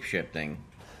shape-shifting,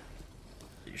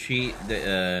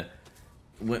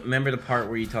 remember the part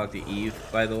where you talk to Eve,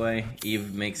 by the way?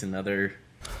 Eve makes another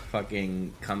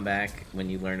fucking comeback when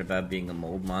you learn about being a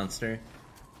mold monster.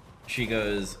 She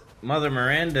goes, Mother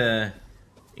Miranda,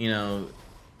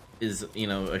 is, a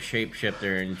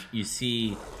shapeshifter, and you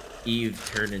see Eve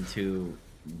turn into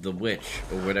the witch,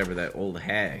 or whatever, that old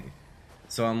hag.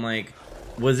 So I'm like,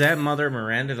 was that Mother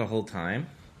Miranda the whole time?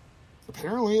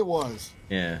 Apparently it was.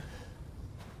 Yeah.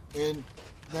 And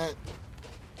that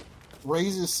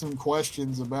raises some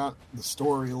questions about the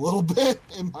story a little bit,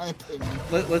 in my opinion.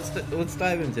 Let's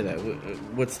dive into that.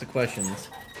 What's the questions?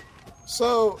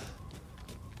 So,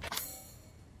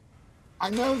 I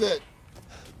know that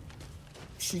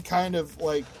she kind of,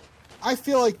 like... I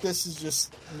feel like this is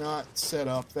just not set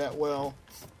up that well.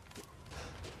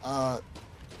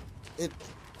 It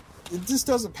just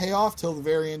doesn't pay off till the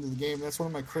very end of the game. That's one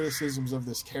of my criticisms of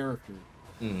this character.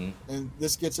 Mm-hmm. And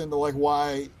this gets into, like,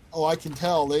 why... Oh, I can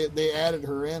tell. They added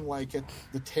her in, like, at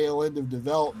the tail end of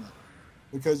development.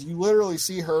 Because you literally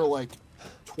see her, like,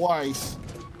 twice,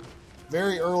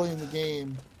 very early in the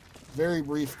game, very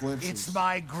brief glimpses. It's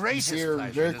my greatest pleasure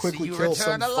very quickly to see you kill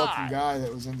some return alive. fucking guy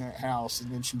that was in that house,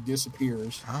 and then she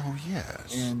disappears. Oh,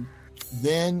 yes. And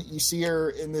then you see her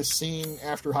in this scene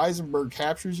after Heisenberg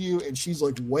captures you, and she's,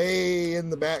 like, way in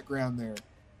the background there.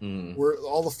 Where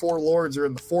all the four lords are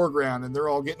in the foreground, and they're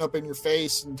all getting up in your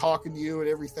face and talking to you and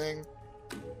everything.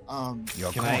 Can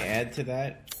I add to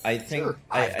that? I think sure.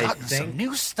 I think some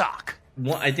new stock.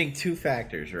 I think two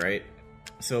factors, right?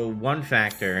 So one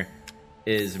factor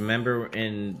is, remember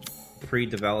in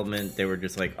pre-development they were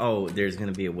just like, oh, there's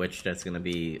going to be a witch that's going to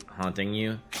be haunting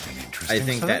you. I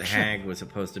think that hag was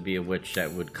supposed to be a witch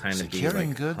that would kind of be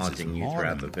like haunting you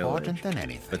throughout the village.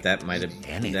 But that might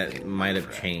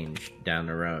have changed down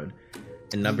the road.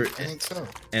 And I think so.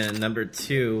 And number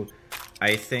two,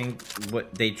 I think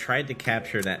what they tried to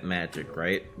capture that magic,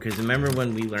 right? Because remember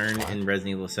when we learned in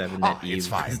Resident Evil 7 that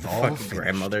Eve was the fucking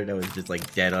grandmother that was just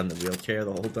like dead on the wheelchair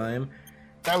the whole time?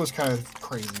 That was kind of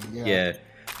crazy, yeah. Yeah.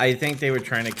 I think they were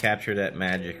trying to capture that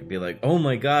magic and be like, oh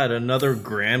my god, another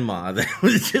grandma that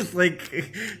was just like,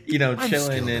 you know,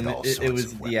 chilling, and it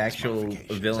was the actual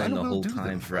villain the whole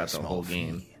time throughout the whole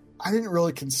game. I didn't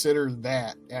really consider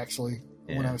that, actually,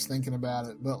 when I was thinking about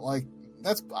it, but, like,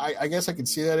 that's, I guess I could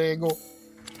see that angle.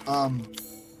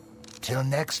 Till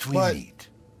next we meet.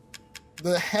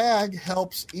 The hag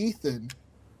helps Ethan,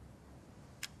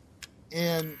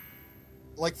 and...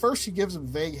 like, first she gives him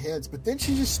vague hints, but then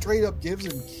she just straight up gives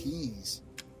him keys.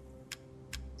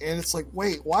 And it's like,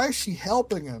 wait, why is she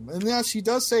helping him? And now she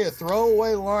does say a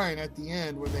throwaway line at the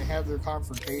end when they have their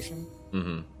confrontation.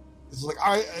 Mm-hmm. It's like,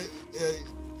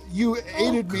 you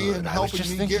aided me in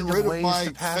helping me get rid of my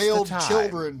failed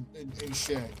children and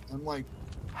shit. I'm like,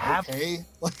 okay.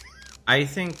 I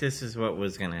think this is what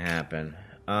was going to happen.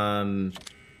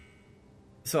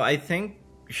 So I think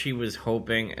she was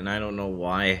hoping, and I don't know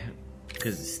why...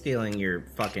 because stealing your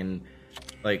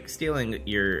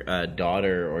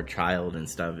daughter or child and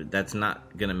stuff, that's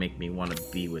not gonna make me want to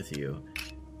be with you.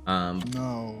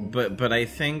 No. But I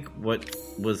think what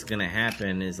was gonna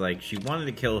happen is, like, she wanted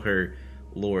to kill her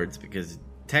lords because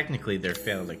technically they're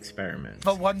failed experiments.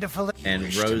 But wonderful. And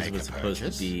Rose was supposed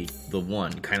to be the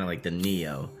one, kind of like the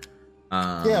Neo.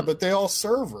 Yeah, but they all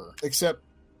serve her except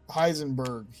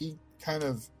Heisenberg. He kind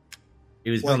of. He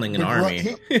was building an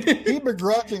army. He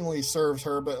begrudgingly serves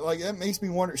her, but, like, that makes me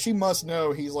wonder. She must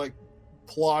know he's, like,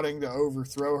 plotting to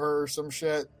overthrow her or some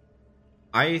shit.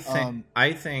 I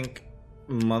think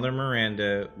Mother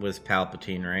Miranda was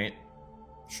Palpatine, right?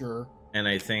 Sure. And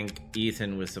I think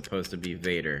Ethan was supposed to be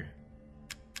Vader.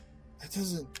 That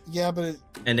doesn't... yeah, but...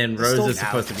 and then Rose is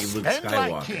supposed to be Luke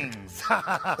Skywalker.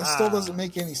 That still doesn't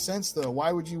make any sense, though.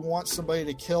 Why would you want somebody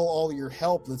to kill all your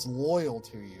help that's loyal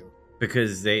to you?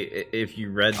 Because if you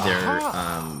read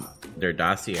their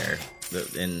dossier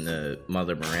in the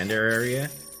Mother Miranda area,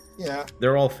 yeah,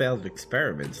 they're all failed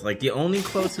experiments. Like, the only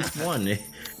closest one,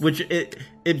 which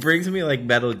it brings me like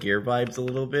Metal Gear vibes a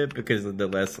little bit because of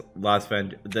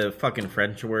the fucking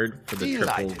French word for the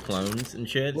triple clones and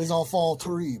shit. Les enfants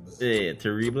terribles. Yeah,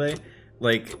 terrible.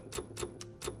 Like,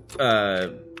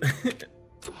 fucking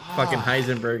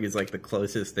Heisenberg is like the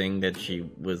closest thing that she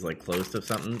was like close to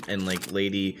something, and like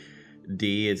Lady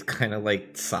D is kind of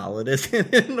like Solidus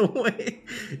in a way.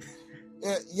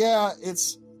 Yeah,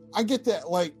 I get that.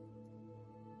 Like,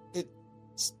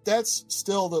 that's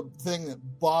still the thing that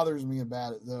bothers me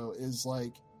about it, though, is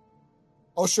like,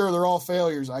 oh, sure, they're all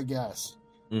failures, I guess.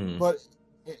 Mm. But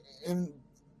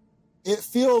it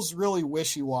feels really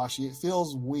wishy-washy. It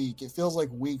feels weak. It feels like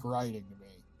weak writing to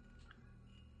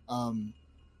me.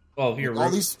 Well,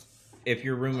 if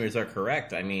your rumors are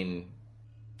correct, I mean,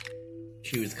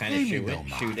 she was kind of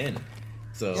shoot in.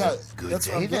 So yeah, that's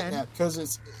what I'm getting at, because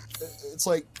it's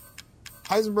like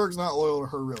Heisenberg's not loyal to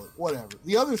her, really. Whatever.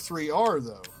 The other three are,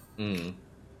 though. Mm.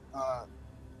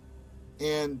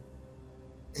 And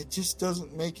it just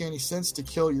doesn't make any sense to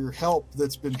kill your help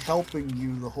that's been helping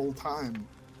you the whole time.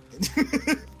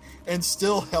 And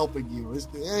still helping you.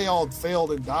 They all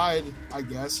failed and died, I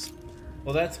guess.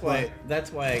 Well, that's why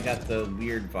I got the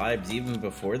weird vibes even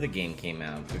before the game came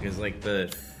out, because like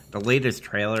the latest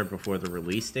trailer before the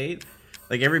release date,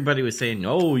 like everybody was saying,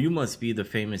 "Oh, you must be the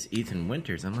famous Ethan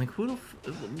Winters." I'm like,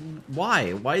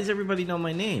 why? Why does everybody know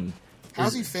my name?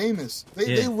 How's he famous?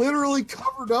 They literally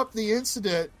covered up the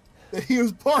incident that he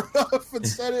was part of and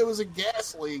said it was a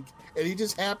gas leak, and he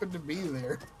just happened to be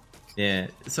there. Yeah.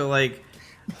 So like,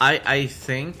 I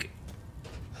think.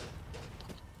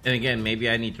 And again, maybe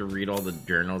I need to read all the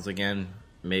journals again.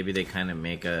 Maybe they kind of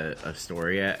make a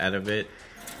story out of it.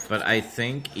 But I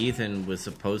think Ethan was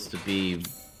supposed to be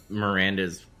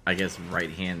Miranda's, I guess,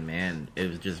 right-hand man. It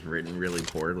was just written really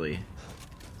poorly.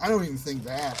 I don't even think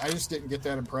that. I just didn't get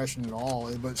that impression at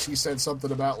all. But she said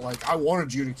something about, like, I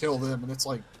wanted you to kill them. And it's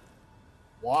like,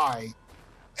 why?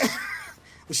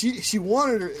 She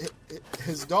wanted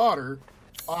his daughter,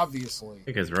 obviously.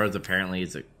 Because Rose apparently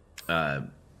is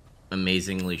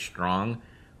amazingly strong,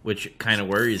 which kind of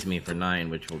worries me for 9,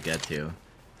 which we'll get to.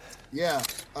 Yeah,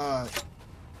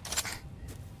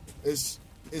 it's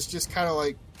just kind of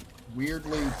like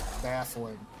weirdly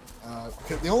baffling.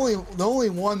 Because the only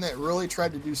one that really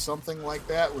tried to do something like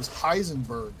that was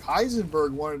Heisenberg.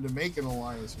 Heisenberg wanted to make an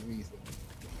alliance with Ethan,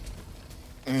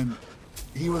 and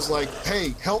he was like,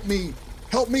 "Hey, help me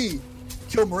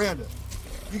kill Miranda.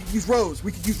 You can use Rose.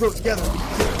 We can use Rose together.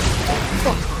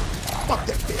 Fuck her. Fuck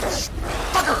that bitch.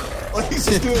 Fuck her." Like he's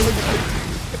just doing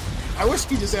it. I wish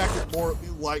he just acted more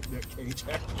like Nick Cage.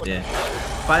 Actually.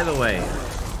 Yeah. By the way,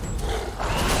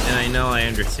 and I know I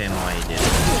understand why he did it.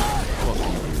 Fuck you,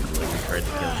 dude. Like he tried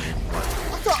to kill me.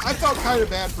 I felt kind of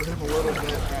bad for him a little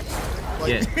bit. Actually. Like,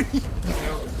 yeah. You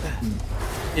know?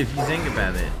 If you think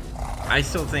about it, I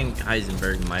still think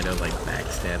Heisenberg might have like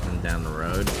backstabbed him down the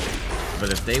road.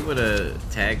 But if they would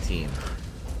have tag teamed,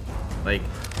 like,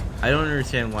 I don't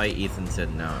understand why Ethan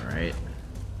said no, right?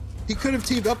 He could have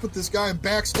teamed up with this guy and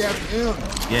backstabbed him.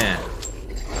 Yeah.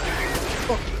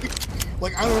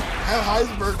 Like, I don't know how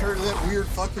Heisenberg turned to that weird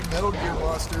fucking Metal Gear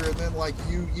monster, and then, like,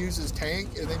 you use his tank,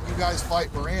 and then you guys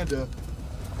fight Miranda,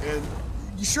 and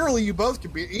surely you both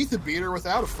could beat Ethan beat her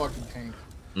without a fucking tank.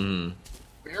 Mm.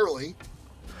 Barely.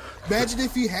 Imagine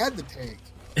if he had the tank.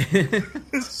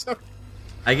 So,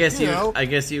 I guess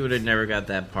he would have never got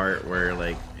that part where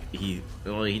like he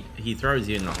throws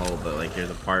you in the hole, but like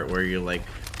there's a part where you're like,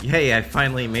 "Hey, I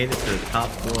finally made it to the top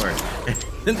floor," and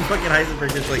then fucking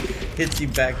Heisenberg just like hits you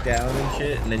back down and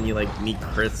shit, and then you like meet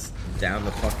Chris down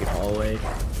the fucking hallway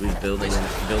who's building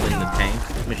the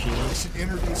tank machine. They should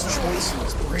introduce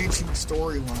choices, branching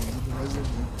storylines with the Resident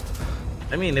Evil.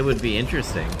 I mean, it would be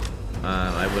interesting.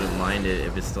 I wouldn't mind it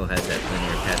if it still had that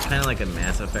linear path, kind of like a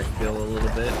Mass Effect feel a little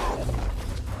bit.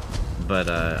 But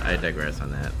I digress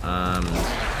on that.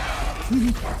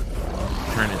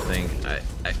 Trying to think.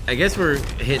 I guess we're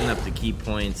hitting up the key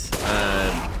points.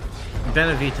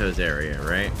 Benevito's area,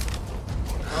 right?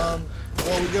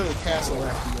 Well, we go to the castle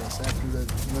after this, after the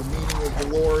meeting with the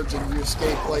lords, and you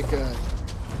escape like a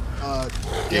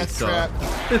death trap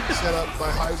set up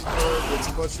by Heisenberg. It's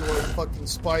a bunch of like fucking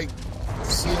spiked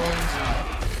ceilings and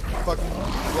fucking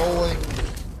rolling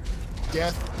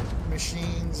death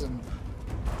machines, and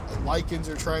lichens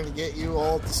are trying to get you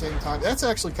all at the same time. That's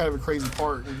actually kind of a crazy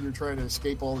part when you're trying to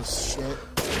escape all this shit.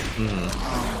 Mm-hmm.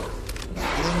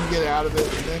 And then you get out of it,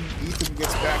 and then Ethan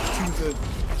gets back to the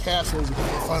castle. And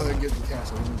finally get to the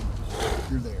castle.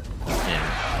 You're there.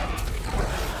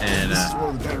 Yeah. And this is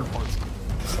one of the better parts of the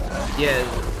game. Yeah.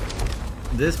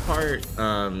 This part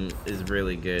is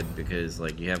really good because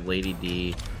like you have Lady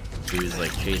D who's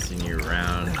like chasing you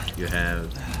around. You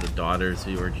have the daughters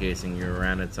who are chasing you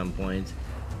around at some point,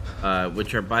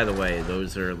 which are, by the way,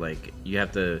 those are like you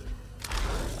have to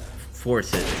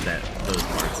force it those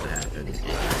parts to happen.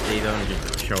 They don't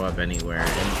just show up anywhere,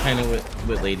 and kind of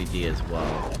with Lady D as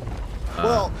well.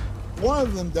 Well, one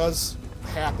of them does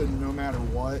happen no matter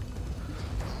what.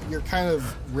 You're kind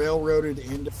of railroaded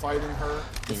into fighting her,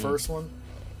 the first one.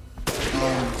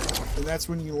 And that's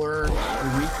when you learn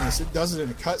her weakness. It does it in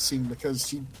a cutscene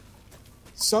because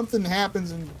something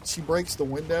happens and she breaks the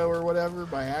window or whatever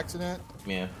by accident.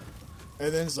 Yeah.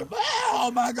 And then it's like,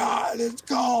 oh my god, it's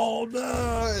cold.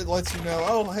 It lets you know,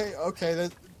 oh hey, okay,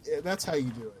 that's how you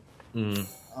do it.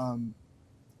 Mm-hmm.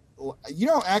 You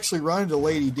don't actually run into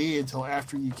Lady D until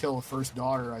after you kill the first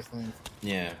daughter, I think.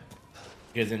 Yeah.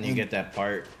 Because then you get that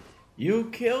part, you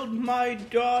killed my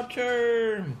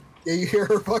daughter. Yeah, you hear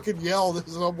her fucking yell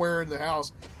somewhere in the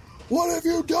house, what have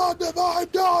you done to my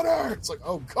daughter? It's like,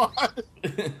 oh god.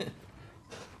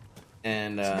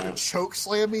 And she's gonna choke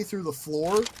slam me through the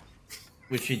floor.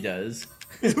 Which she does.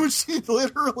 Which she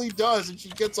literally does, and she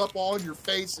gets up all in your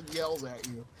face and yells at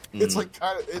you. It's like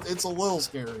it's a little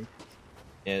scary.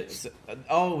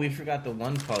 Oh, we forgot the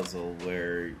one puzzle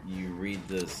where you read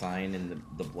the sign in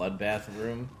the bloodbath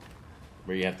room,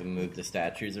 where you have to move the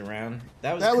statues around.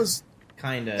 That was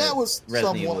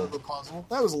somewhat of a puzzle.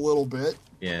 That was a little bit.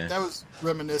 Yeah. That was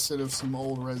reminiscent of some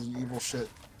old Resident Evil shit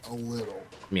a little.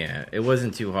 Yeah, it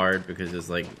wasn't too hard because it was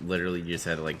like literally you just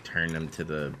had to like turn them to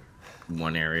the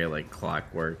one area like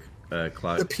clockwork.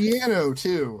 The piano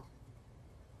too.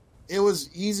 It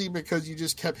was easy because you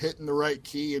just kept hitting the right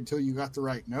key until you got the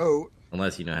right note.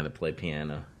 Unless you know how to play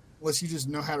piano. Unless you just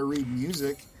know how to read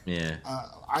music. Yeah.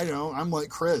 I don't. I'm like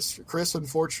Chris. Chris,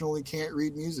 unfortunately, can't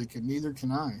read music, and neither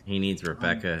can I. He needs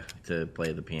Rebecca to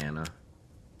play the piano.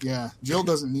 Yeah. Jill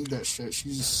doesn't need that shit.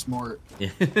 She's just smart. Yeah.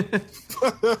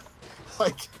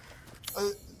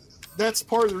 That's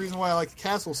part of the reason why I like the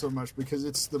castle so much, because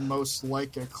it's the most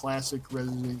like a classic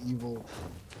Resident Evil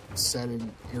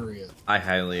setting area. I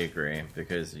highly agree,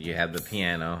 because you have the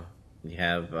piano, you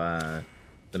have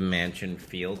the mansion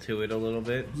feel to it a little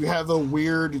bit. You have a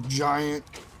weird, giant,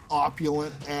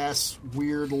 opulent-ass,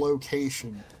 weird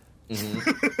location.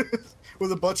 Mm-hmm.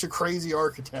 With a bunch of crazy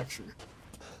architecture.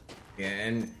 Yeah,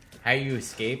 and how you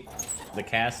escape the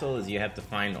castle is you have to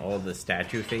find all the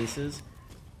statue faces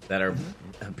that are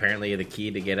apparently the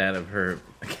key to get out of her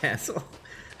castle,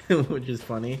 which is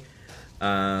funny.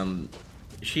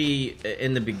 She,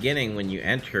 in the beginning, when you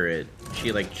enter it,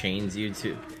 she, like, chains you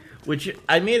to... Which,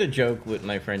 I made a joke with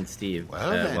my friend Steve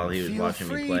while he was watching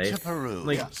me play.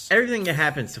 Like, everything that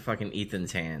happens to fucking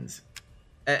Ethan's hands.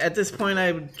 At this point,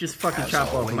 I would just fucking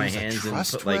chop off my hands and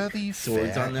put, like,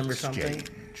 swords on them or something.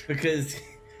 Because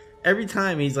every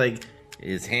time he's, like...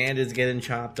 His hand is getting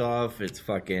chopped off. It's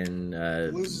fucking...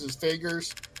 loses his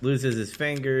fingers. Loses his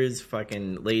fingers.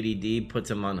 Fucking Lady D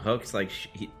puts him on hooks like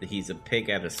he's a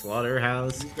pig at a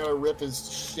slaughterhouse. He's gonna rip his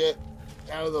shit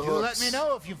out of the hooks. Let me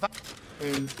know if you...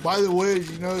 And by the way, did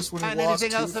you notice when he lost 2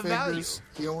 fingers,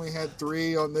 he only had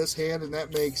 3 on this hand, and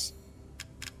that makes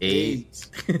 8.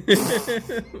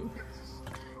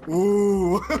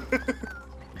 Ooh.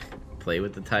 Play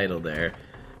with the title there.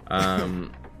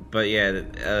 But yeah,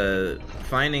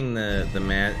 finding the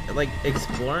man, like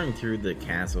exploring through the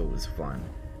castle was fun.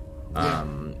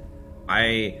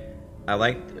 I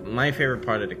liked, my favorite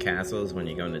part of the castle is when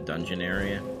you go in the dungeon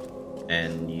area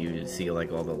and you see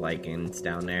like all the lichens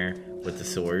down there with the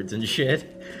swords and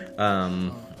shit.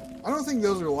 I don't think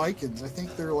those are lichens. I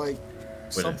think they're like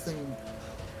something.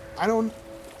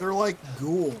 They're like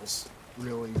ghouls,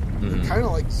 really. Mm-hmm. They're kind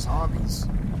of like zombies.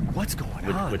 What's going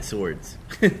on? With swords.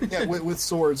 Yeah, with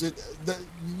swords.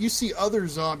 You see other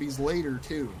zombies later,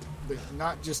 too, but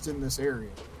not just in this area.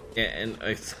 Yeah, and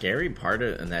a scary part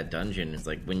in that dungeon is,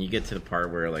 like, when you get to the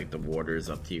part where, like, the water's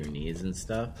up to your knees and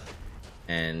stuff,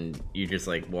 and you just,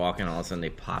 like, walk and all of a sudden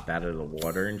they pop out of the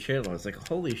water and shit. I was like,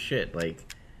 holy shit, like,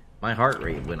 my heart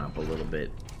rate went up a little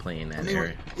bit playing that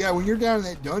area. Yeah, when you're down in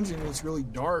that dungeon and it's really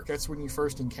dark, that's when you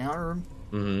first encounter them.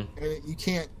 Mm-hmm. And you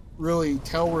can't really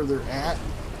tell where they're at,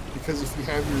 because if you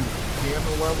have your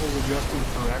camera levels adjusted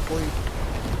correctly,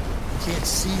 you can't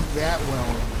see that well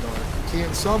in the dark. You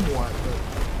can somewhat, but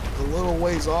a little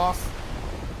ways off,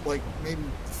 like maybe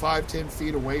 5-10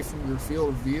 feet away from your field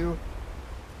of view,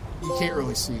 you can't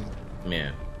really see.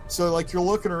 Yeah. So, like, you're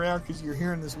looking around because you're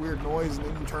hearing this weird noise, and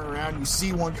then you turn around and you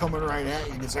see one coming right at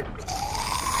you, and it's like,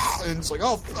 and it's like,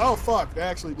 oh fuck, that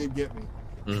actually did get me.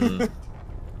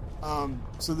 Mm-hmm.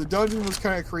 So the dungeon was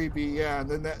kind of creepy, yeah, and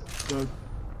then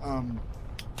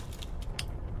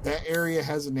that area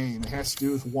has a name. It has to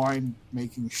do with wine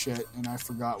making shit, and I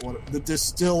forgot what the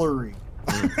distillery.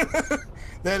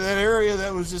 that area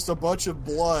that was just a bunch of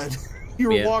blood. You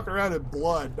were walking around in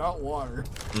blood, not water.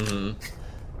 Mm-hmm.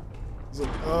 It's like,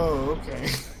 oh, okay.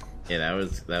 Yeah,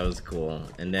 that was cool.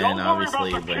 And then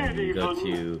obviously when you go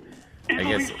to, I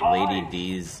guess, Lady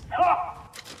D's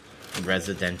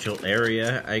residential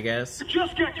area, I guess,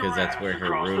 because that's where her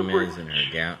room is and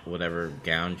her gown, whatever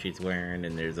gown she's wearing,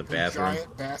 and there's a bathroom,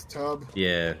 giant bathtub.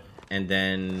 Yeah, and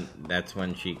then that's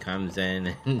when she comes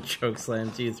in and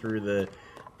chokeslams you through the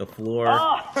floor.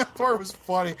 That part was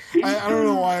funny. I don't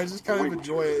know why. I just kind of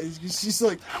enjoy it. She's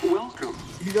like, welcome.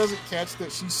 He doesn't catch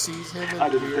that she sees him in I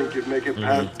the didn't mirror. think you'd make it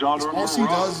past daughter. All she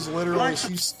does is literally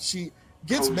she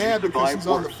gets mad because he's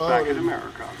on the phone. And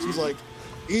she's like,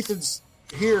 Ethan's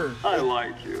here. I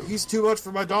like you. He's too much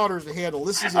for my daughters to handle.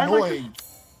 This is annoying.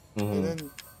 And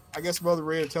then I guess Mother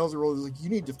Miranda tells her, well, like, you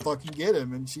need to fucking get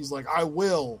him. And she's like, I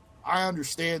will. I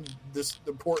understand the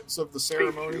importance of the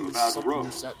ceremony. It's something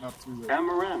you're setting up through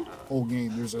the whole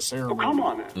game. There's a ceremony. Oh, come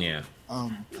on in. Yeah.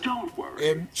 Don't worry.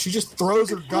 And she just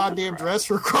throws her goddamn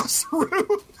dresser across the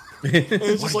room. And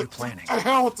it's just like, the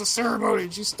hell with the ceremony.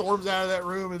 And she storms out of that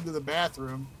room into the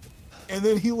bathroom. And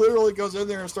then he literally goes in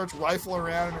there and starts rifling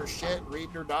around in her shit,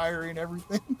 reading her diary and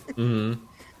everything. Mm-hmm.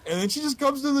 And then she just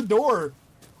comes to the door.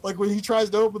 Like, when he tries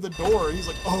to open the door, he's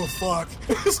like, oh, fuck.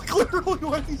 It's literally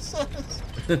what he says.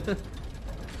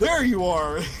 There you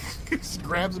are. He just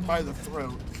grabs him by the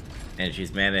throat. And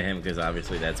she's mad at him because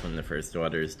obviously that's when the first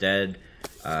daughter is dead.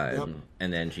 And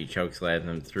then she chokeslammed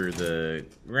him through the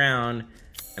ground.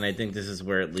 And I think this is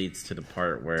where it leads to the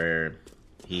part where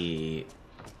the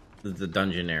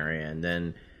dungeon area, and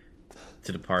then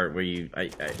to the part where I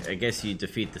guess you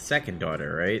defeat the second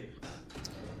daughter, right?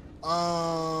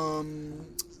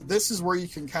 This is where you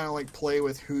can kind of like play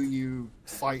with who you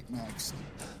fight next.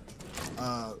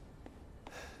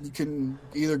 You can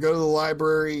either go to the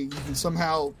library, you can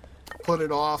somehow put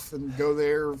it off and go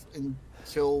there and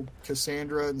kill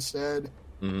Cassandra instead,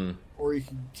 or you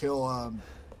can kill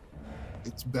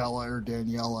it's Bella or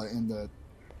Daniela in the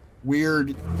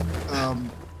weird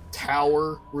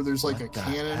tower where there's like a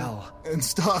cannon and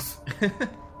stuff.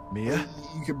 Mia?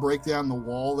 You could break down the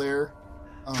wall there.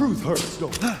 Truth hurts,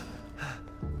 don't it?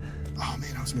 Oh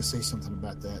man, I was gonna say something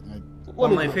about that. Well,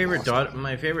 my favorite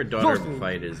daughter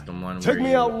fight is the one Take where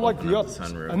me you out like open the up others,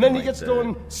 sunroof and then he like gets the to go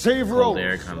and save Rose.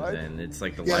 There comes right? in. It's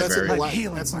like the Yeah, library.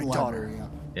 that's in the library.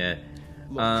 Yeah.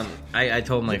 I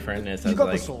told my friend this. I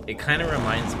was like, it kind of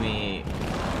reminds me,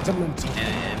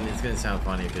 and it's gonna sound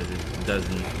funny because it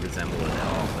doesn't resemble it at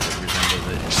all, but it resembles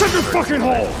it in Shut your fucking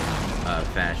hole!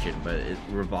 Fashion. But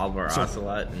Revolver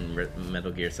Ocelot in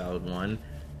Metal Gear Solid 1,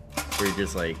 where you're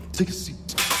just like take a seat,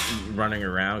 running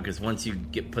around because once you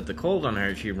put the cold on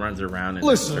her, she runs around in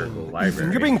a circle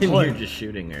library, you're being and played. you're just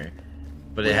shooting her.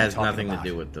 But it has nothing to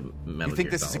do with the Metal You think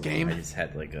Gear this is a Solid game? 1. I just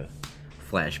had like a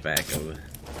flashback of.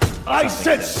 I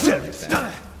said sit!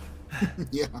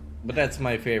 Yeah. But that's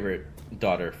my favorite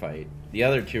daughter fight. The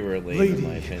other two are lame, in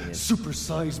my opinion.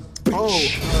 Supersized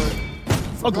bitch.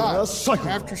 Forgot.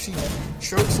 After she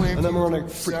chokeslammed then we're on through a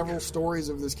several stories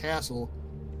of this castle,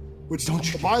 which,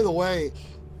 by the way,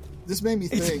 this made me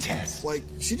think, like,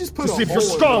 she just put a if hole you're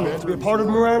strong in enough to be a part of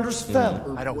Miranda's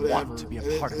family. I don't want to be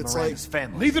a part of Miranda's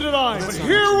family. Neither did I, but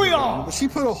here we are. But she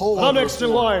put a hole. I'm next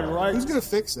in line, right? Who's gonna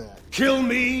fix that? Kill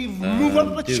me, move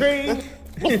up the chain.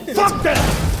 Well, fuck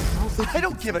that! I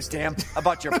don't give a damn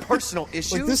about your personal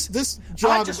issues. Like this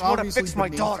job I just is want to obviously fix my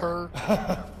beneath daughter.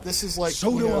 her. This is like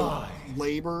So do I.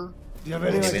 labor. Do you have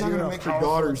any She's idea not gonna how make her powerful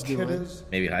daughters that do kid it. is?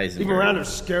 Maybe Heisenberg. Even Miranda's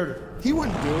scared of her. He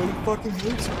wouldn't do it. He fucking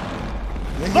hates her.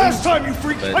 Last time you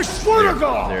freaked, But I swear to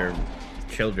they're God!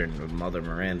 children of Mother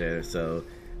Miranda, so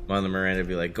Mother Miranda would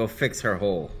be like, go fix her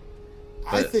hole.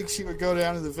 I think she would go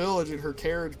down to the village in her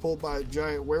carriage pulled by a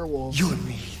giant werewolf. You and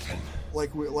me,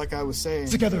 like I was saying.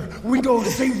 together, we go to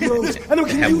save Rose, and then we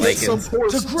can Have use Lincoln. it Some poor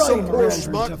to grind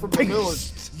schmuck Miranda from to the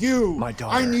village. You, My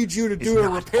daughter I need you to is do a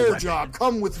not a repair weapon. job.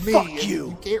 Come with me. Fuck And you.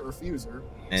 You can't refuse her.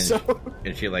 And,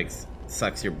 and she like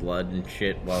sucks your blood and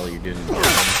shit while you're doing the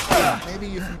job. Maybe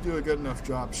if you do a good enough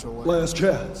job, she'll let you. Last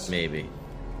chance. Maybe.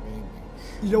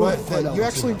 You know what? But you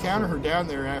actually encounter her down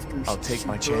there after I'll take she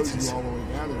my throws chances. you all the way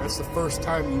down there. That's the first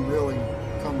time you really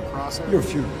come across her. You're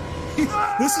few.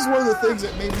 This is one of the things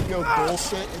that made me go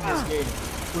bullshit in this game.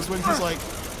 Was when he's like,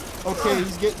 okay,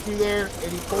 he's getting through there,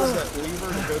 and he pulls that lever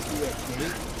to go through that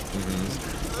gate.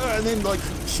 And then, like,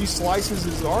 she slices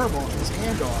his arm off, his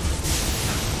hand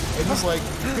off. And he's like,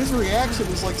 his reaction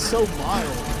is, like, so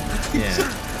mild.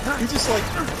 He's just like,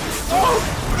 oh,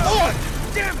 God!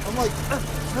 Damn! I'm like,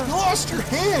 you lost your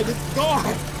hand, it's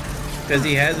gone! Because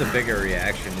he has a bigger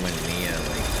reaction when Mia,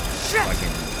 like,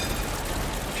 fucking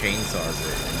chainsaws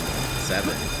it in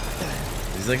 7.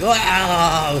 He's like,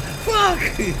 wow, fuck!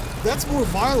 That's more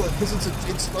violent, because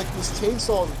it's like this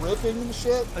chainsaw is ripping and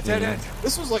shit. A dead end.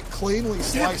 This was like cleanly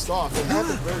sliced off. It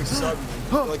happened very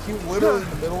suddenly. Like he was literally in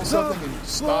the middle of something and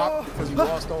stopped because he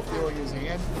lost all feeling in his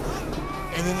hand.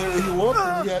 And then he looked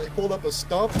and he pulled up a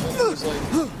stump and it was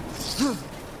like...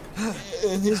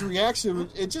 And his reaction,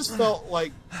 it just felt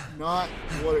like not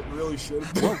what it really should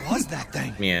have been. What was that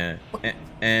thing? Yeah.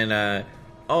 And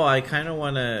I kind of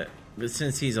want to... But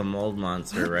since he's a mold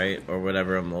monster, right? Or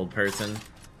whatever, a mold person.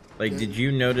 Like, did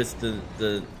you notice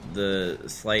the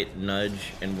slight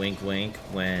nudge and wink wink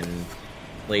when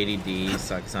Lady D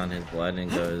sucks on his blood and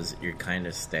goes, "You're kind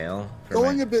of stale"?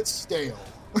 Going a bit stale.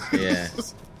 Yeah.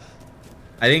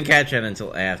 I didn't catch that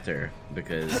until after,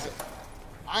 because...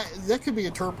 that could be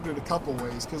interpreted a couple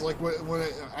ways. Because, like, when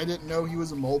I didn't know he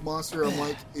was a mold monster, I'm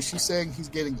like, is she saying he's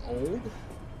getting old?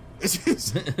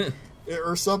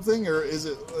 Or something, or is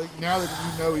it like now that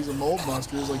you know he's a mold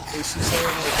monster? Is she saying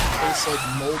like it tastes like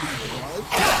moldy blood?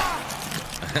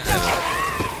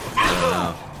 I don't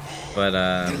know, but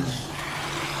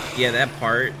yeah, that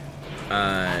part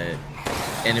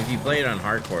And if you play it on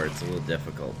hardcore, it's a little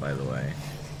difficult, by the way.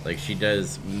 Like, she's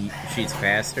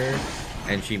faster,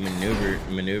 and she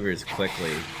maneuvers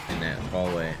quickly in that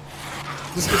hallway.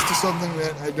 This gets to something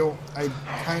that I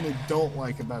kind of don't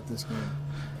like about this game.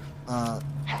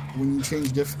 When you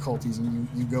change difficulties and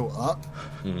you go up,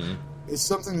 it's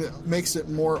something that makes it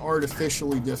more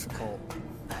artificially difficult.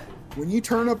 When you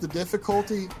turn up the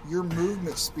difficulty, your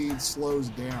movement speed slows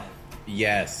down.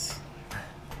 Yes.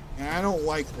 And I don't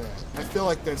like that. I feel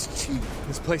like that's cheap.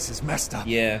 This place is messed up.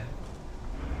 Yeah.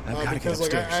 Because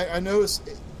like I noticed,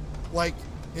 like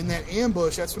in that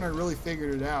ambush, that's when I really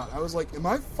figured it out. I was like, am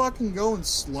I fucking going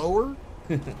slower?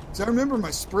 Because I remember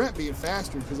my sprint being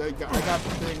faster because I got the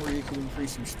thing where you can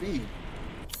increase your speed.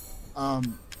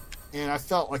 And I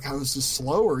felt like I was just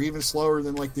slower, even slower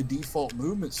than like the default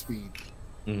movement speed.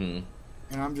 And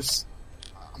I'm like,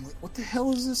 what the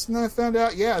hell is this? And then I found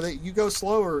out, that you go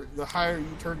slower the higher you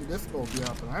turn the difficulty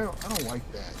up, and I don't like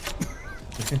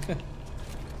that.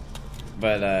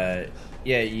 But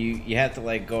you have to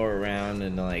like go around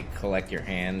and like collect your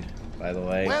hand. By the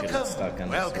way, welcome, it's stuck on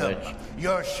welcome. the switch.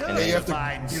 You're sure and you have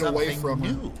to get away from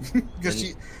her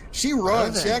because she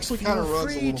runs. She actually kind of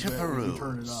runs a little bit when you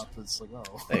turn it up. It's like,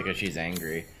 oh, because she's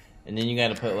angry, and then you got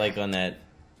to put like on that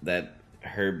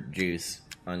herb juice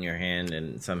on your hand,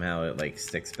 and somehow it like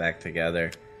sticks back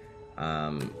together,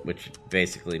 which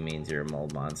basically means you're a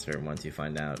mold monster. Once you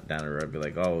find out down the road, be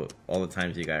like, oh, all the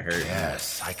times you got hurt.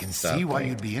 Yes, I can see why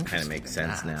you'd be interested. Kind of makes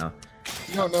sense now.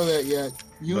 You don't know that yet.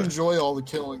 You enjoy all the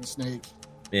killing, Snake.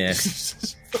 Yeah.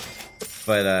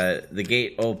 But the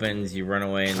gate opens, you run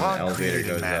away, and the elevator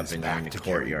goes up, and you're in the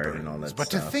courtyard and all that stuff. But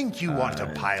to think you want to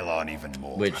pile on even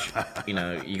more. Which,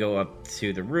 you go up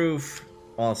to the roof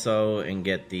also and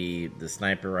get the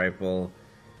sniper rifle.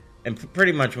 And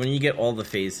pretty much when you get all the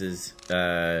faces,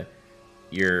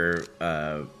 you're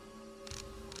out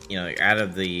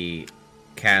of the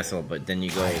castle, but then you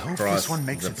go across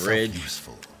the bridge.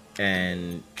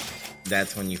 And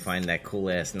that's when you find that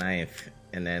cool-ass knife.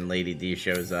 And then Lady D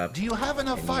shows up. Do you have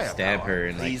enough fire? You stab her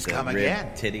in like the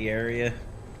rib titty area.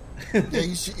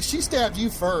 She stabbed you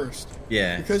first.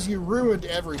 Yeah. Because you ruined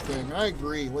everything. I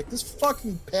agree. Like, this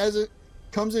fucking peasant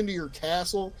comes into your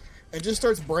castle and just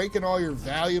starts breaking all your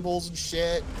valuables and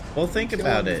shit. Well, think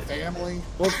about it. Family.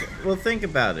 Well, think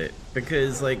about it.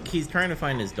 Because, like, he's trying to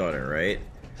find his daughter, right?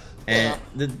 And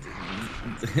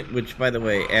which, by the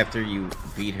way, after you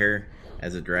beat her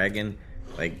as a dragon,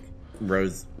 like,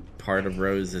 part of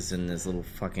Rose is in this little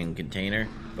fucking container,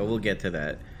 but we'll get to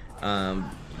that.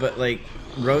 But like,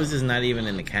 Rose is not even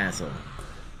in the castle.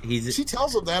 She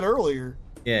tells him that earlier.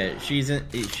 Yeah, she's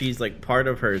like part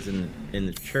of hers in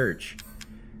the church,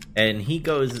 and he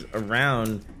goes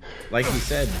around, like you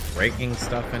said, breaking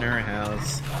stuff in her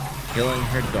house, killing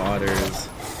her daughters,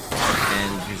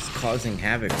 and just causing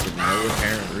havoc for no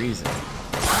apparent reason.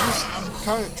 I'm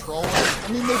kind of trolling. I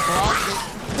mean,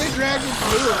 they dragged him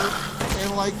through her,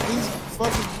 and like these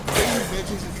fucking baby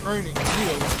bitches are trying to eat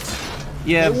him.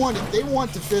 Yeah, they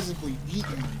want to physically eat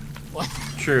him. Like,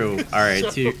 true. All right,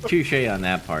 touche on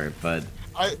that part, but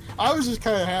I was just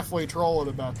kind of halfway trolling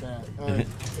about that.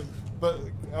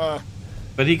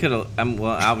 But he could have.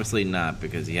 Well, obviously not,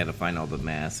 because he had to find all the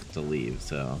masks to leave.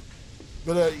 So.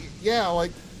 But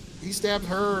like he stabbed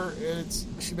her, and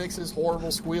she makes this horrible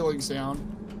squealing sound,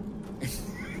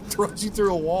 throws you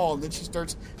through a wall, and then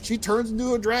she turns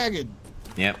into a dragon.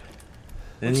 Yep.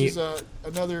 Then which is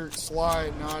another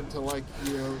sly nod to like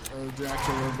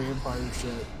Dracula vampire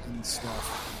shit and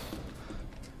stuff.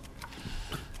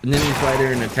 And then you fight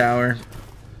her in the tower.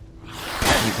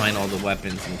 You find all the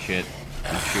weapons and shit.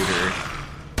 You shoot her.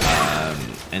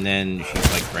 And then she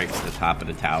like breaks the top of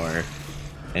the tower.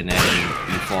 And then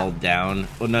you fall down.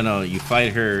 Oh, no. You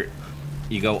fight her.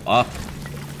 You go up.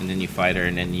 And then you fight her.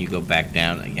 And then you go back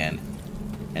down again.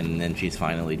 And then she's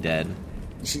finally dead.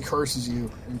 She curses you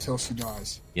until she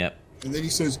dies. Yep. And then he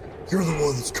says, "You're the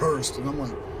one that's cursed." And I'm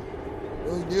like,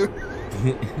 really, dude?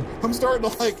 I'm starting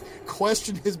to like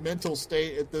question his mental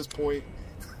state at this point.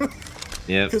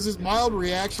 Yeah. Because his mild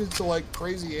reactions to like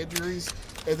crazy injuries,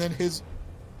 and then his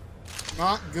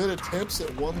not good attempts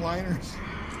at one-liners.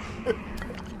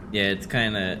 Yeah, it's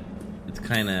kind of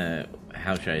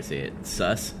how should I say it?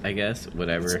 Sus, I guess.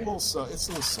 Whatever. It's a little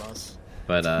sus.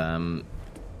 But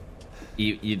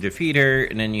You defeat her,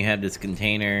 and then you have this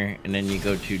container, and then you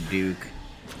go to Duke.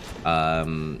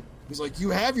 He's like, "You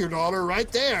have your daughter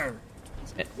right there."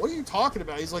 Like, what are you talking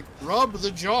about? He's like, "Rub the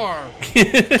jar."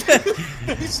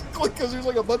 He's like, because there's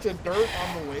like a bunch of dirt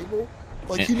on the label.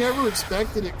 Like, he never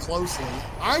inspected it closely.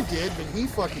 I did, but he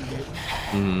fucking didn't.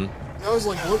 Mm-hmm. I was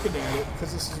like looking at it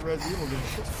because this is Resident Evil.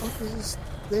 What the fuck is this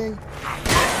thing?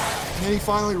 And then he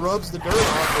finally rubs the dirt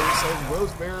off and it says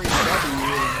Rosemary W.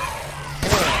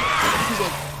 And he's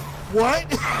like, what?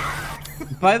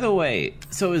 By the way,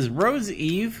 so is Rose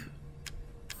Eve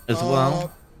as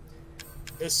well?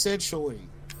 Essentially.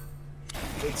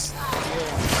 It's,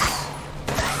 yes.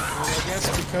 And I guess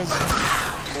because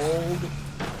mold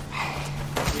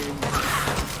and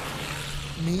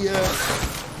Mia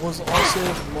was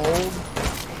also mold.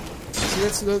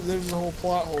 See, there's a whole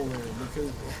plot hole there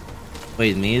because...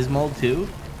 Wait, Mia's mold too?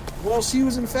 Well, she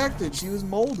was infected. She was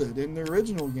molded in the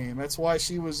original game. That's why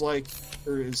she was like...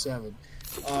 Or is 7.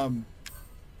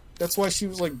 That's why she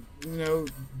was like,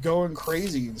 going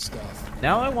crazy and stuff.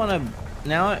 Now I want to...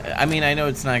 I mean, I know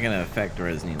it's not going to affect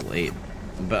Resident Evil 8,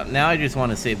 but now I just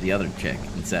want to save the other chick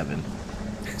in 7.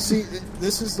 See,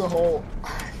 this is the whole...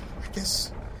 I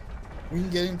guess we can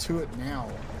get into it now.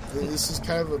 This is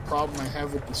kind of a problem I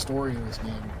have with the story in this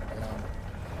game.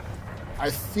 I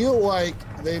feel like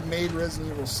they made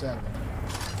Resident Evil 7,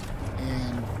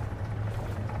 and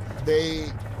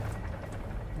they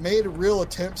made real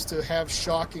attempts to have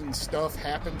shocking stuff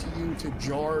happen to you to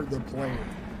jar the player.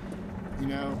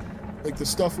 Like the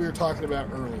stuff we were talking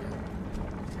about earlier.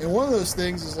 And one of those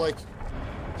things is like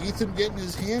Ethan getting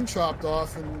his hand chopped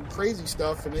off and crazy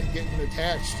stuff and it getting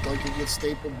attached, like it gets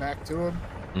stapled back to him.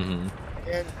 Mm-hmm.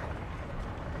 And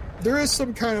there is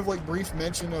some kind of like brief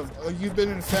mention of, you've been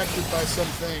infected by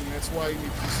something, that's why you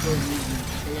can still use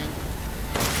your hand.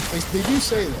 They do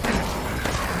say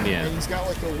that. Yeah. And he's got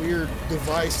like a weird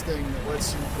device thing that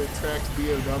tracks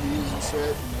BOWs and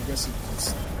shit, and I guess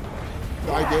it's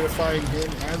identifying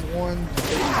him as one because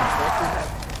he's infected.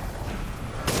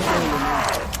 I don't really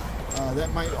remember.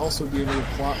 That might also be another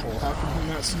plot hole. How could he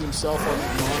not see himself on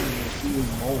that monitor if he was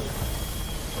mold?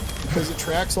 Because it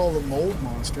tracks all the mold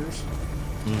monsters.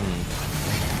 Mm-hmm.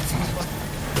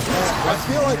 I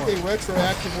feel like they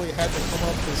retroactively had to come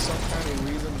up with some kind of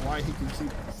reason why he could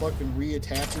keep fucking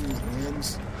reattaching his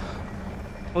limbs.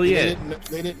 Well, yeah.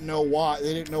 They didn't know why.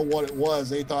 They didn't know what it was.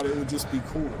 They thought it would just be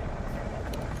cool.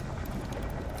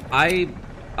 I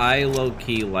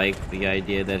low-key like the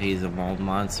idea that he's a mold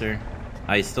monster.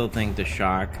 I still think the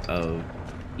shock of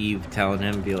Eve telling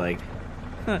him, be like,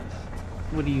 huh,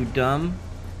 what are you, dumb?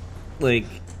 Like,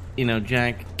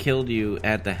 Jack killed you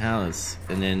at the house,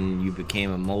 and then you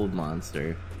became a mold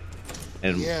monster.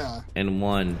 And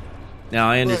won.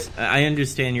 Now, I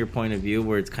understand your point of view,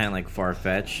 where it's kind of like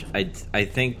far-fetched.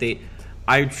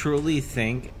 I truly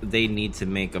think they need to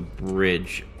make a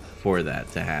bridge for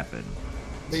that to happen.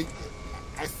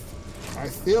 I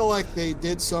feel like they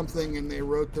did something and they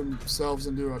wrote themselves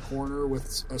into a corner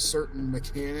with a certain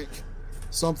mechanic,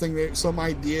 some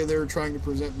idea they were trying to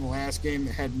present in the last game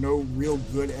that had no real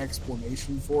good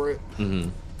explanation for it. Mm-hmm.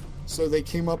 So they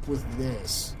came up with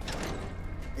this.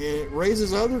 And it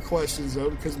raises other questions,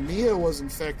 though, because Mia was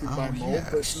infected by mold,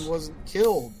 but she wasn't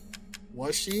killed.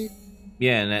 Was she?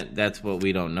 Yeah, and that's what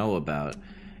we don't know about.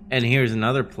 And here's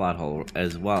another plot hole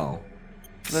as well.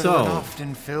 Little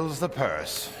often fills the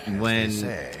purse, when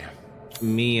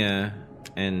Mia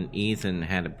and Ethan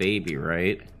had a baby,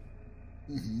 right?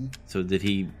 Mm-hmm. So did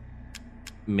he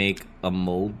make a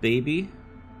mold baby?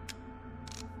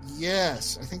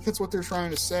 Yes, I think that's what they're trying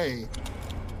to say.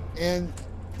 And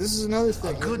this is another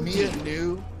thing. Mia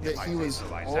knew that he was.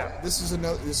 This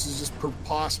is just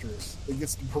preposterous. It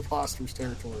gets to preposterous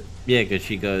territory. Yeah, because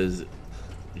she goes,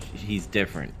 he's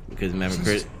different. Because remember,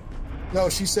 Chris. No,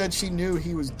 she said she knew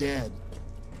he was dead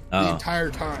the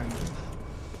entire time.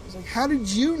 I was like, how did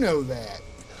you know that?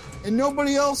 And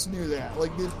nobody else knew that.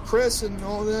 Like, did Chris and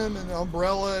all them and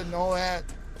Umbrella and all that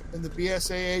and the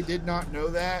BSAA did not know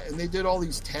that? And they did all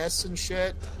these tests and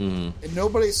shit. Mm-hmm. And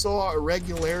nobody saw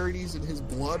irregularities in his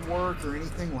blood work or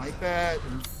anything like that.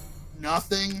 Or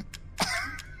nothing.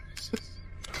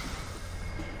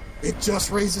 It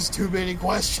just raises too many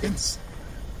questions.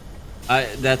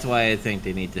 That's why I think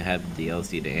they need to have the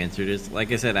DLC to answer this.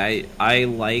 Like I said, I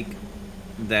like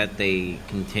that they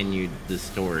continued the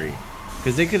story.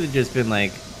 Because they could have just been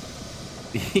like,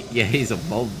 yeah, he's a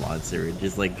mold monster, and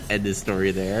just like end the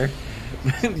story there.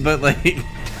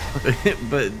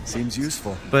 but seems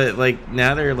useful. But like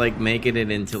now they're like making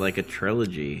it into like a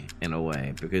trilogy in a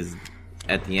way, because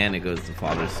at the end it goes, the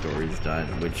father's story's done,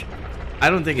 which I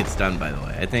don't think it's done, by the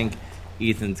way. I think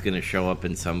Ethan's gonna show up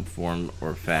in some form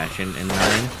or fashion in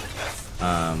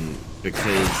 9,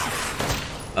 because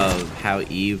of how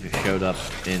Eve showed up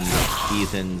in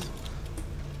Ethan's.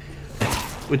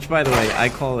 Which, by the way, I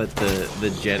call it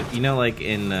the jet. Like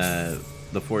in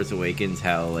The Force Awakens,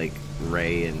 how like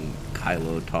Rey and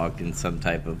Kylo talked in some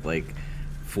type of like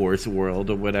Force world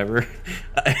or whatever.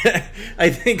 I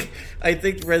think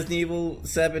Resident Evil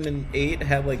 7 and 8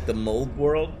 have like the mold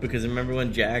world, because remember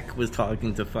when Jack was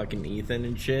talking to fucking Ethan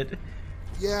and shit?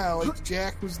 Yeah, like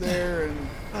Jack was there, and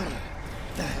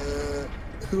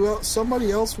who else?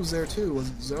 Somebody else was there too. Was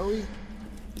it Zoe?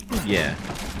 Yeah,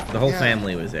 the whole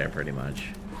family was there pretty much.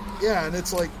 Yeah, and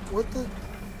it's like, what the?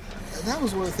 And that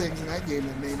was one of the things in that game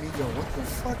that made me go, what the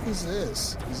fuck is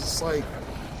this? It's just like,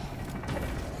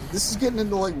 this is getting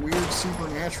into like weird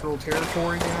supernatural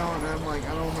territory now, and I'm like,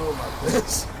 I don't know about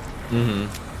this. Mm-hmm.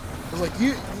 It's like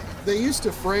they used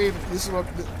to frame this is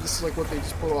like what they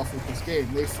just put off with this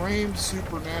game. They framed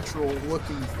supernatural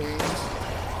looking things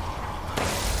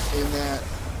in that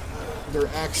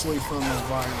they're actually from a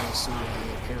virus or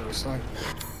a parasite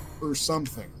or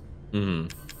something. Mm-hmm.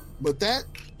 But that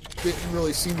didn't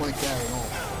really seem like that at all.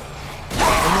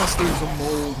 Unless there's a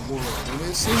mold world. And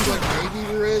it seems like maybe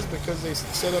there is, because they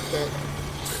set up that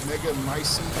mega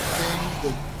mycete thing,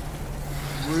 the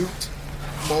root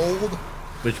mold.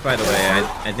 Which, by the way,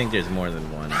 I think there's more than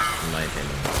one, in my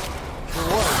opinion. There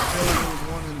was. There was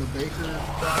one in the Baker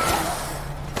property.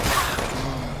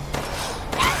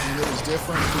 And it was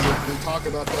different, because they talk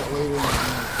about that later in the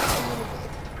game a little bit.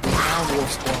 The Hound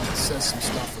Wolf Squad says some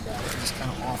stuff about it, just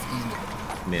kind of offhanded.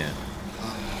 Yeah.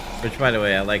 Which, by the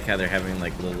way, I like how they're having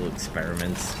like little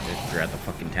experiments throughout the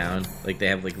fucking town. Like they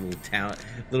have like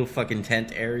little fucking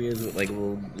tent areas with like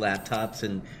little laptops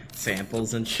and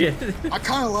samples and shit. I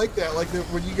kind of like that. Like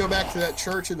when you go back to that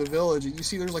church in the village, and you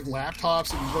see there's like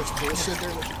laptops and a bunch of bullshit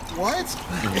there. Like, what?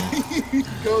 Mm-hmm. You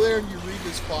go there and you read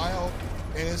this file,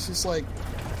 and it's just like,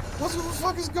 what the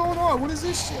fuck is going on? What is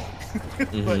this shit?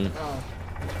 Mm-hmm.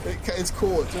 But it's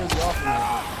cool. It throws you off a little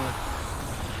bit. But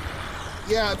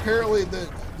yeah, apparently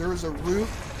there was a root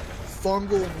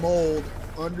fungal mold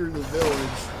under the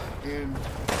village, and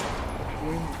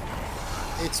when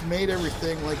it's made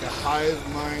everything like a hive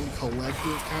mind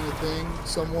collective kind of thing,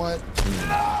 somewhat.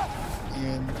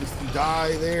 And if you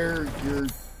die there, your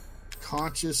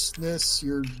consciousness,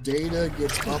 your data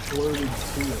gets uploaded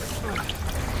to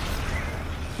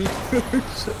it.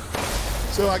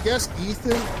 So I guess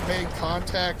Ethan made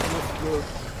contact with the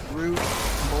root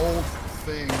mold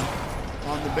thing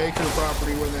on the Baker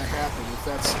property when that happened, if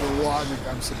that's the logic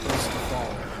I'm supposed to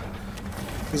follow.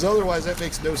 Because otherwise that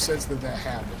makes no sense that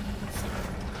happened.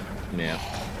 Yeah.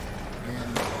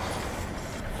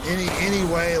 And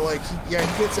anyway, like, he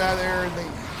gets out of there, and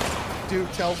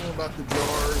Duke tells him about the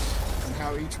jars and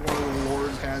how each one of the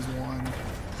lords has one.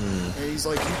 And he's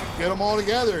like, you can get them all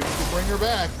together and you can bring her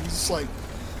back. And he's just like,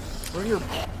 bring her,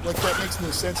 like, that makes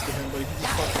no sense to him, but he just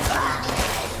fucking brings her back.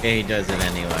 Yeah, he does it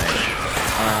anyway.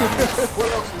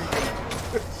 What else are you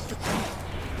doing?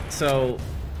 So,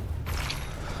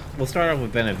 we'll start off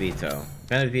with Benevito.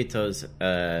 Benevito's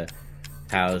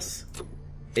house,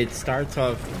 it starts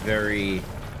off very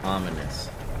ominous.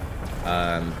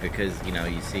 Because, you know,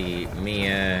 you see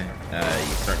Mia,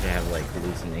 you start to have, like,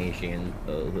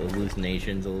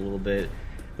 hallucinations a little bit.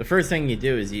 The first thing you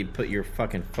do is you put your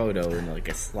fucking photo in, like,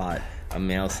 a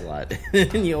mail slot,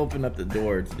 and you open up the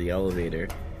door to the elevator.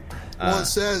 Well, it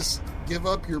says, give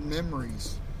up your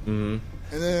memories. Mm-hmm.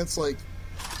 And then it's like,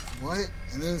 what?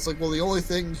 And then it's like, well, the only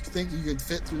thing you think you could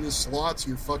fit through the slot's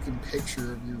your fucking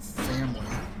picture of your family.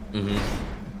 Mm-hmm.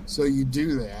 So you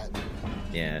do that.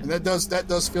 Yeah. And that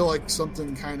does feel like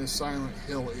something kind of Silent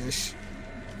Hill-ish.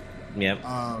 Yep.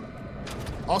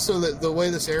 Also, the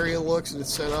way this area looks and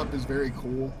it's set up is very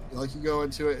cool. Like, you go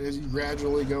into it, as you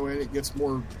gradually go in, it gets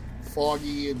more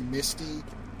foggy and misty.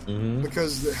 Mm-hmm.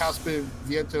 Because the House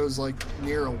Benevito is, like,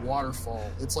 near a waterfall.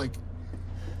 It's, like,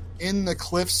 in the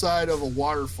cliffside of a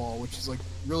waterfall, which is, like,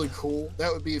 really cool.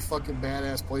 That would be a fucking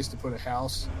badass place to put a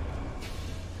house.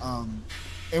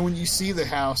 And when you see the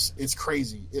house, it's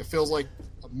crazy. It feels like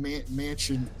a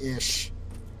mansion-ish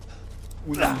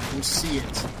when you see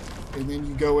it. And then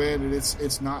you go in, and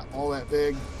it's not all that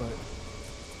big, but...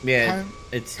 Yeah,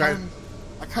 I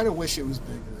kind of wish it was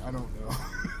bigger. I don't know.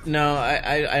 No,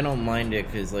 I don't mind it,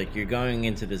 because, like, you're going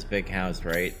into this big house,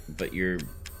 right? But you're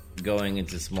going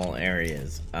into small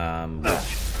areas,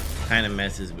 which kind of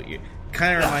messes with you.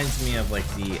 Kind of reminds me of, like,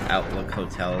 the Outlook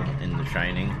Hotel in The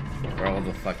Shining, where all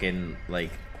the fucking,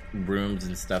 like, rooms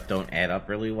and stuff don't add up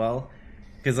really well.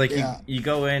 Because, like, you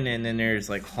go in, and then there's,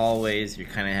 like, hallways, you're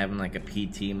kind of having, like, a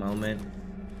PT moment,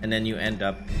 and then you end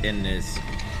up in this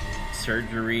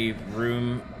surgery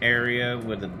room area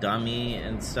with a dummy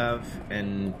and stuff,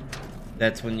 and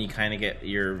that's when you kind of get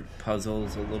your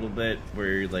puzzles a little bit,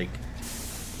 where, like,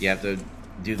 you have to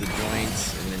do the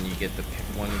joints, and then you get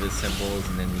one of the symbols,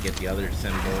 and then you get the other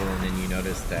symbol, and then you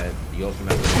notice that you open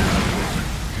up the mouth,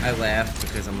 which I laughed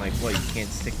because I'm like, what, you can't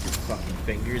stick your fucking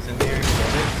fingers in there?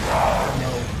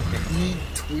 No, you need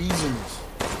tweezers.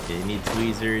 Yeah, you need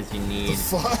tweezers, you need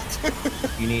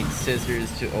you need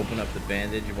scissors to open up the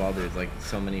bandage while there's like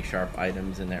so many sharp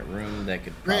items in that room that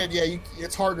could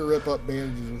it's hard to rip up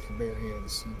bandages with your bare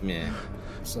hands. Yeah.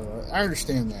 So I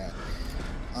understand that.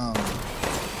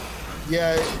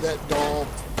 Yeah, that doll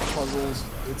puzzles,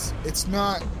 it's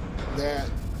not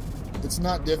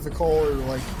difficult or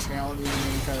like challenging in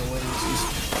any kind of way. It's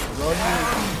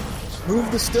just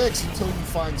move the sticks until you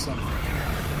find something.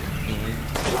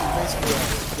 Basically,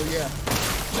 but yeah,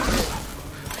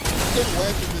 you get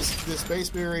left in this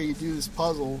basement area. You do this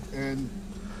puzzle, and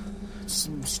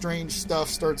some strange stuff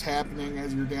starts happening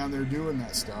as you're down there doing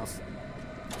that stuff.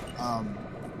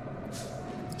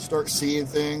 Start seeing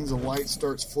things. The light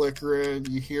starts flickering.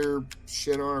 You hear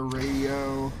shit on a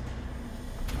radio.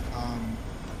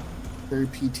 Very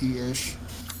PT-ish.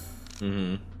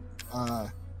 Mm-hmm.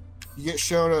 You get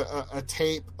shown a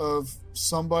tape of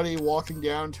somebody walking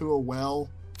down to a well.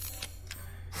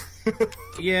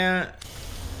 Yeah.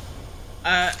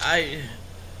 I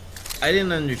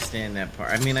didn't understand that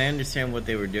part. I mean, I understand what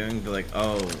they were doing, but like,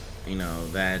 oh, you know,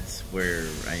 that's where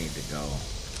I need to go.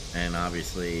 And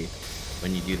obviously,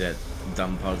 when you do that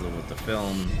dumb puzzle with the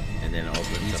film, and then it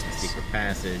opens up a secret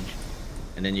passage,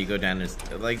 and then you go down this,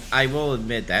 like, I will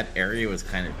admit that area was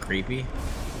kind of creepy.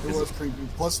 It was creepy.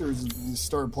 Plus, you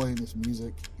started playing this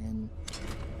music and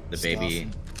the baby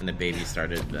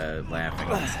started laughing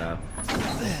and stuff,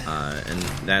 and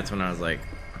that's when I was like,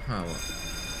 oh,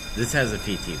 this has a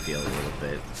PT feel a little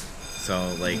bit.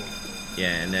 So like,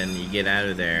 yeah, and then you get out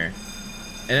of there,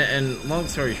 and long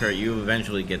story short, you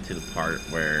eventually get to the part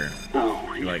where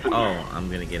you're like, oh, I'm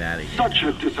gonna get out of here. Such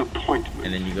a disappointment.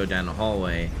 And then you go down the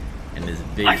hallway, and this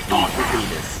big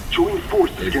fetus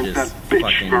is just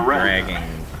fucking dragging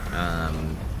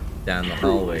down the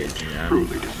hallways. You know?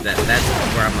 That's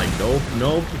where I'm like,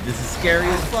 nope, this is scary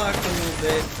as fuck a little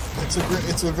bit.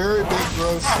 It's a very big,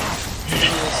 gross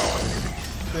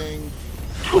thing.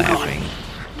 Laughing.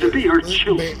 To be her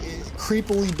children.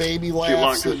 Creepily baby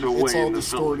laughs, and it's all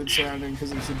distorted sounding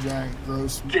because it's a giant,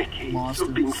 gross monster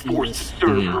being forced to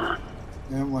serve her.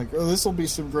 And I'm like, oh, this will be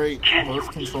some great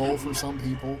birth control for some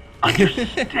people.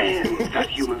 Understand that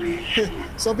humiliation.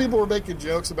 Some people were making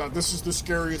jokes about this is the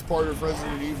scariest part of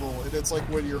Resident Evil, and it's like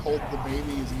when you're holding the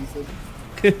baby as Ethan.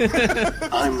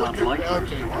 I'm not like her.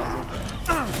 Okay,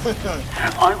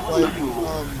 I want nothing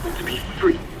more than to be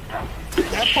free.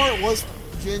 That part was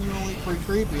genuinely pretty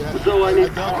creepy. I dug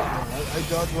it. I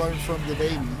dug running from the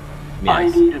baby. Yes. I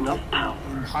need enough power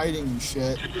and hiding and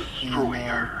shit. to destroy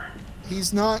her.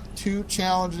 He's not too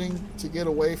challenging to get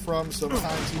away from.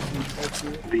 Sometimes he can catch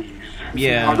you.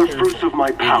 These are the fruits of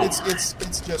my power.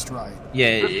 It's just right.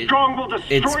 Yeah, the strong will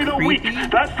destroy the weak.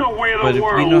 That's the way of the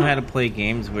world. But if you know how to play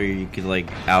games where you could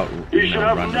like run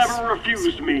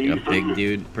me, a big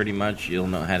dude, pretty much, you'll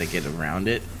know how to get around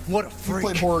it. What a freak! If you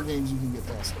played horror games, you can get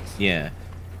past this. Yeah,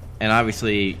 and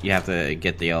obviously you have to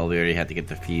get the elevator, you have to get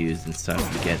the fuse and stuff.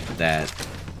 You get that,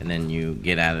 and then you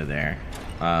get out of there.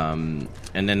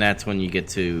 And then that's when you get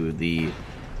to the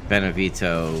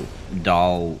Benevito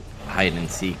doll hide and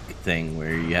seek thing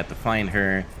where you have to find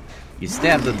her. You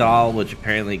stab the doll, which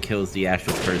apparently kills the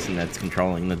actual person that's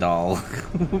controlling the doll,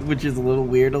 which is a little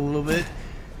weird a little bit.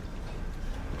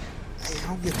 I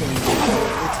don't get that. They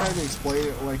tried to explain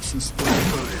it like she split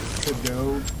her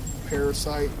Cadeau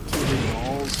parasite to her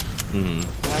dolls. Mm-hmm.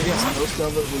 And I guess most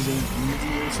of it was in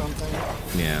Ouija or something.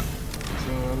 Yeah.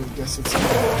 So I guess it's like a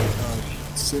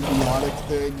symbiotic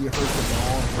thing. You hurt the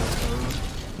doll and hurt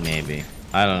her. Maybe.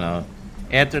 I don't know.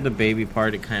 After the baby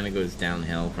part, it kind of goes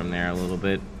downhill from there a little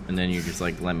bit, and then you're just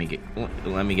like, let me get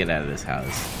out of this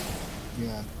house.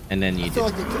 Yeah. And then I feel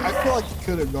like it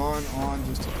could have gone on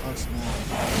just a touch more.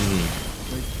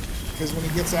 Mm-hmm. Because when he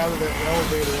gets out of that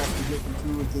elevator after getting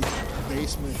through with the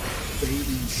basement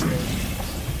baby shit,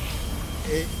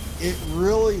 it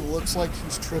really looks like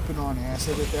he's tripping on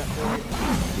acid at that point.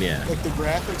 Yeah. Like the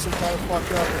graphics are kind of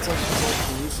fucked up. It's like he's like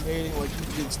hallucinating. Like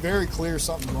it's very clear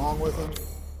something's wrong with him.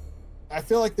 I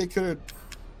feel like they could have,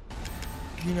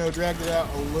 dragged it out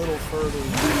a little further.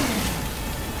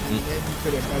 And then you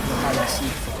could have had the hide and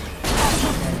seek fight.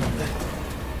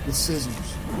 With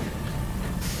scissors.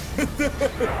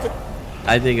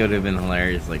 I think it would have been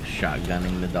hilarious, like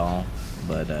shotgunning the doll,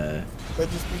 but that'd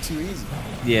just be too easy.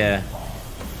 Yeah.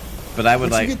 But I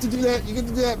would like. You get to do that. You get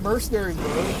to do that mercenary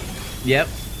mode. Yep,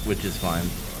 which is fun.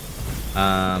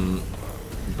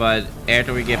 But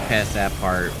after we get past that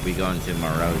part, we go into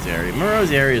Moreau's area.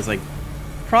 Moreau's area is like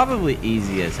probably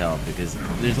easy as hell because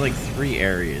there's like 3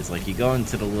 areas. Like you go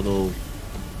into the little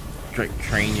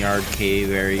train yard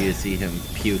cave area, you see him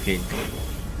puking.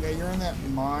 Yeah, you're in that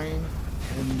mine,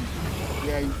 and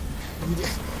yeah,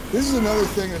 this is another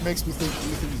thing that makes me think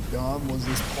Ethan's dumb. Was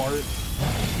this part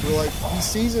where like he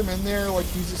sees him in there, like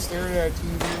he's just staring at a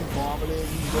TV and vomiting.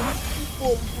 He's like,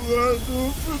 "Oh,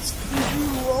 if it's for you,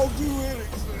 I'll do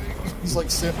anything." He's like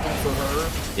simping for her.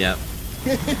 Yep.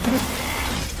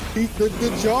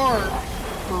 The jar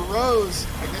for Rose,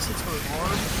 I guess it's her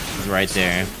arm. It's right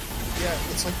there. Yeah,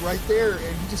 it's like right there,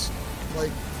 and he just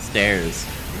like stares.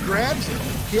 He grabs it.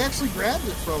 He actually grabs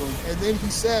it from him, and then he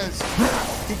says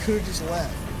he could have just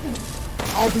left.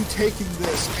 "I'll be taking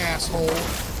this, asshole."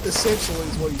 Essentially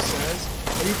is what he says.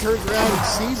 And he turns around and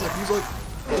sees him. He's like,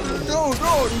 "No,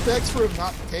 no!" And he begs for him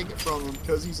not to take it from him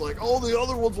because he's like, "Oh, the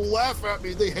other ones will laugh at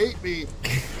me. They hate me."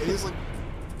 And he's like,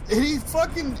 and he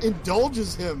fucking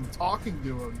indulges him talking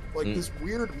to him like this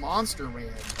weird monster man.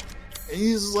 And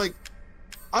he's just like,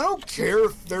 "I don't care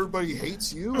if everybody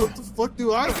hates you. What the fuck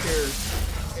do I care?"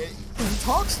 And he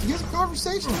talks. He has a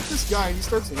conversation with this guy, and he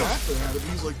starts laughing at him.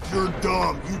 He's like, "You're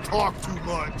dumb. You talk too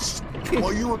much.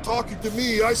 While you were talking to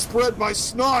me, I spread my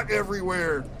snot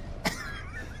everywhere."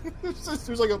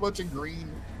 There's like a bunch of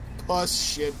green pus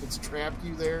shit that's trapped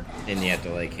you there. And you have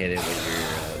to like hit it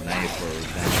with your knife or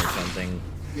gun or something.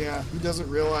 Yeah, he doesn't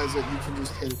realize that you can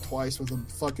just hit it twice with a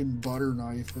fucking butter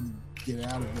knife and get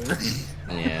out of there.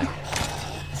 Yeah.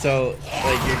 So,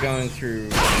 like, you're going through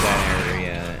that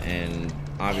area, and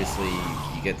obviously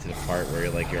you get to the part where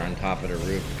you're on top of the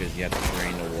roof because you have to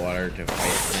drain the water to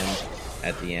fight him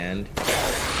at the end.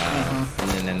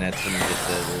 And then that's when you get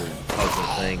the little puzzle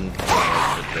thing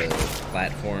with the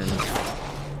platforms,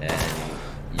 and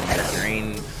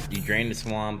you drain the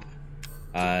swamp.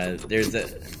 There's a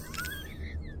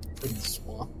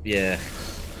swamp. Yeah.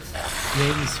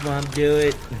 Drain the swamp, do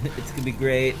it. It's gonna be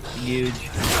great, huge.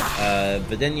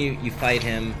 But then you fight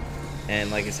him, and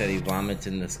like I said, he vomits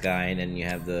in the sky, and then you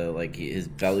have his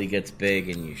belly gets big,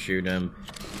 and you shoot him.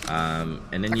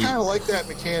 And then I kind of like that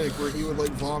mechanic where he would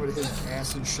like vomit his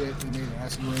acid shit and made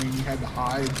acid rain. You had to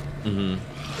hide. It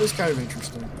was kind of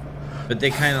interesting. But they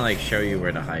kind of like show you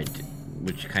where to hide,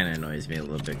 which kind of annoys me a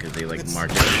little bit because they mark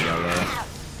it in yellow.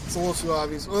 It's a little too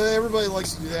obvious. Well, everybody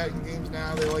likes to do that in games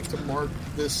now. They like to mark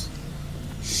this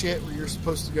shit where you're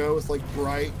supposed to go with like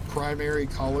bright primary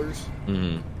colors.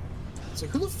 It's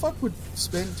like, who the fuck would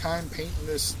spend time painting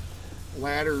this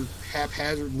ladder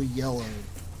haphazardly yellow?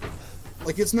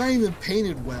 Like, it's not even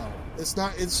painted well. It's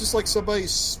just like somebody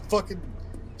fucking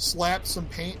slapped some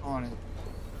paint on it.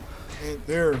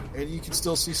 And you can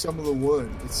still see some of the wood.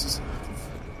 It's just,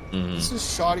 this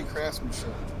is shoddy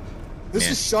craftsmanship. This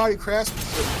is shoddy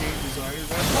craftsmanship, game designers.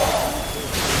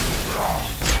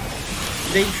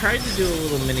 They tried to do a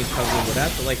little mini puzzle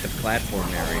without the platform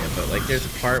area, but there's a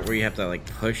part where you have to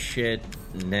push shit,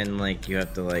 and then you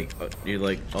have to you're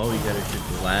like, oh, you gotta shoot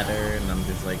the ladder, and I'm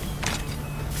just like,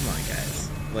 come on, guys.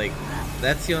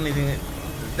 That's the only thing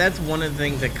that's one of the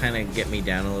things that kind of get me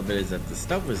down a little bit, is that the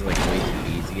stuff was way too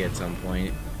easy at some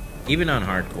point, even on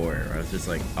hardcore. I was just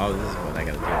like, oh, this is what I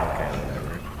gotta do. Okay, whatever.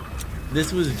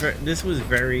 This was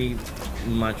very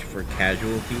much for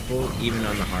casual people, even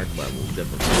on the hard level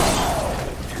difficulty.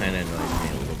 Kind of annoys me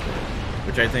a little bit.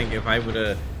 Which I think if I would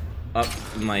have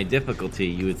upped my difficulty,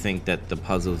 you would think that the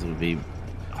puzzles would be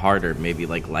harder. Maybe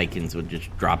lichens would just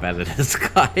drop out of the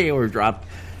sky or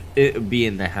be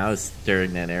in the house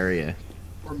during that area.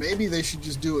 Or maybe they should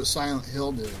just do what Silent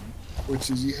Hill did, which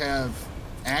is you have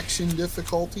action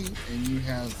difficulty and you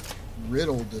have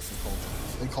riddle difficulty.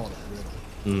 They call it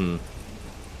riddle.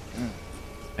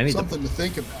 Something to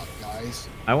think about, guys.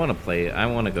 I want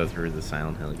to go through the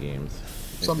Silent Hill games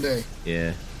someday.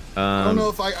 Yeah. I don't know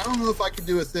if I could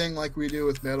do a thing like we do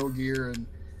with Metal Gear and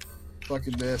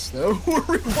fucking this though, where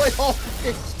we play all the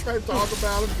games, try to talk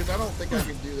about them, because I don't think I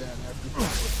can do that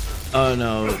after. Oh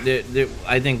no,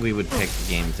 I think we would pick the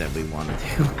games that we want to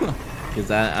do,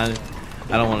 because I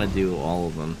don't want to do all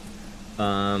of them.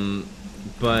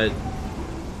 But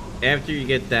after you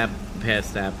get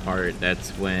past that part,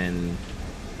 that's when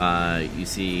you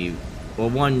see. Well,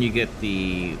 one, you get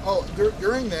the. Oh,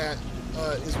 during that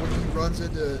is when he runs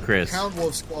into Chris. Hound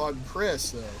Wolf Squad and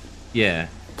Chris, though. Yeah,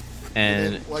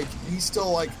 and then, he's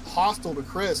still hostile to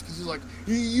Chris because he's like,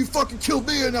 "You fucking killed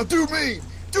me, and now do me,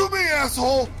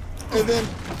 asshole!" And then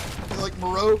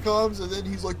Moreau comes, and then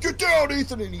he's like, "Get down,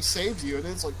 Ethan," and he saves you, and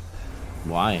then it's like,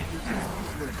 why?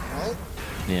 What?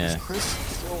 Yeah. Is Chris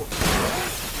still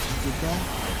good guy?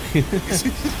 I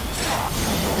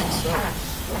think so.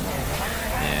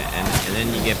 Yeah, and then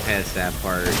you get past that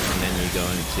part, and then you go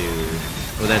into...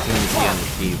 Well, that's when you see on the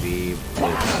TV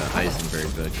with Heisenberg,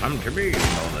 but come to me,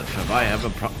 Molotov. I have a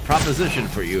proposition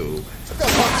for you. I've got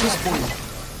a proposition for you.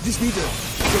 You just need to go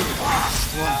to the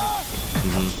flask.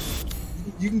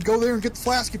 You can go there and get the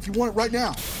flask if you want it right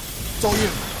now. It's all you.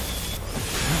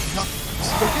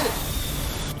 Just go get it.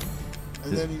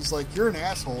 And then he's like, "You're an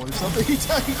asshole," or something. He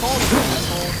called him an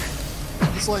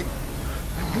asshole. It's like,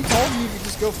 who told you could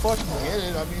just go fucking get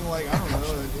it? I mean, like, I don't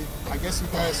know. I guess he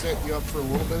kind of set you up for a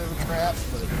little bit of a trap,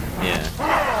 but... Yeah.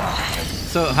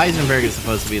 So Heisenberg is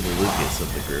supposed to be the Lucas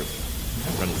of the group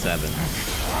from 7.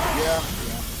 Yeah.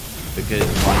 Because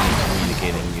 1, he's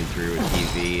communicating you through a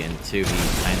TV, and 2, he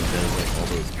kind of does like all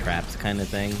those traps kind of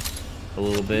thing a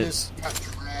little bit. He just got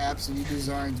traps, and he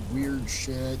designs weird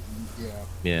shit, and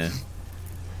Yeah.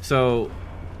 So,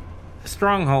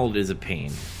 Stronghold is a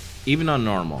pain, even on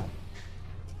normal.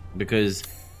 Because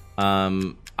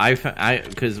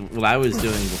because what I was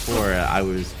doing before, I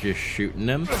was just shooting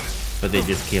them, but they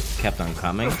just kept on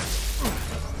coming,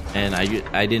 and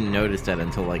I didn't notice that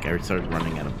until like I started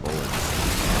running out of bullets.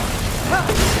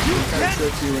 He kind of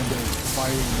tricked you into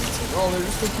fighting, and it's like, oh, they're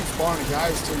just gonna keep spawning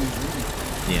guys till you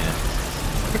leave. Yeah.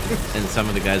 And some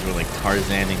of the guys were like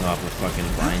Tarzaning off of fucking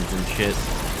vines and shit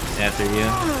after you,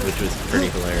 which was pretty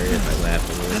hilarious. I laughed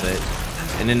a little bit.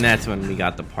 And then that's when we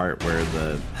got the part where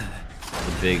the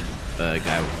big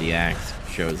guy with the axe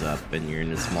shows up and you're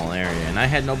in a small area. And I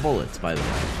had no bullets, by the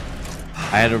way.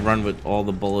 I had to run with all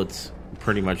the bullets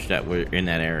pretty much that were in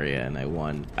that area, and I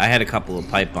won. I had a couple of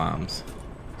pipe bombs.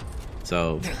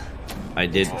 So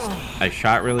I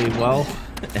shot really well,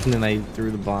 and then I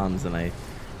threw the bombs and I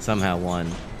somehow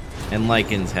won. And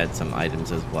Lycans had some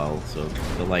items as well, so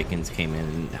the Lycans came in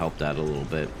and helped out a little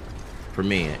bit. For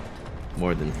me,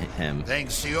 more than him.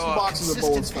 Thanks to your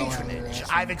consistent patronage,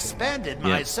 I've expanded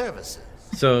my services.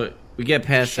 So we get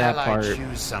past that part,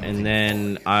 and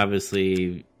then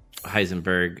obviously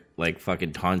Heisenberg like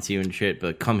fucking taunts you and shit,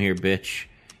 but come here, bitch,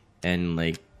 and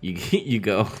like you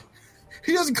go.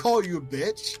 He doesn't call you a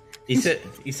bitch. He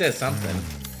says something.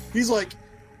 He's like,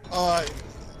 I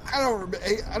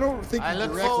don't think he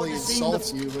directly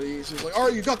insults you, but he's just like, all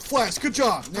right, you got the flask. Good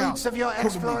job. Now, fruits of your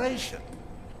exploration.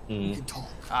 You can talk.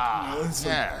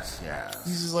 Yes.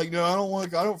 He's just like, no, I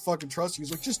don't fucking trust you.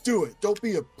 He's like, just do it. Don't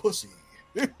be a pussy.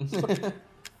 And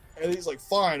he's like,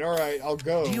 fine, all right, I'll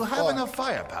go. Do you have enough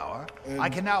firepower? I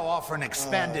can now offer an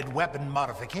expanded weapon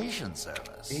modification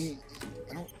service.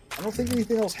 I don't think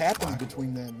anything else happens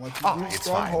between them. Like, you do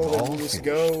Stronghold and you just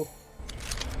go...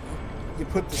 You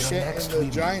put the shit in the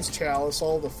Giant's Chalice,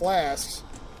 all the flasks.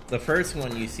 The first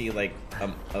one you see, like,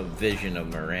 a vision of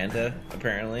Miranda,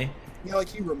 apparently. Yeah, like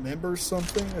he remembers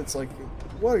something. It's like,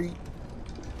 what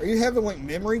are you having, like,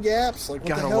 memory gaps? Like,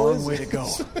 what the hell is this? Got a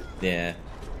long way to go. Yeah.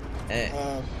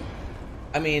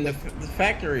 I mean, the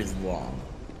factory is long.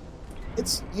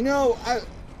 It's,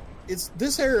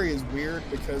 this area is weird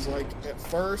because, like, at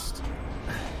first,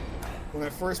 when I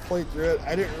first played through it,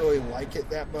 I didn't really like it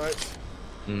that much.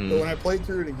 But when I played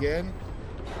through it again,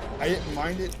 I didn't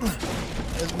mind it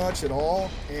as much at all.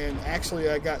 And actually,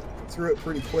 I got through it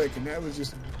pretty quick, and that was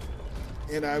just...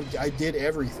 And I did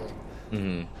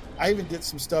everything. I even did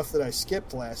some stuff that I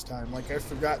skipped last time. Like, I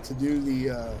forgot to do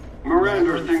the...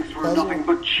 Miranda thinks we're nothing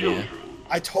but children. Yeah.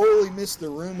 I totally missed the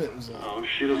room it was in. Oh,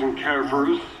 she doesn't care for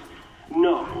us?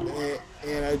 No.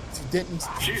 And I didn't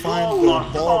She's find the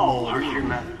lost ball all mold her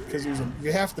humanity. because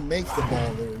you have to make the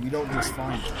ball there. You don't just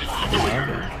find it.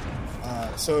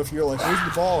 So if you're like, where's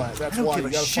the ball at? That's why you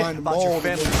got to find the ball and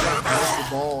then you got to make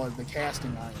the ball and the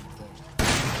casting iron thing.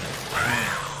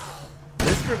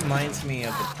 This reminds me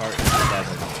of the part in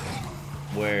 7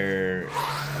 where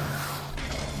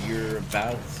you're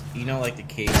about, like the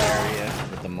cave area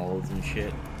with the molds and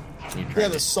shit. Yeah,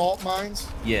 the salt mines.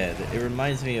 Yeah, it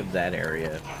reminds me of that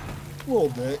area. A little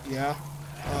bit, yeah.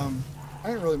 I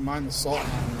didn't really mind the salt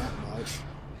mine that much.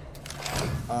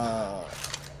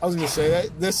 I was going to say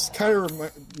that this kind of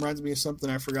reminds me of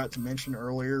something I forgot to mention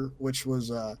earlier, which was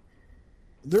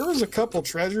there was a couple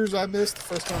treasures I missed the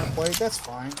first time I played. That's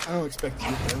fine. I don't expect to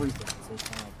get everything the first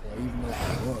time I play, even though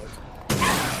I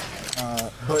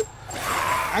look. But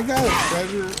I got a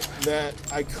treasure that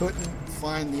I couldn't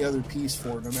find the other piece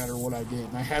for no matter what I did.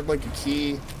 And I had like a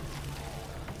key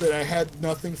that I had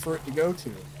nothing for it to go to.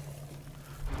 And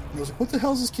I was like, what the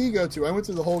hell does this key go to? I went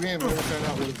through the whole game and never found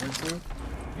out what it went to.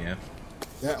 Yeah.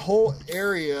 That whole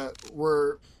area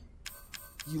where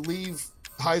you leave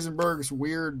Heisenberg's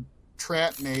weird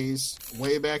trap maze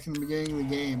way back in the beginning of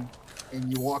the game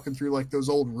and you're walking through like those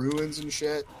old ruins and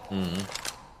shit.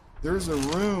 There's a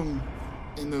room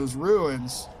in those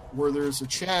ruins where there's a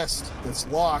chest that's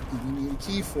locked and you need a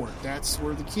key for it. That's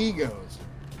where the key goes.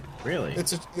 Really?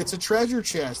 It's a treasure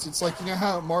chest. It's like, you know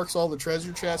how it marks all the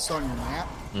treasure chests on your map?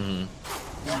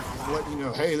 Mm-hmm. Let you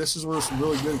know, hey, this is where some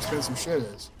really good expensive shit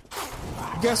is.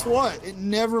 Guess what? It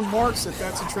never marks that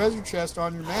that's a treasure chest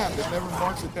on your map. It never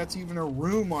marks that that's even a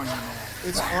room on your map.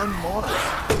 It's unmarked.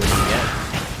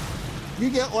 You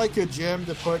get like a gem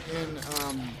to put in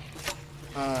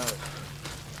a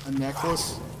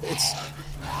necklace. It's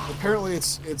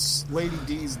Lady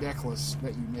D's necklace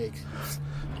that you make.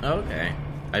 Okay,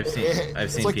 I've seen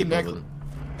like people.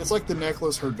 It's like the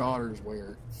necklace her daughters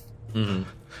wear. Mm-hmm.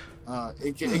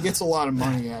 It gets a lot of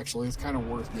money, actually. It's kind of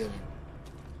worth getting.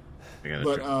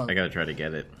 I gotta try to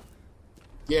get it.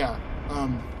 Yeah.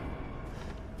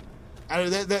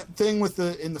 That thing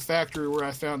in the factory where I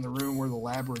found the room where the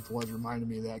labyrinth was reminded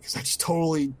me of that, because I just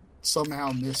totally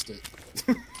somehow missed it.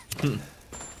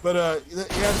 But the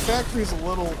factory's a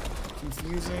little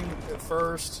confusing at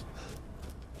first,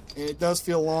 and it does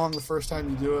feel long the first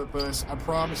time you do it. But I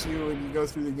promise you, when you go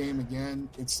through the game again,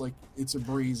 it's a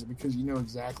breeze, because you know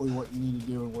exactly what you need to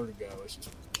do and where to go. It's just.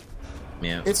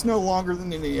 Yeah. It's no longer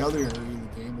than any other area of the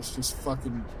game. It's just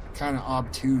fucking kind of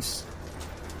obtuse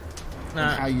in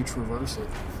how you traverse it.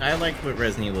 I like what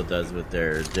Resident Evil does with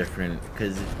their different...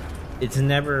 Because it's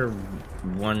never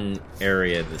one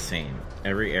area the same.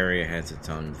 Every area has its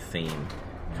own theme.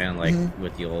 Kind of like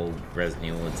with the old Resident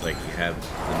Evil, it's like you have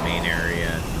the main area,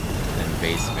 then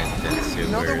basement, then sewer,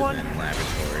 then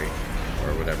laboratory,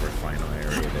 or whatever final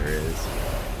area there is.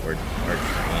 Or train or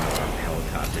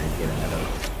helicopter to get out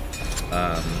of.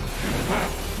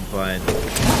 But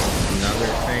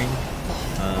another thing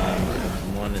I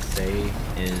want to say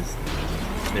is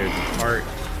there's a part...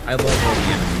 I love all the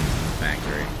enemies in the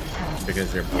factory,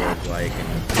 because they're Borg-like and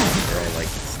they're all like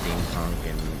steampunk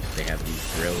and they have these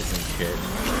drills and shit.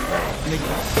 They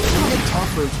get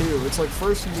tougher too. It's like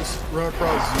first you just run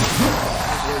across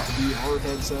like the VR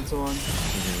headsets on.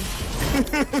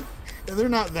 And they're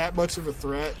not that much of a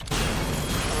threat.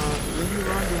 Then you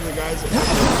run into the guys that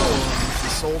have the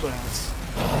soldats.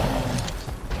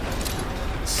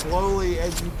 Slowly,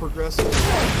 as you progress, they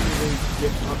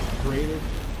get upgraded.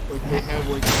 Like they have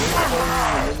like armor plating,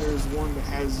 and then there's one that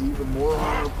has even more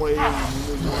armor plating, and then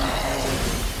there's one that has like a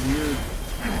weird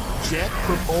jet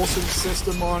propulsion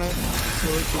system on it, so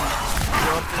it can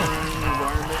jump around the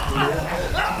environment.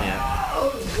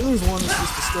 And there's one that's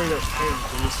just a straight up tank,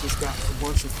 and it's just got a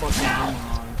bunch of fucking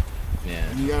armor on it. Yeah.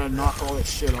 And you gotta knock all that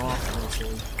shit off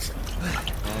eventually.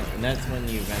 And that's when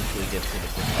you eventually get to the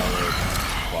propeller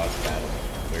boss battle,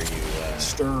 where you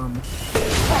Sturm. Just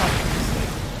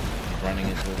like running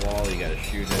into the wall, you gotta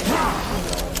shoot him,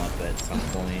 wall him up at some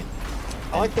point.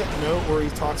 I like that note where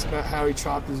he talks about how he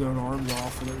chopped his own arms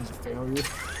off and it was a failure.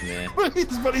 Yeah.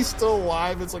 but he's still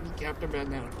alive. It's like he kept him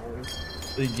in that hole.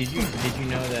 Did you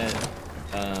know that?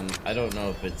 I don't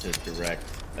know if it's a direct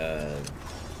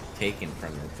taken from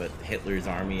it, but Hitler's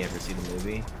Army. Ever see the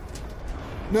movie?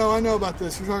 No, I know about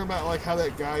this. You're talking about like how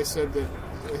that guy said that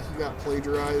he got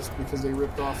plagiarized because they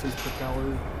ripped off his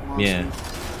propeller monsters. Yeah.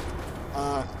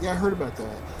 Yeah, I heard about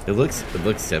that. It looks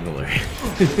similar.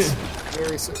 It's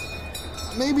very similar.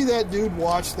 Maybe that dude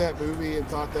watched that movie and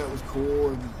thought that was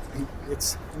cool, and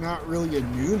it's not really a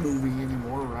new movie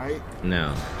anymore, right?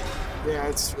 No. Yeah,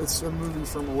 it's a movie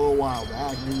from a little while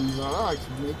back. Maybe he thought, I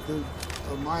could make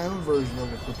my own version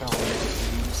of a propeller.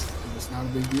 It's not a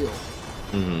big deal.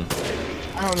 Mm-hmm.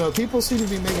 I don't know. People seem to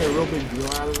be making a real big deal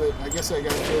out of it. I guess that guy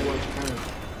feel like kind of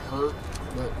hurt,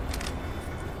 but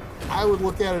I would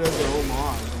look at it as a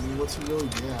homage. I mean, what's he really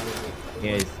get out of it?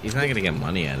 Yeah, he's not gonna get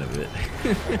money out of it.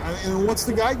 And what's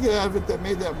the guy get out of it that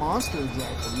made that monster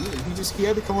exactly? He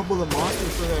had to come up with a monster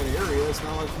for that area. It's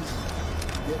not like he's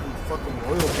getting fucking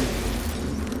royalty.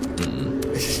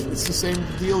 Mm-hmm. It's the same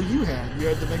deal you had. You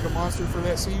had to make a monster for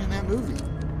that scene in that movie.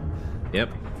 Yep.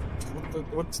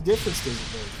 What's the difference does it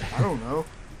make? I don't know.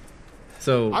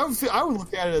 So I would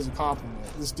look at it as a compliment.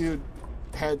 This dude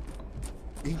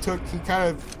he kind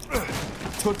of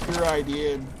took your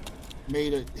idea and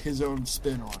made his own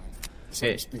spin on it,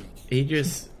 so to speak.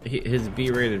 His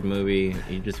B-rated movie.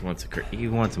 He just wants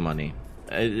money.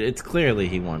 It's clearly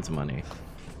he wants money.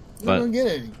 But don't get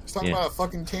any. He's talking about a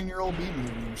fucking 10-year-old B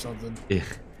movie or something. Yeah.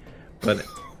 But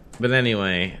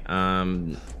anyway,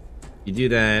 you do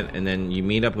that, and then you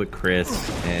meet up with Chris,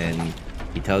 and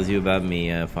he tells you about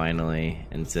Mia finally,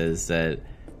 and says that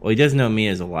he doesn't know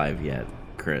Mia's alive yet.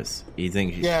 Chris, he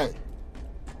thinks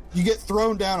you get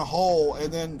thrown down a hole,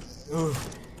 and then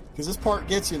because this part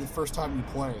gets you the first time you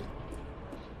play.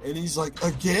 And he's like,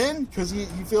 again? Because he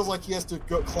feels like he has to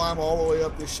go climb all the way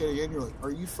up this shit again. You're like,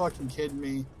 are you fucking kidding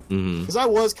me? Because I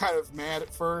was kind of mad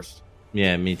at first.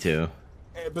 Yeah, me too.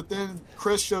 But then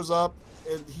Chris shows up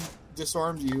and he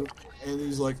disarms you. And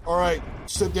he's like, all right,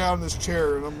 sit down in this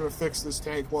chair and I'm going to fix this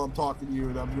tank while I'm talking to you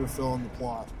and I'm going to fill in the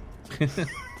plot.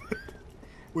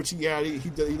 Which, yeah, he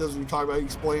does what you talk about. He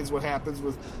explains what happens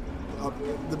with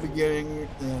the beginning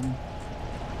and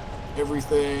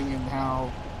everything and how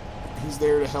he's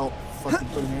there to help fucking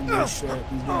put an end to this shit.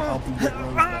 He's going to help him get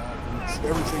Rose back.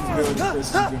 Everything's good. Chris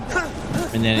is good.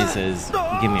 And then he says,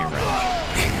 give me a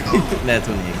wrench. That's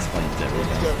when he explains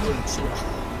everything.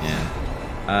 Yeah.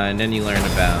 And then you learn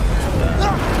about the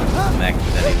mech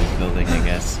that he was building, I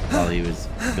guess, while he was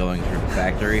going through the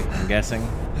factory, I'm guessing.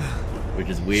 Which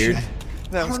is weird. I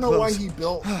don't know why he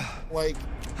built, like,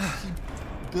 he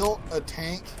built a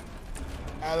tank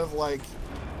out of, like,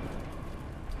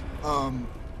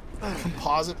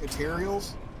 composite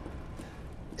materials.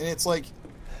 And it's like,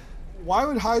 why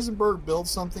would Heisenberg build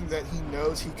something that he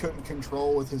knows he couldn't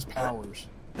control with his powers?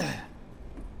 That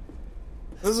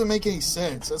doesn't make any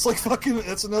sense. That's like fucking,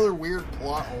 that's another weird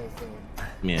plot hole thing.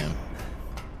 Yeah.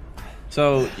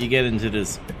 So you get into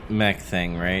this mech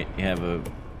thing, right? You have a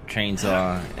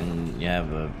chainsaw and you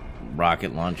have a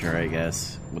rocket launcher, I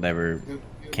guess, whatever,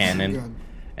 cannon,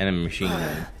 and a machine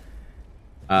gun.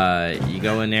 You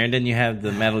go in there, and then you have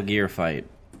the Metal Gear fight.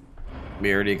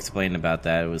 We already explained about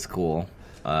that. It was cool.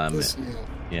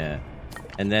 Yeah.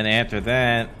 And then after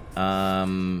that,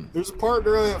 there's a part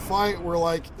during that fight where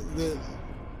like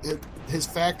his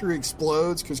factory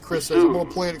explodes because Chris says, "I'm gonna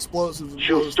plant explosives." And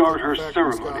she'll start her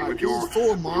ceremony with your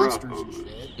full of monsters and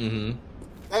shit. Mm-hmm.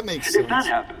 That makes sense. If that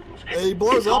happens, and he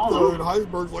blows up though, and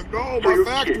Heisenberg's like, "No, my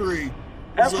factory."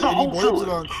 That's like, the and he whole blames it village.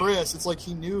 on Chris. It's like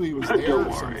he knew he was there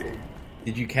or something.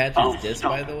 Did you catch his diss,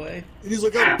 by the way? And he's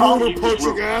like, "A boner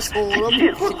punching asshole." And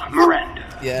I'm like,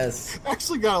 Miranda. Yes. I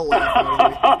actually got a laugh out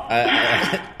of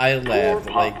it. I laughed.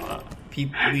 Like,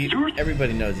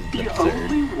 everybody knows it's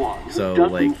absurd. So,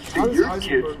 like, How does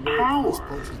Heisenberg know Chris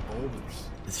punches boulders?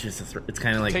 it's just it's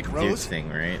kind of like a Duke thing,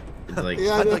 right? It's like,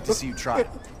 Yeah, I'd like to see you try.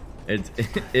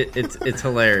 It's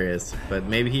hilarious, but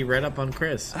maybe he read up on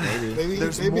Chris. Maybe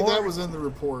that was in the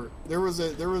report. There was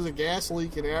a gas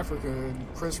leak in Africa, and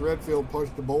Chris Redfield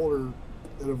punched a boulder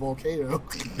in a volcano.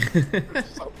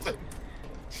 Something.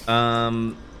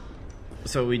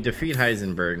 So we defeat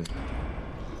Heisenberg,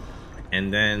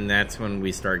 and then that's when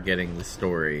we start getting the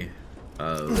story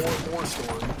of more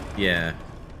story. Yeah,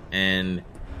 and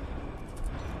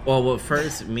well,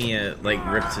 first Mia like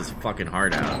rips his fucking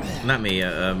heart out. Not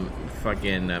Mia,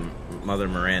 Mother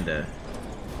Miranda.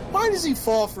 Why does he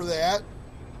fall for that?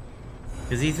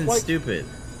 Because Ethan's Like, stupid.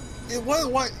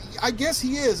 I guess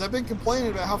he is. I've been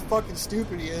complaining about how fucking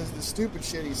stupid he is, the stupid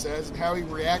shit he says, and how he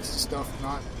reacts to stuff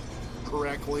not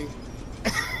correctly.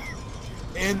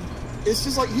 And it's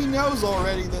just like he knows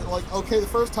already that, like, okay, the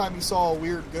first time he saw a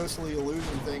weird ghostly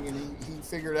illusion thing, and he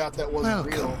figured out that wasn't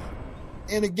real.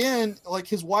 And again, like,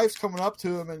 his wife's coming up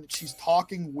to him and she's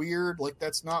talking weird, like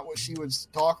that's not what she would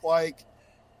talk like.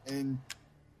 And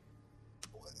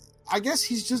I guess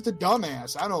he's just a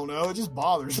dumbass. I don't know. It just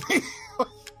bothers me.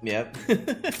 Yep.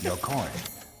 No coin.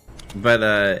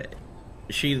 But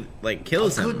she like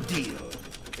kills him. Good deal,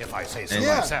 if I say so And,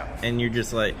 myself. And you're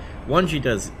just like, once she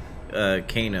does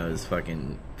Kano's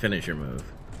fucking finisher move,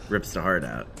 rips the heart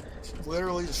out.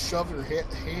 Literally just shoves her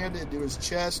hand into his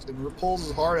chest and pulls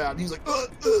his heart out, and he's like,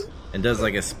 and does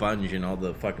like a sponge, and all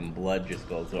the fucking blood just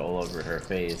goes all over her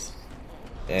face.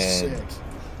 And sick.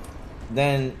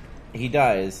 then he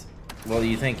dies. Well,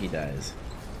 you think he dies.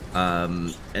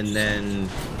 And then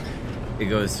it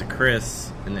goes to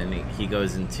Chris, and then he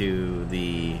goes into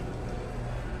the,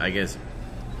 I guess,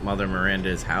 Mother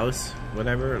Miranda's house,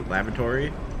 whatever,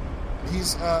 laboratory.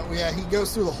 He's he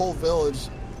goes through the whole village.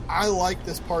 I like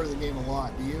this part of the game a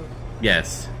lot. Do you?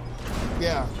 Yes.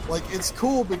 Yeah, like it's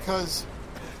cool because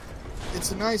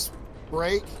it's a nice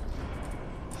break,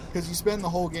 because you spend the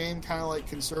whole game kind of like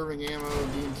conserving ammo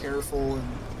and being careful and,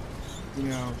 you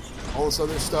know, all this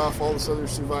other stuff, all this other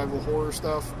survival horror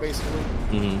stuff, basically.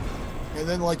 Mm-hmm. And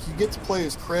then, like, you get to play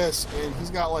as Chris, and he's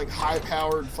got, like,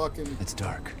 high-powered fucking... It's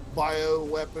dark.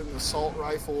 Bio-weapon assault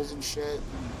rifles and shit, and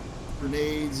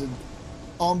grenades, and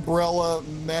umbrella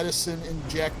medicine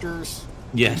injectors.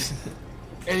 Yes.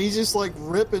 And he's just, like,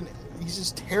 he's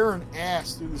just tearing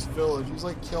ass through this village. He's,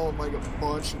 like, killing, like, a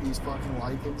bunch of these fucking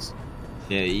Lycans.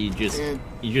 Yeah, you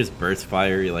just burst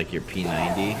fire like your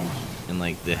P90, and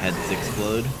like the heads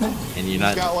explode, and you're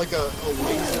not. He's got like a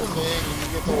laser thing, and you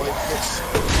get to like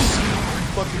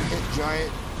hit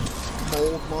giant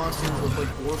mold monsters with like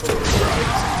orbital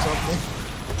strikes or something.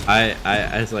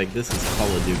 I was like, this is Call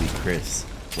of Duty Chris.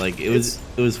 Like, it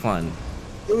was fun.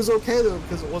 It was okay though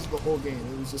because it wasn't the whole game.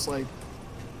 It was just like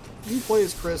you play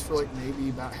as Chris for like maybe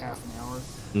about half an hour.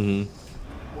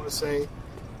 I want to say,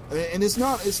 and it's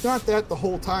not that the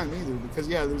whole time either, because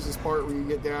there's this part where you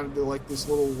get down into like this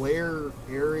little lair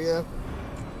area,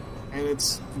 and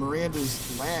it's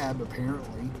Miranda's lab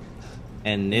apparently.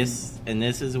 And this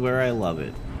is where I love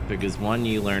it, because one,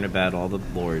 you learn about all the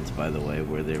lords, by the way,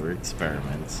 where they were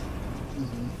experiments,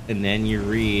 and then you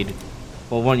read.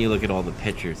 Well, one, you look at all the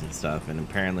pictures and stuff, and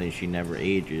apparently she never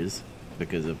ages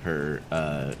because of her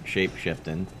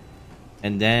shape-shifting.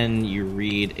 And then you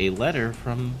read a letter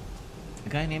from a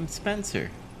guy named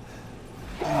Spencer.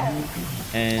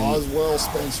 And Oswell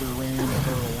Spencer ran into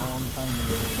her a long time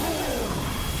ago.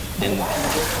 And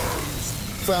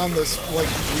found this like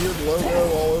weird logo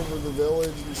all over the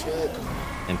village and shit.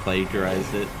 And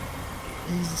plagiarized it.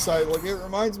 He's decided, like, it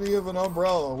reminds me of an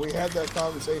umbrella. We had that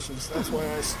conversation, so that's why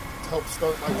I helped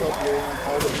start my company and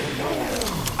called it an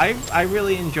umbrella. I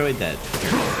really enjoyed that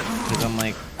because I'm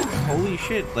like, holy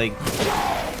shit, like,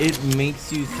 it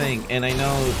makes you think. And I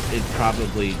know it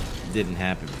probably didn't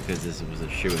happen because this was a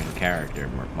shoo-in character,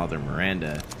 Mother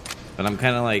Miranda, but I'm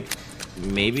kind of like,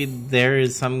 maybe there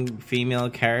is some female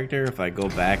character, if I go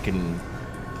back and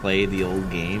play the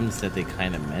old games, that they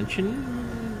kind of mention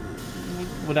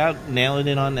without nailing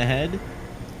it on the head.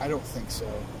 I don't think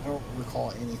so. I don't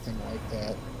recall anything like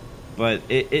that. But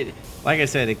it like I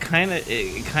said, it kind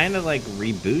of like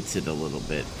reboots it a little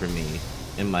bit for me,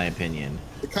 in my opinion.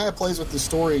 It kind of plays with the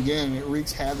story again, and it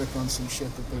wreaks havoc on some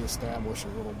shit that they establish a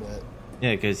little bit.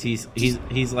 Yeah, because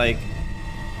he's like,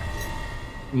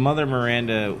 Mother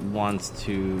Miranda wants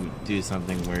to do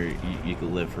something where you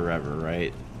could live forever,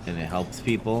 right? And it helps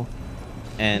people.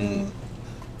 And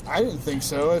I didn't think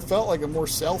so. It felt like a more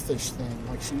selfish thing.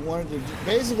 Like she wanted to.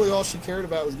 Basically, all she cared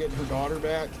about was getting her daughter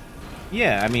back.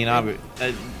 Yeah, I mean,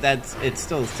 it's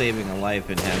still saving a life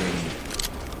and having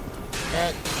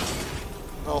at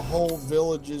a whole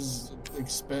village's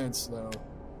expense, though.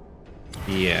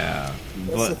 Yeah,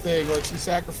 that's the thing. Like she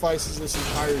sacrifices this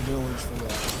entire village for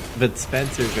that. But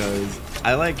Spencer goes,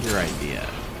 "I like your idea,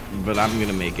 but I'm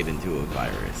gonna make it into a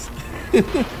virus." And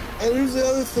here's the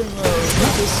other thing, though.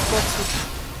 This fucks with.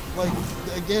 Like,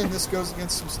 again, this goes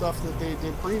against some stuff that they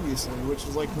did previously, which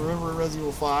is like, remember in Resident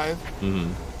Evil 5?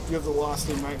 You have the Lost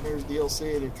in Nightmares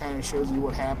DLC, and it kind of shows you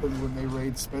what happens when they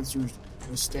raid Spencer's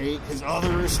estate, his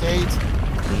other estate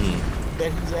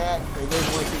that he's at, and then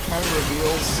like it kind of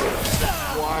reveals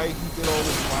why he did all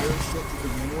this virus shit to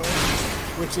begin with,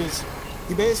 which is,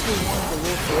 he basically wanted to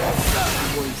live forever,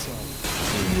 is what he said.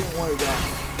 He didn't want to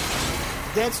die.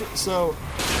 So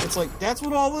it's like, that's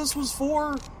what all this was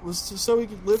for, was so he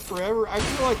could live forever. I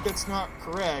feel like that's not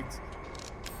correct.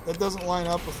 That doesn't line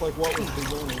up with like what was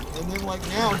presented. And then like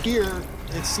now here,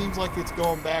 it seems like it's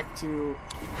going back to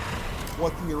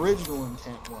what the original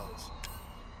intent was.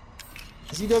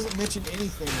 Because he doesn't mention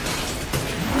anything like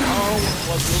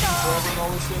living forever and all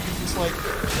this shit. He's just like,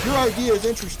 your idea is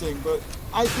interesting, but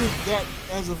I think that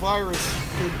as a virus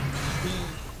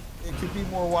could be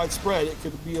more widespread. It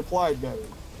could be applied better.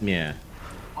 Yeah.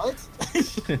 What?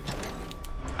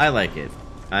 I like it.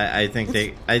 I think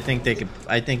they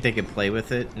could play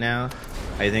with it now.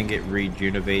 I think it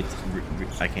rejuvenates.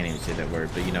 I can't even say that word,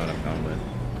 but you know what I'm going with.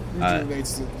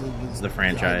 Rejuvenates the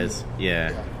franchise.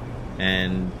 Yeah.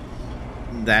 And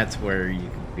that's where you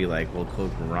could be like, well,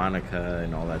 Code Veronica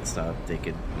and all that stuff. They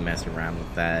could mess around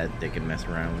with that. They could mess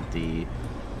around with the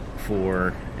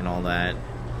 4 and all that.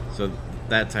 So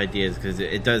that's ideas, because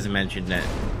it does mention that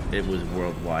it was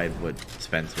worldwide what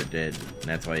Spencer did, and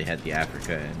that's why he had the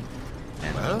Africa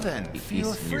and well, then,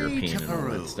 Eastern European and all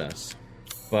that stuff.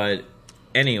 But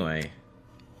anyway,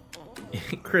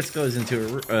 Chris goes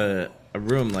into a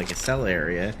room, like a cell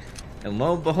area, and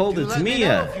lo and behold, it's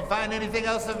Mia. If you find anything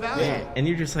else of value. Yeah, and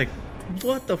you're just like,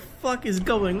 what the fuck is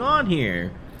going on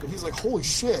here? And he's like, holy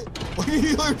shit.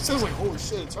 He says like, holy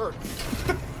shit, it's her.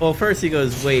 Well, first he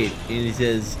goes, wait, and he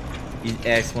says, he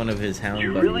asks one of his hound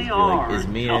buddies, really like, is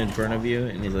Mia in front of you?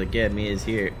 And he's like, yeah, Mia's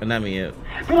here. Not Mia.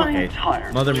 Okay.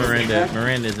 Mother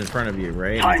Miranda's in front of you,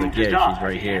 right? And he's like, yeah, she's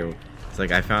right here. It's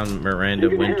like, I found Miranda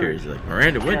Winters. He's like,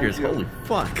 Miranda Winters? Holy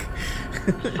fuck.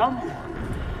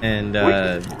 And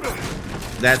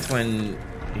that's when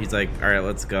he's like, all right,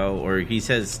 let's go. Or he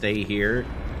says, stay here.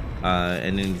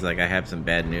 And then he's like, I have some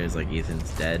bad news, like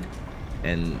Ethan's dead.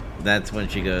 And that's when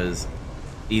she goes,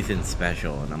 Ethan's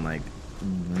special. And I'm like,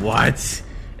 what?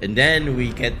 And then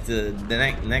we get to the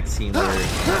next scene where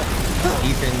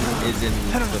Ethan is in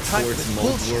the Force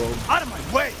Mold world. Out of my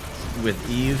way! With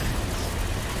Eve.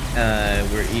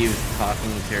 where Eve's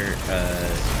talking to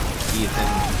Ethan,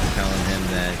 telling him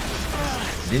that,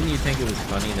 didn't you think it was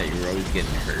funny that you were always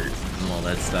getting hurt and all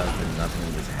that stuff and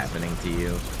nothing was happening to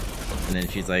you? And then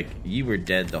she's like, you were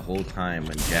dead the whole time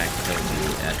when Jack killed you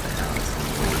at the house in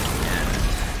Louisiana.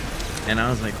 And I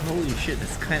was like, holy shit,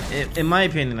 that's kind of, in my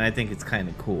opinion, I think it's kind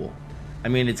of cool. I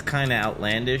mean, it's kind of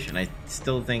outlandish, and I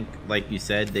still think, like you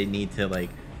said, they need to, like,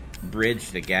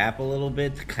 bridge the gap a little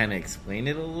bit to kind of explain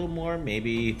it a little more.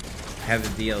 Maybe have a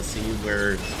DLC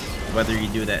where, whether you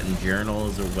do that in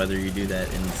journals or whether you do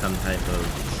that in some type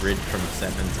of bridge from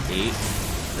 7 to 8,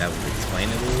 that would explain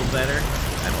it a little better.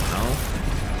 I don't know.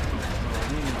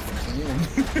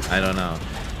 I don't know.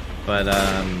 But,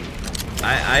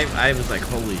 I was like,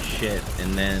 holy shit.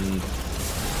 And then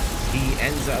he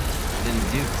ends up in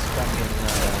Duke's fucking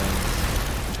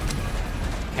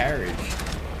carriage.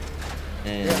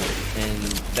 And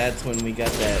that's when we got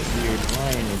that weird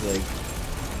line of like,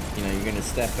 you know, you're gonna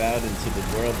step out into the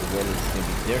world is gonna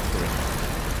be different.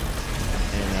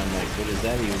 And I'm like, what does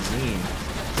that even mean?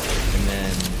 And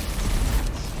then,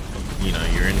 you know,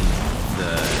 you're in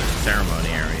the ceremony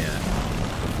area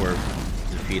before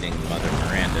defeating Mother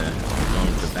Miranda,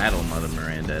 going to battle Mother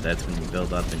Miranda. That's when you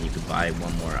build up and you can buy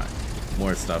one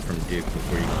more stuff from Duke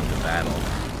before you go into battle.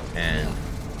 And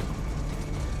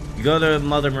you go to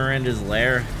Mother Miranda's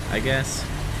lair, I guess,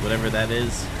 whatever that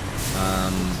is.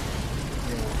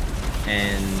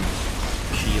 And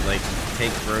she like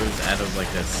takes Rose out of like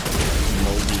a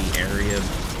moldy area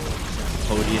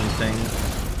podium thing.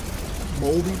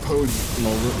 Moldy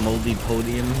podium. Moldy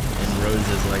podium, and Rose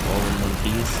is like all in one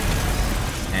piece.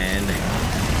 And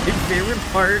my favorite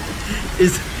part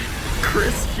is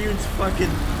Chris shoots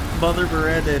fucking Mother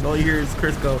Miranda, and all you hear is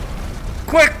Chris go,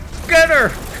 "Quick, get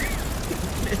her!"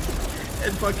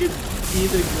 And fucking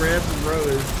Ethan grabs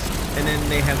Rose, and then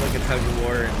they have like a tug of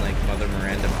war, and like Mother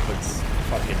Miranda puts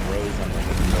fucking Rose on like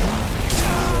a gnome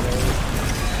or whatever,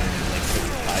 and like puts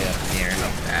a high up in the air in a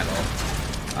battle.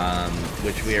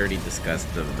 Which we already discussed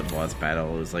the boss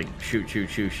battle. It was like shoot,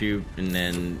 and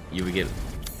then you would get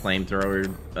flamethrower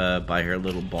by her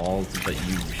little balls, but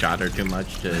you shot her too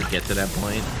much to get to that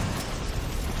point.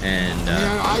 And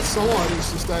yeah, I saw it.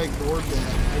 It's just I ignored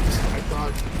that. I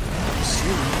thought,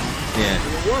 shoot. Yeah.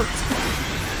 And it worked.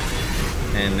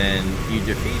 And then you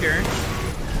defeat her,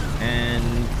 and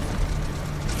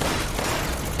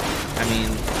I mean,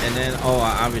 and then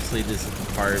obviously this is the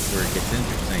part where it gets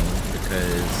interesting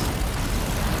because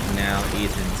now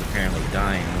Ethan's apparently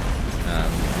dying.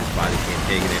 His body can't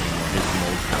take it anymore. His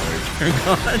mold powers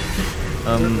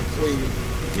are gone.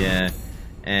 Yeah,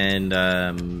 and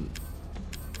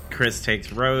Chris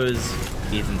takes Rose.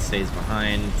 Ethan stays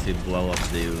behind to blow up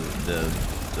the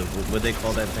what they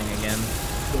call that thing again?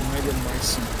 The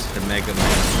Megamycete. The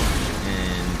Megamycete.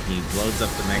 And he blows up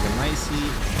the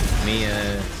Megamycete.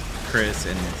 Mia, Chris,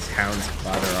 and his Hound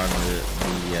Squad are on the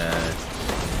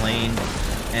plane.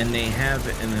 And they have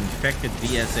an infected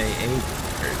BSAA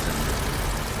person.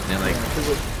 And they're like...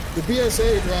 Yeah, the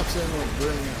BSA drops in like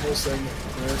during that whole segment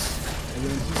with Chris. And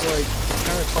then he's like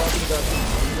kind of talking about the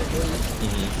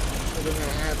everything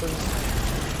that happened.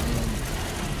 And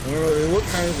I don't know, they look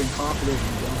kind of incompetent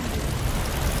and dumb.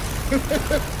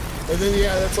 And then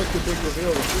yeah, that's like the big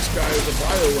reveal that this guy is a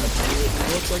bioweapon.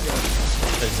 He looks like a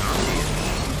zombie.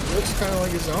 He looks kind of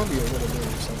like a zombie a little bit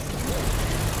or something. Yeah.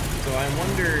 So I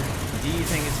wonder, do you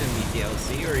think it's in the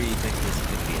DLC or do you think this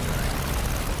could be in the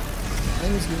I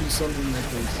think it's going to be something that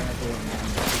they tackle on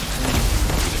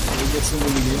it gets into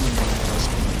the ending.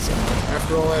 So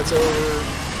after all that's over,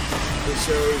 it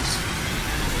shows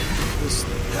this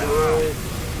girl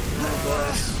in a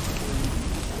bus,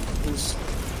 and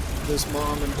this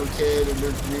mom and her kid, and they're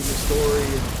reading a story,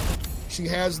 and she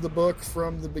has the book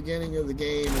from the beginning of the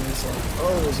game, and it's like,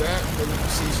 oh, is that? And then you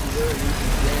see she's there, and you can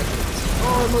grab it. It's like,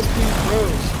 oh, it must be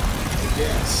Rose. I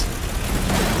guess.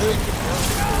 And then it becomes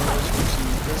she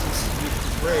visits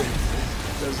Ray.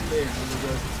 Does a thing.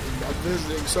 I'm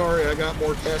visiting, sorry, I got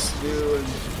more tests to do, and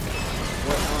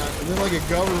whatnot. And then, like, a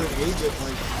government agent,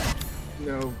 like, you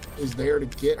know, is there to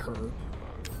get her.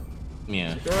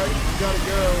 Yeah. Like, all right, you gotta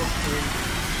go. And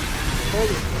call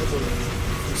it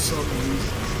for some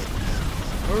reason.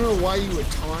 I don't know why you would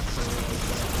taunt her like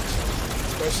that,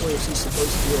 especially if she's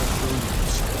supposed to be like really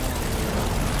strong.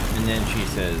 And then she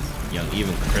says, you know,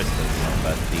 even Chris doesn't know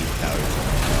about these powers.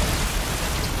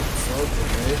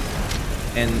 Okay.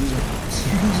 And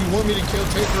you want me to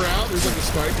take her out? There's like a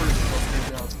sniper.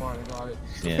 Okay, it's fine, I got it.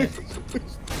 Yeah.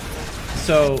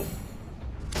 So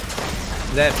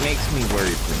that makes me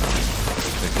worried for me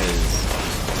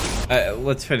because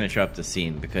let's finish up the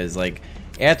scene because like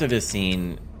after the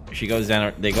scene, she goes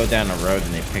down. They go down the road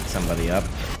and they pick somebody up.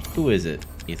 Who is it?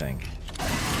 You think? I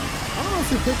don't know if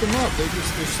they pick them up.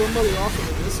 There's somebody off in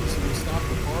the distance and they stop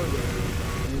the car there.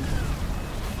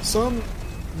 And some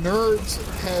nerds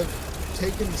have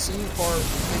taken the scene apart and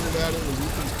figured out it was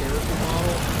Ethan's character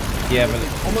model. Yeah, but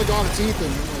oh my god, it's Ethan.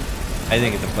 I'm like, I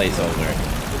think it's a placeholder.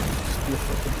 Just be a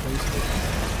fucking placeholder.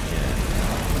 Yeah.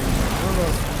 I don't know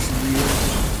if you should read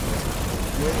it.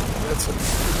 That's a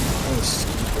kind of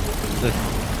stupid.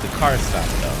 The car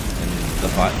stopped though, and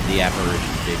the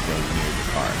apparition did go near the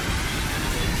car.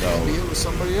 So maybe it was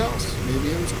somebody else. Maybe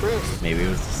it was Chris. Maybe it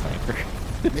was the sniper.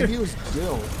 Maybe it was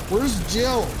Jill. Where's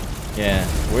Jill? Yeah,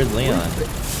 where's Leon?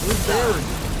 Where's Barry?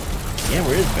 Yeah,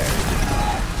 where is Barry?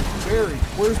 Barry,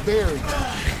 where's Barry?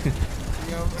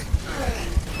 You know,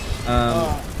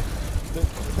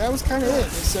 that was kind of it.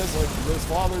 It says like the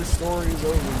father's story is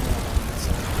over now.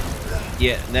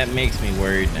 Yeah, that makes me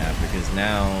worried now because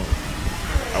now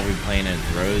are we playing as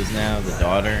Rose now, the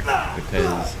daughter?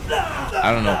 Because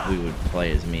I don't know if we would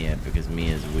play as Mia because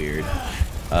Mia's weird.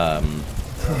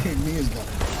 Mia's got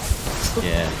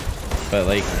yeah. But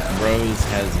like Rose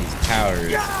has these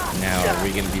powers now. Are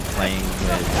we gonna be playing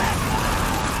with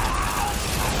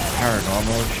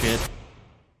paranormal shit?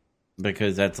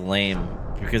 Because that's lame.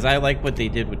 Because I like what they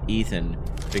did with Ethan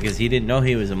because he didn't know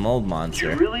he was a mold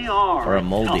monster or a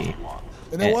moldy.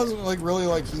 And it wasn't like really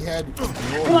like he had to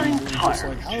control him. It was just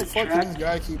like, how the fuck can this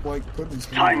guy keep like putting his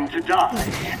hand Time to die.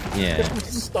 Yeah.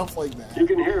 Stuff like that. You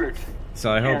can hear it. So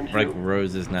I hope like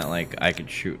Rose is not like I could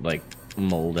shoot like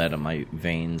mold out of my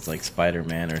veins like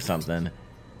Spider-Man or something.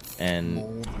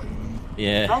 And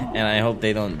yeah, and I hope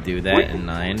they don't do that in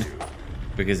 9.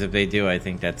 Because if they do, I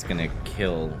think that's gonna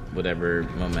kill whatever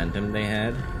momentum they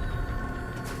had.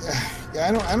 Yeah,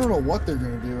 I don't know what they're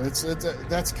gonna do.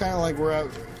 That's kind of like where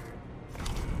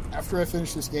after I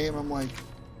finish this game, I'm like,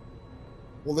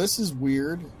 well, this is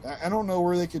weird. I don't know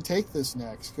where they could take this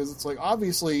next because it's like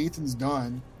obviously Ethan's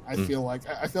done. I feel like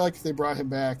if they brought him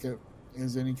back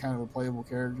as any kind of a playable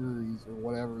character or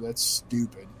whatever, that's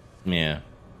stupid. Yeah,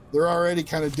 they're already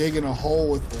kind of digging a hole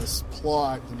with this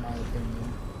plot, in my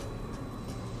opinion.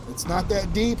 It's not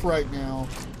that deep right now,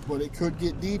 but it could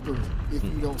get deeper if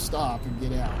you don't stop and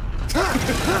get out.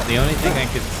 The only thing I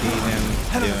could see them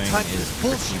doing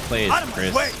is you play as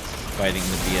Chris fighting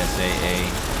the BSAA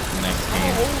next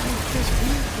game.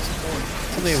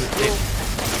 So they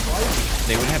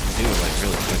would have to do it like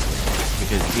really quickly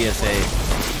because BSAA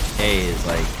is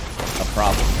like a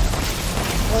problem now.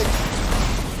 Like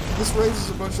this raises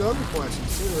a bunch of other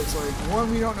questions too. It's like one,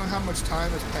 we don't know how much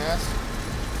time has passed.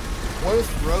 What if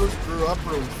Rose grew up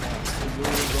really fast?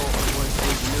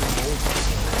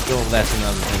 Well, that's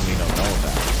another thing we don't know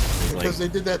about. Because they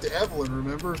did that to Evelyn,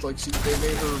 remember? Like they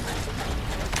made her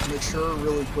mature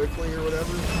really quickly or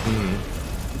whatever.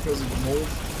 Because of the mold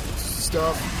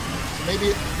stuff. So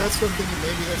maybe that's what I'm thinking.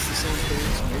 Maybe that's the same thing.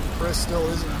 So maybe Chris still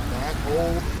isn't that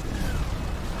old.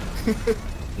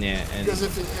 Yeah, and because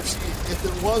if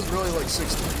it was really like 16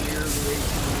 years or 18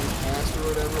 years past or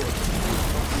whatever, like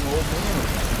fucking old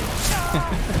man.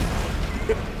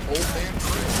 Old man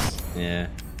Chris. Yeah,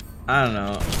 I don't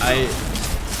know.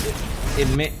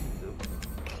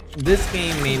 This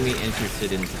game made me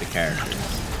interested into the characters.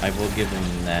 I will give them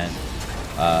that.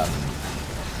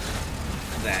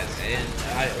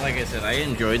 Like I said, I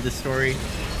enjoyed the story.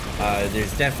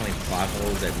 There's definitely plot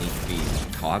holes that need to be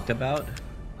talked about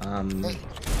in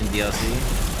DLC.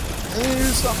 And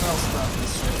there's something else about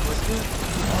this shit. Like,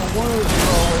 one of the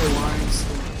throwaway lines.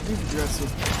 You've addressed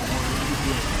this before.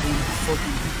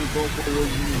 Fucking people don't play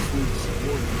Resident Evil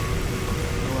story.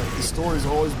 Like, the story's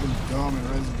always been dumb in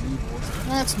Resident Evil.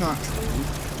 That's not true.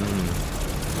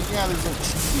 Yeah, there's like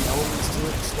cheesy elements to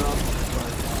it and stuff,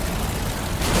 but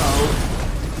no,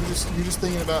 you're just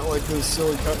thinking about like those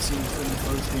silly cutscenes from the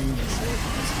first game and shit.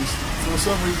 It's just, for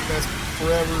some reason, that's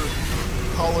forever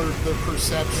colored the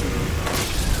perception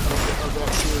of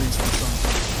that series for some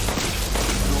reason.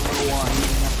 I don't know why,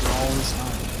 even after all this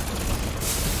time.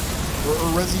 Or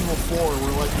Resident Evil 4,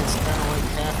 where like it's kind of like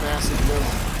half-assed joke,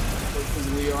 because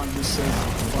Leon just says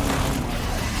funny online.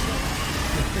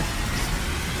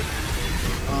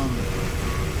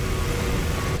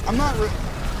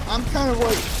 I'm kind of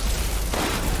like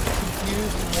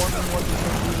confused and wondering what they're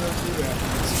going to do after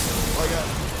this. Like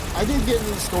I did get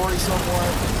into the story somewhat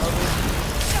of it.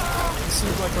 It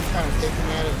seems like I'm kind of picking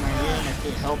at it, and I am. I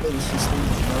can't help it. It's just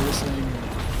things I'm noticing.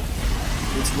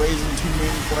 It's raising too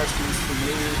many questions for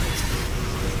me.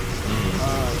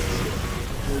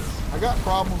 I got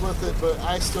problems with it, but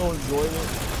I still enjoyed it.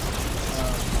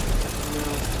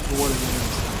 For what it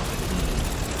is.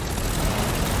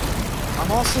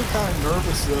 I'm also kind of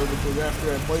nervous though, because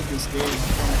after I played this game, I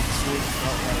kind of sort of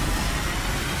felt like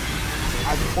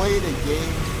I played a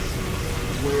game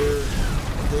where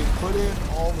they put in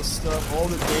all the stuff, all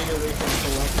the data they had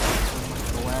collected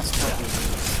from the last couple of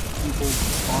years, people's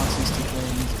responses to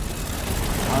things.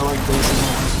 I like this and I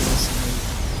like this,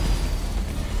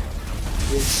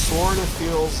 and it sort of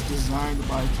feels designed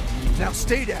by community. Now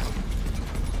stay down.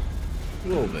 A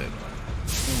little bit.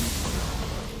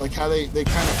 And like how they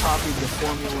kind of copied the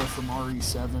formula from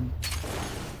RE7,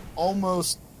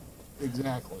 almost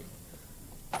exactly.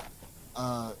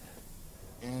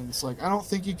 And it's like, I don't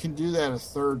think you can do that a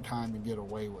third time and get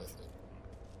away with it.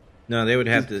 No, they would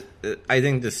have to. I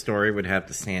think the story would have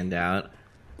to stand out,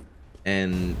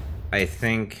 and I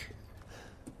think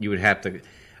you would have to.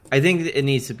 I think it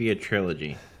needs to be a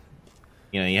trilogy.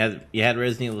 You know, you had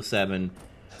Resident Evil 7,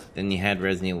 then you had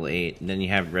Resident Evil 8, and then you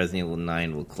have Resident Evil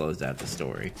 9 will close out the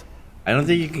story. I don't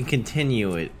think you can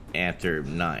continue it after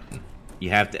 9. You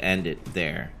have to end it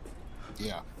there.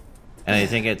 Yeah. And I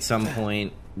think at some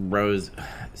point, Rose...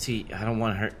 See, I don't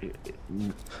want her...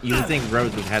 You would think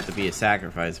Rose would have to be a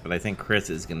sacrifice, but I think Chris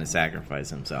is going to sacrifice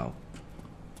himself.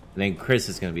 I think Chris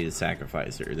is going to be the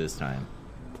sacrificer this time.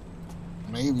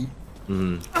 Maybe.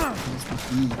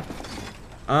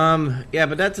 Yeah,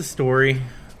 but that's a story.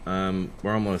 We're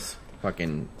almost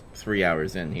fucking 3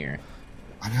 hours in here.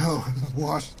 I know. A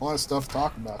lot of stuff to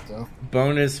talk about, though.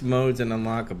 Bonus modes and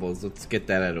unlockables. Let's get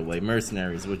that out of the way.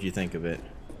 Mercenaries, what do you think of it?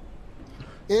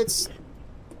 It's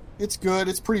good.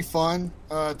 It's pretty fun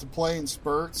to play in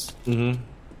spurts. Mm-hmm.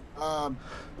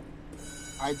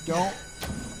 I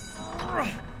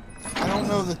don't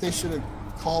know that they should have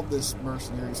called this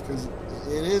Mercenaries, because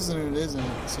it is and it isn't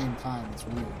at the same time. It's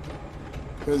weird.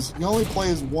 Because you only play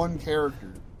as one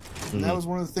character. And that was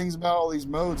one of the things about all these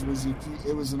modes, was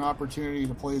it was an opportunity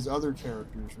to play as other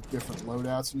characters with different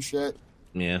loadouts and shit.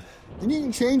 Yeah. And you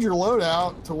can change your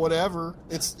loadout to whatever.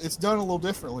 It's done a little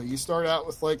differently. You start out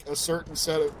with like a certain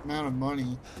amount of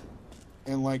money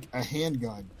and like a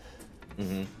handgun.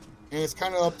 Mm-hmm. And it's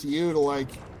kind of up to you to like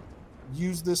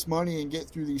use this money and get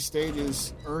through these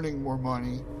stages earning more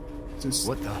money. Just,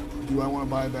 do I want to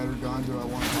buy a better gun? Do I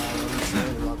want to buy other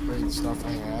shit or upgrade the stuff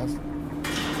I have?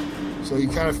 So you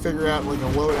kind of figure out like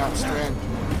a loadout strategy.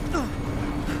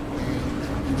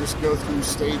 And you just go through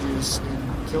stages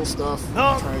and kill stuff and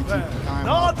try to keep the time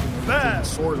up. Bad.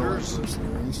 Sort of like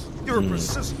Mercenaries. You're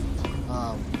persistent.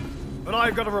 But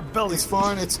I've got a rebellion. It's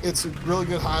fun. It's a really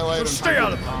good highlight So on stay how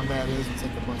out good of combat is. It's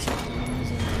like a bunch of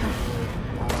enemies and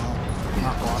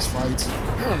not boss fights.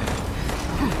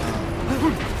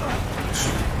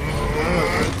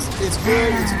 It's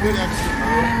good. It's a good extra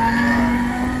mode.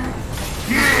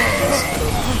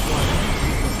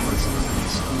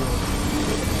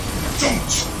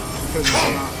 Don't! Because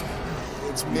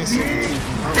it's missing.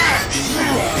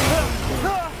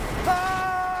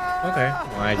 Okay.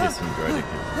 Well, I just enjoyed it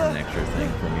because it's an extra thing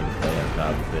for me to play on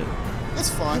top of it. It's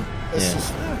fun. That's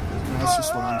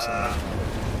just what I'm saying.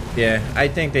 Yeah, I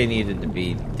think they needed to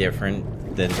be different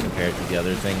than compared to the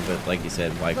other thing, but like you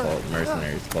said, why call it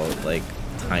Mercenaries? Call it like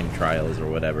time trials or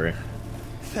whatever.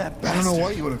 I don't know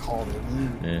what you would have called it.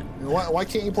 Yeah. Why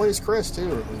can't you play as Chris too?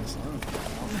 At least.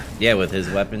 Yeah, with his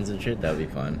weapons and shit, that'd be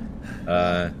fun.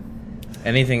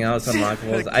 Anything else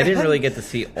unlockables? I didn't really get to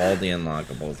see all the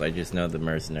unlockables. I just know the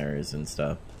Mercenaries and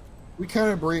stuff. We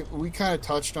kind of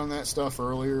touched on that stuff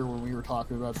earlier when we were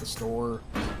talking about the store.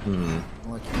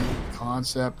 Mm-hmm. Like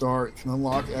concept art, you can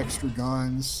unlock extra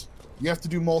guns. You have to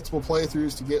do multiple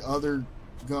playthroughs to get other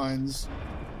guns.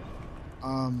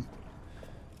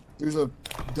 There's a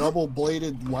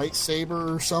double-bladed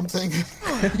lightsaber or something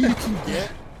you can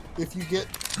get if you get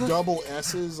double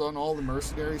S's on all the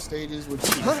mercenary stages, which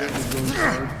I think is really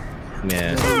hard.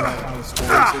 Yeah.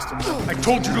 I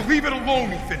told you to leave it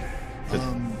alone, Ethan.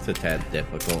 It's a tad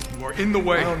difficult. You are in the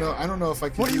way. I don't know if I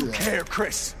can do that. What do you care,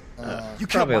 Chris? You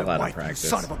killed probably my a lot wife, of practice. you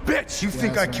son of a bitch. You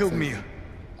think I killed Mia?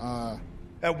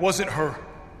 That wasn't her.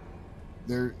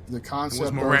 The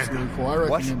concept Miranda. art's really cool. I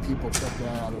recommend people check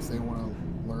that out if they want to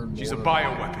learn more. She's a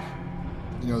bioweapon.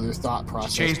 Their thought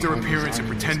process. She changed her appearance and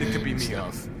pretended to be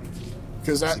Mia.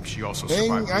 Because I think she also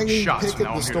survived shots, and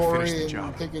now I'm here to finish the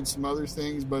job. Picking some other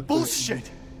things, but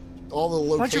bullshit. All the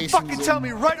locations. Why'd you fucking tell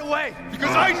me right away?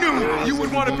 Because I knew you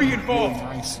would want to be involved.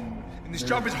 Nice and this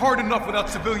job is hard enough without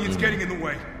civilians getting in the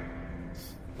way.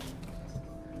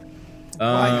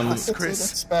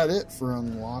 That's about it for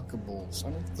unlockables.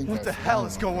 I don't think. What the hell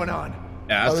is going on?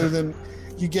 Other than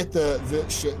you get the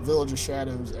Village of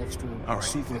Shadows extra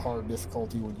super hard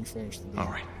difficulty when you finish the game. All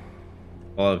right.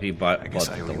 Well, if you bought the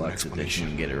deluxe edition,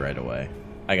 you get it right away.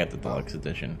 I got the deluxe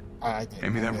edition.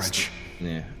 Hand me that wrench.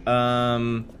 Yeah.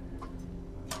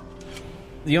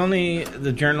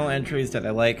 The journal entries that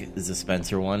I like is the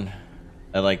Spencer one.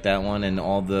 I like that one, and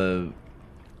all the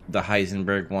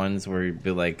Heisenberg ones where you'd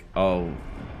be like, oh,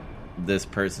 this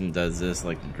person does this,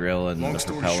 like the drill, and the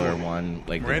propeller one,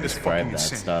 like they describe that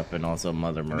stuff, and also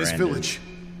Mother Miranda. This village,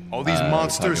 all these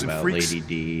monsters and freaks. Lady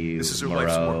D, this is her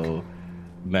life's work.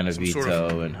 Benevito, sort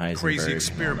of and Heisenberg, crazy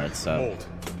experiment. And all that stuff. Mold.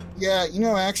 Yeah, you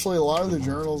know, actually, a lot of the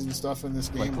journals and stuff in this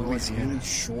game were like really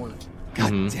short.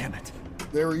 God damn it!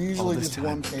 They were usually just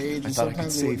one page, and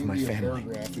sometimes it wouldn't be a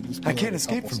paragraph. I can't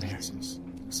escape from here.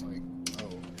 It's like, oh.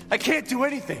 I can't do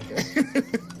anything.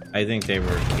 I think they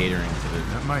were catering to the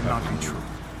That might not be true.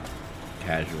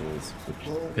 casuals, which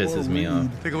pisses me off.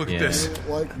 Take a look at this. I don't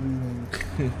like reading.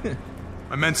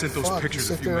 My men sent those Fuck, pictures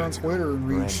you a sit few there on minutes ago. Twitter and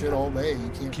read shit all day. You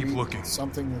can't Keep read looking.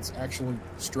 something that's actually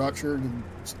structured and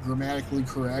grammatically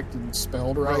correct and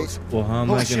spelled right. Well, how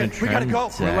am I going to We gotta trend? go.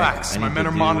 Zach? Relax. I My need men to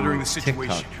are do monitoring the TikTok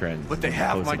situation. trends But they and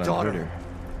have post my it on daughter. Twitter.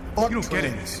 Fuck You don't get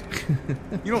in trends. this.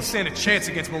 You don't stand a chance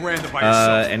against Miranda by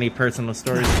yourself. Any personal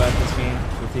stories about this game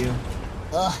with you?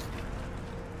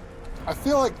 I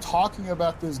feel like talking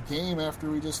about this game after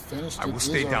we just finished it. I will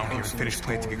stay down here and finish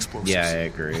planting explosives. Yeah, I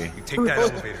agree. You take that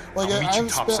elevator. Like I'll meet you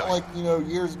I've spent topside. like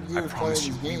years and years playing promise this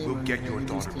you, we game. will and, get your it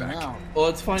just daughter came back. out. Well,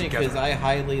 it's funny because Together. I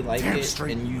highly like Damn it,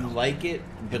 straight and you like it,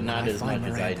 but not as much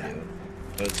as I do.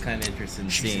 So it's kind of interesting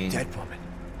She's seeing a dead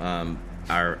woman.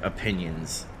 our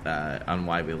opinions on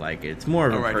why we like it. It's more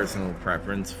of a Alright. personal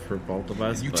preference for both of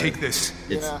us. You but take this.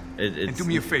 It's, Yeah. it's, And do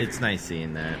me a favor. It's nice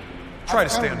seeing that. Try to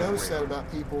stay I've on that noticed that radar.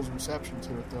 about people's reception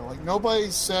to it, though. Like, nobody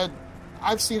said...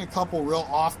 I've seen a couple real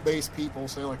off-base people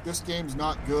say, like, this game's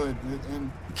not good.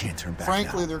 And You can't turn back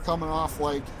frankly, now. they're coming off,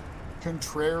 like,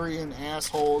 contrarian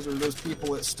assholes or those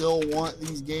people that still want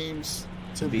these games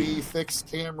to be fixed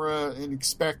camera and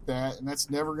expect that. And that's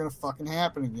never going to fucking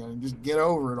happen again. And just get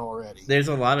over it already. There's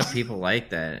a lot of people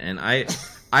like that, and I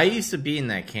used to be in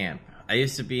that camp. I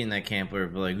used to be in that camp where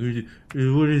it'd be like,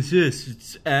 what is this?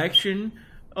 It's action?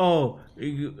 Oh,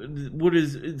 what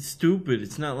is it's stupid.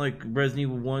 It's not like Resident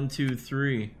Evil 1, 2,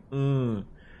 3. And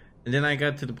then I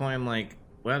got to the point I'm like,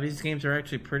 wow, these games are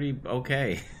actually pretty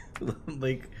okay.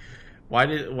 Like, why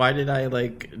did I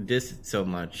like diss it so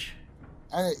much?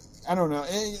 I don't know.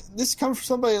 This comes from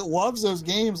somebody that loves those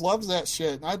games, loves that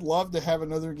shit. And I'd love to have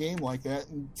another game like that.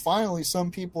 And finally, some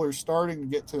people are starting to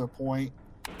get to a point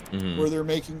where they're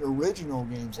making original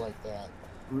games like that.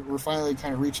 We're finally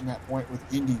kind of reaching that point with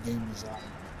indie game design.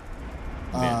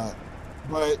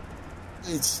 But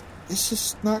it's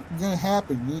just not going to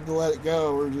happen. You need to let it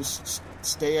go or just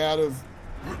stay out of...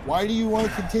 Why do you want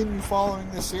to continue following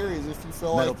this series if you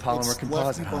feel Metal like polymer it's left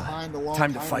composite, you huh? behind a long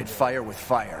Time to fight ago? fire with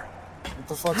fire. What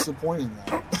the fuck's the point in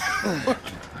that?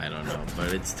 I don't know,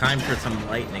 but it's time for some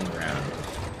lightning round.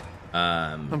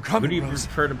 I'm coming, who do you Rose.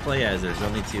 prefer to play as? There's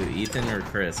only two, Ethan or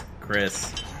Chris?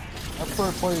 Chris. I prefer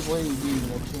to play as Lady D,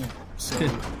 but I can't. So,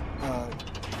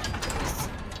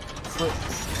 I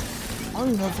don't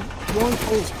even know if you only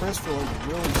play as Chris for like a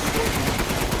really short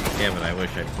time. Yeah, but I wish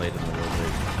I played him a little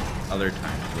bit other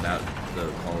times without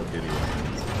the Call of Duty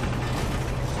weapons.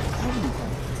 That would be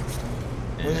kind of interesting.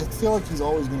 But I feel like he's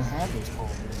always going to have those Call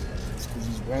of Duty weapons because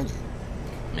he's ready.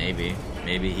 Maybe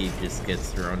he just gets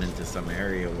thrown into some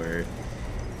area where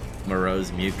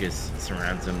Moreau's mucus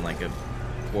surrounds him like a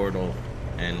portal,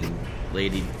 and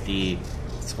Lady D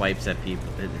swipes at people,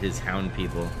 his hound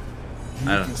people.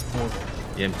 Mucus portal.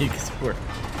 Yeah, mucus portal.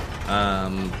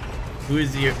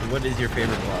 What is your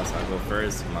favorite boss? I'll go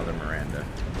first. Mother Miranda.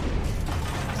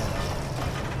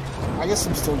 I guess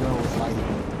I'm still going with Heidi.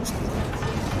 Just 'cause I'm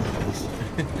crazy.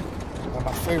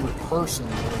 My favorite person.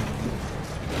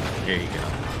 Here you go.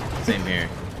 Same here.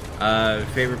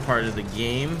 Favorite part of the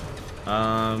game?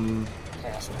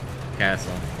 Castle.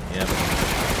 Yep.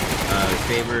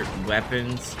 Favorite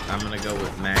weapons? I'm gonna go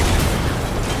with Magnum.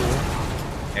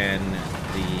 And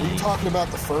Are you talking about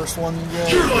the first one you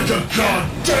get? You're like a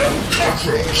goddamn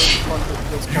cockroach!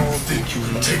 It's You called. think you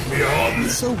can take me on?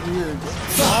 It's so weird. It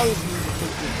bothers me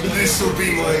because This will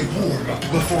be my warm-up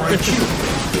before I kill you,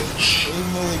 bitch. even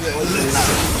though they get like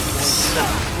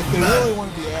if they really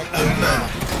want to be active,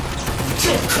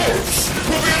 Your corpse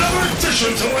will be another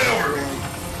addition to my army!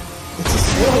 it's a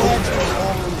single action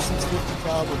revolver that shoots 50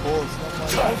 caliber bullets. And I'm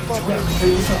like, how the fuck are you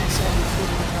shooting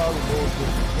 50 caliber bullets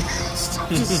with me?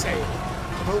 Just saying.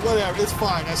 But whatever, it's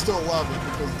fine. I still love it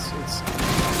because it's.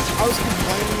 I was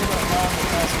complaining about how in the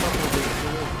past couple of days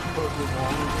they didn't put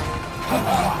revolvers in.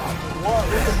 What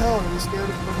the hell? Are you scared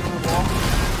of putting revolvers in?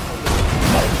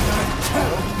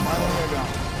 Finally I got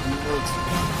it. You know it's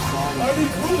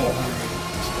solid.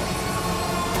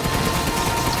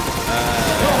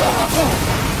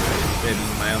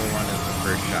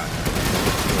 first shotgun.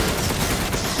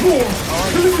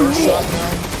 Alright, first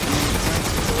shotgun.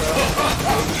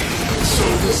 So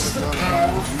this is the power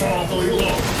of fatherly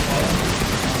love.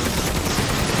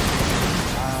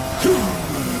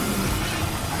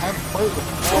 I haven't played with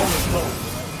all the both.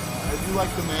 I do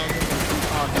like the Magnum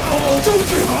and the Don't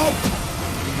give up!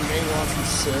 The grenade launcher's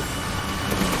sick. I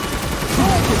feel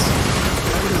like it's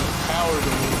better powered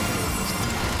a little bit.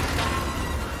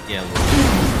 Yeah,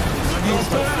 My name's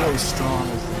like really strong.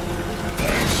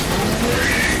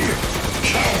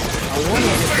 I want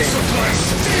to get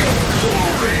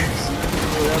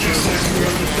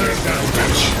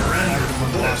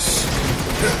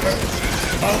that.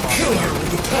 I'll kill her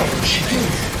with the power she gave.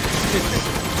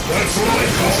 That's what I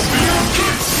call being a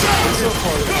good son!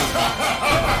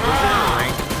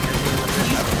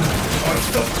 I've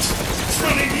felt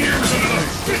 20 years into the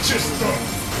bitch's throat.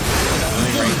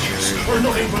 We're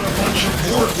nothing but a bunch of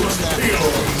worthless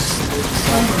peons.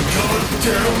 I'm a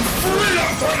goddamn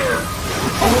freedom fighter!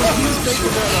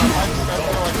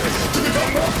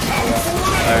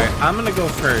 Alright, I'm gonna go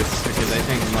first because I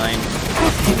think mine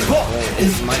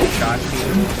might shock you,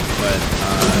 but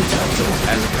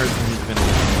as a person who's been in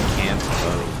the camp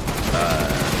of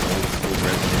old school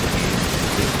Resident games,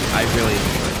 I really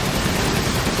enjoy it.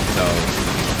 So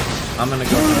I'm gonna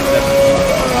go for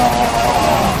the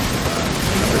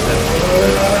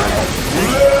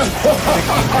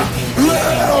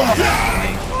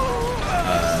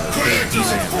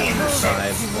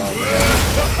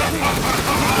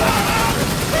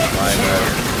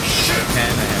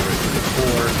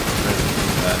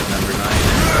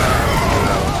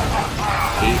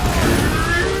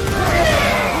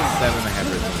 7, I have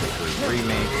Resident Evil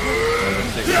Remake. Number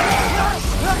 6, I have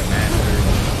Remastered.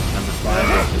 Number 5,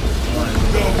 Resident Evil 1.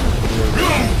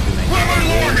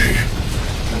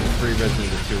 Number 3, Resident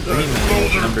Evil 2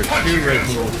 Remake. Number 2, Resident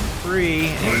Evil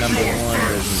 3. And number 1,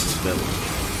 Resident Evil Village.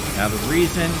 Now the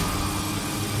reason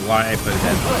why I put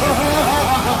that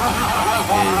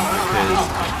is because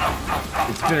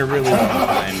it's been a really long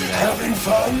time that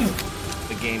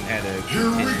the game had a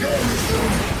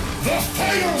The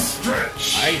final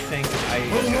stretch. I think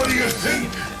What do you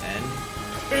think? To end.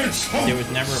 It's home. There was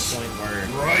never a point where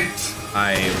Right.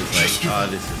 I was like, oh,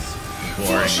 this is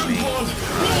boring me.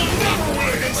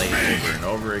 Play it over and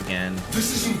over again.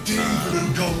 This isn't David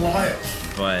and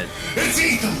Goliath. But It's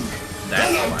Ethan.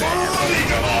 that's why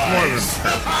I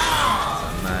have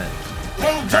I'm not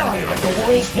Well done, like the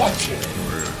world's watching.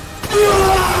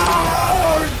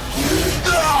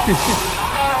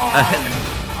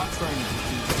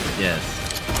 Yes.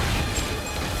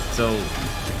 So,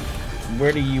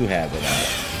 where do you have it at?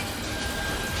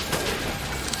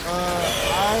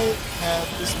 I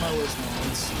have this is my list now.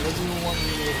 It's Resident Evil 1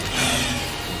 Remake,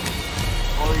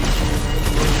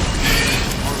 RE2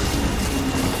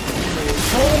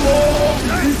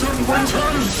 Ethan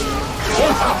returns!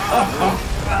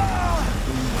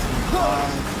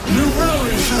 You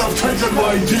really should have taken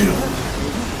my deal!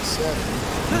 7.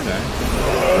 Okay.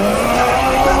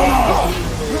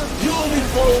 You only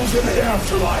flows in the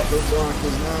afterlife! The Dark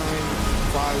is 9,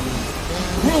 5 is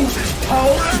 10. Rose's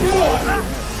power is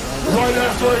 1! Right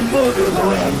after I murdered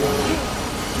Miranda!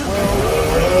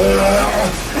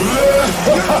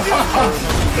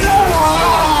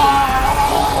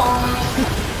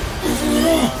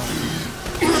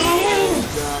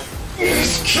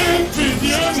 This can't be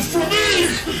the end for me!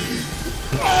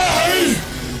 I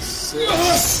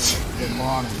must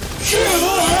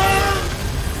kill her!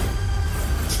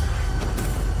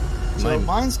 So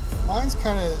mine's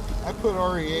kind of, I put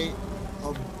RE8 a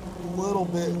little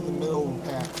bit in the middle of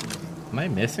the pack for me. Am I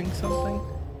missing something?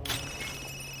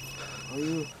 Are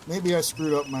you? Maybe I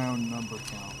screwed up my own number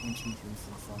count. 1, 2, 3,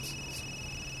 4, 5, 6.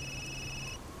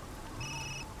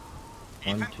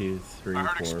 1, 2, 3,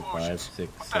 4, 5,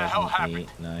 6, 7, 8,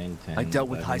 9, 10. I dealt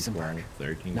with 11, Heisenberg. 12,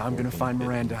 13, Now I'm gonna 14, find 15,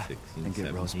 Miranda 16, and get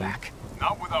 17. Rose back.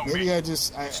 Not without Maybe me. I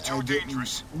too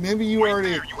dangerous. Maybe you Wait already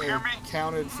there, you hear me?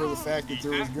 counted for the fact that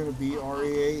there was going to be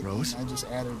RE8. Rose? I just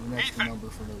added an extra number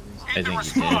for no reason. I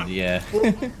think you did, yeah.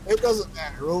 It doesn't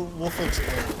matter. We'll fix it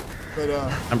later. But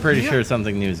I'm pretty sure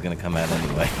something new is going to come out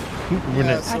anyway.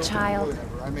 yeah, A child.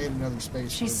 Whatever. I made another space.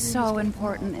 She's so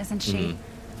important, isn't she?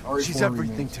 RE4 She's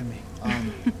everything remake. to me.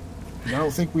 I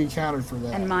don't think we accounted for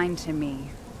that. And mine to me.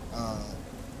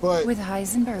 But With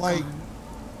Heisenberg like, on.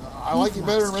 I like it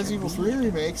better than Resident Evil 3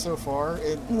 remake so far.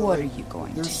 What are you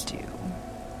going to there's do?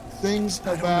 things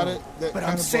about it that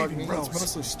kind of bug me. It's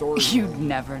mostly story. You'd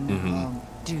never know.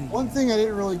 Do you? One thing I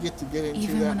didn't really get to get into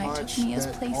Even that when I much took Mia's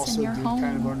that place also in your did home?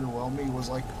 kind of underwhelm me was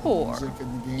like the Poor music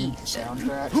in the game, the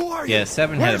soundtrack. Who are you? Yeah,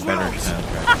 7 had a better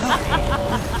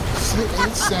soundtrack.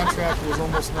 Its soundtrack was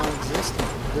almost non-existent.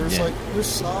 There's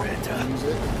some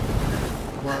music,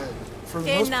 but for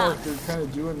the most part, they're kind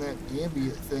of doing that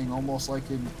ambient thing, almost like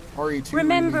in RE2.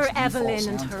 Remember Evelyn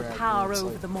and her power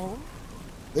over them all?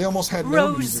 They almost had no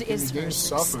Rose music, and is the game her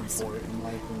suffered successor. for it, in my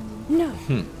opinion. No.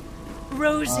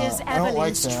 Rose is I don't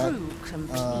like Evelyn's that. true,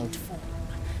 complete form.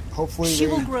 Hopefully She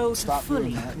they will grow to stop fully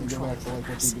doing that and go back to like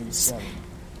what they did in 7.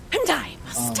 And I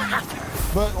must have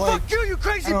her. But like, Fuck you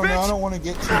crazy I don't know, bitch! I don't want to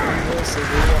get too into this.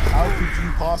 How could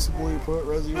you possibly put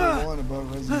Resident Evil 1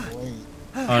 above Resident Evil 8?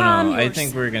 Oh no, I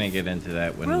think we're gonna get into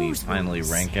that when we finally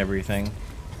rank everything.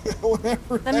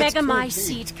 Whatever. The Mega My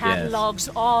Seat catalogs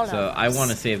all So of I us.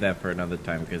 want to save that for another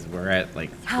time because we're at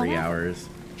like 3 However, hours.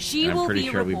 She I'm will pretty be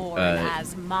sure we reborn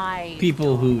as my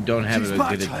people who don't have She's a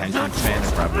my good child. attention span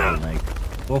are probably like,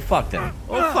 well, fuck them.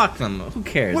 Well, fuck them. Who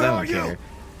cares? Where I are don't you? care.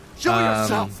 Show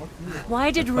yourself.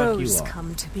 Why did Fuck you Rose all.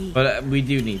 come to be? But we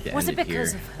do need to Was end it it here.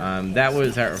 because of her That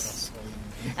was our.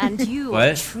 And you What?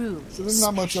 are true. So there's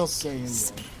not much else to say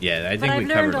anyway. Yeah, I But think I've we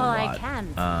covered learned a all lot. I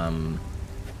can.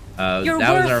 That Your was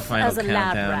worth our final as a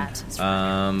lab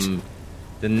countdown. rat.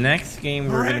 The next game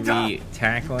we're going to Miranda, be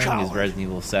tackling is coward. Resident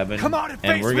Evil 7. Come on and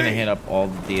and face we're going to me. hit up all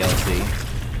the DLC.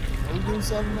 Are we doing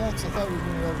 7 next? I thought we were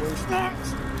doing Revelation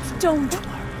next. Don't worry.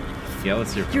 Yeah,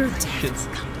 let's do Your death.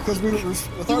 Because we were, I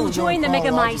thought You we will were join going the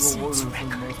Mega My chronological Seats order for the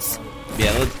most records. part.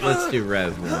 Yeah, let's do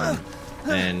Rev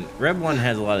 1. And Rev 1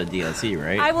 has a lot of DLC,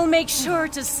 right? I will make sure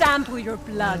to sample your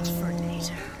blood for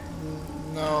later.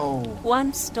 No.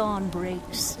 Once dawn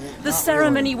breaks, the Not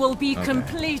ceremony will be Okay.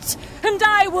 complete, and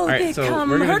I will Alright, so become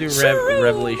we're her going to do true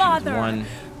Revelations mother. 1. And we're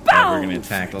Bound going to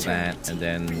tackle for that, and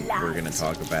then eternity. we're going to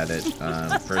talk about it.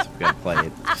 First, we've got to play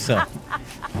it. So,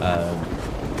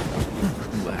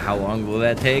 how long will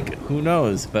that take? Who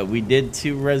knows? But we did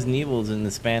 2 Resident Evils in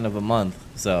the span of a month,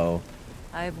 so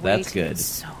I've that's waited good.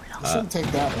 so long. It shouldn't take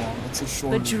that long. It's a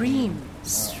short The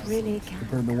dreams really can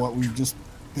compared to what we've just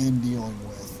been dealing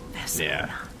with.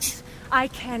 Yeah. I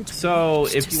can't. So,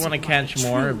 wait if you want to see catch my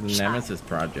more true of the child. Nemesis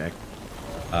project,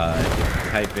 if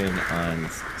you type in on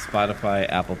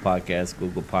Spotify, Apple Podcasts,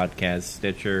 Google Podcasts,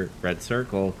 Stitcher, Red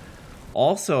Circle,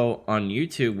 also on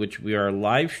YouTube, which we are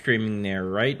live streaming there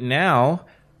right now.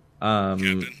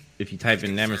 If you type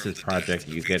in Nemesis Project,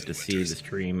 you get to see the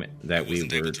stream that we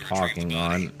were talking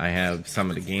on. I have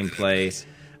some of the gameplay.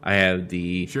 I have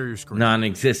the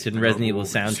non-existent Resident Evil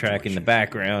soundtrack in the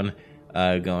background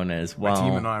going as well. My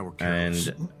team and I were careless.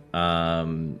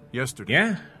 And Yesterday,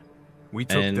 yeah, we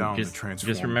took and down the just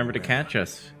Transformer remember to Ram. catch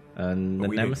us on But the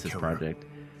we didn't Nemesis kill her. Project.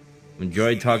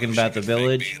 Enjoyed talking about the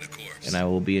village, and I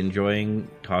will be enjoying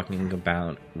talking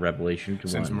about Revelation 1.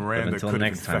 Since But Miranda until could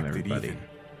have next time, infected everybody. Ethan,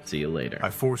 See you later.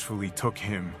 I forcefully took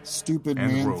him Stupid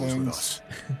and man Rose with things. us.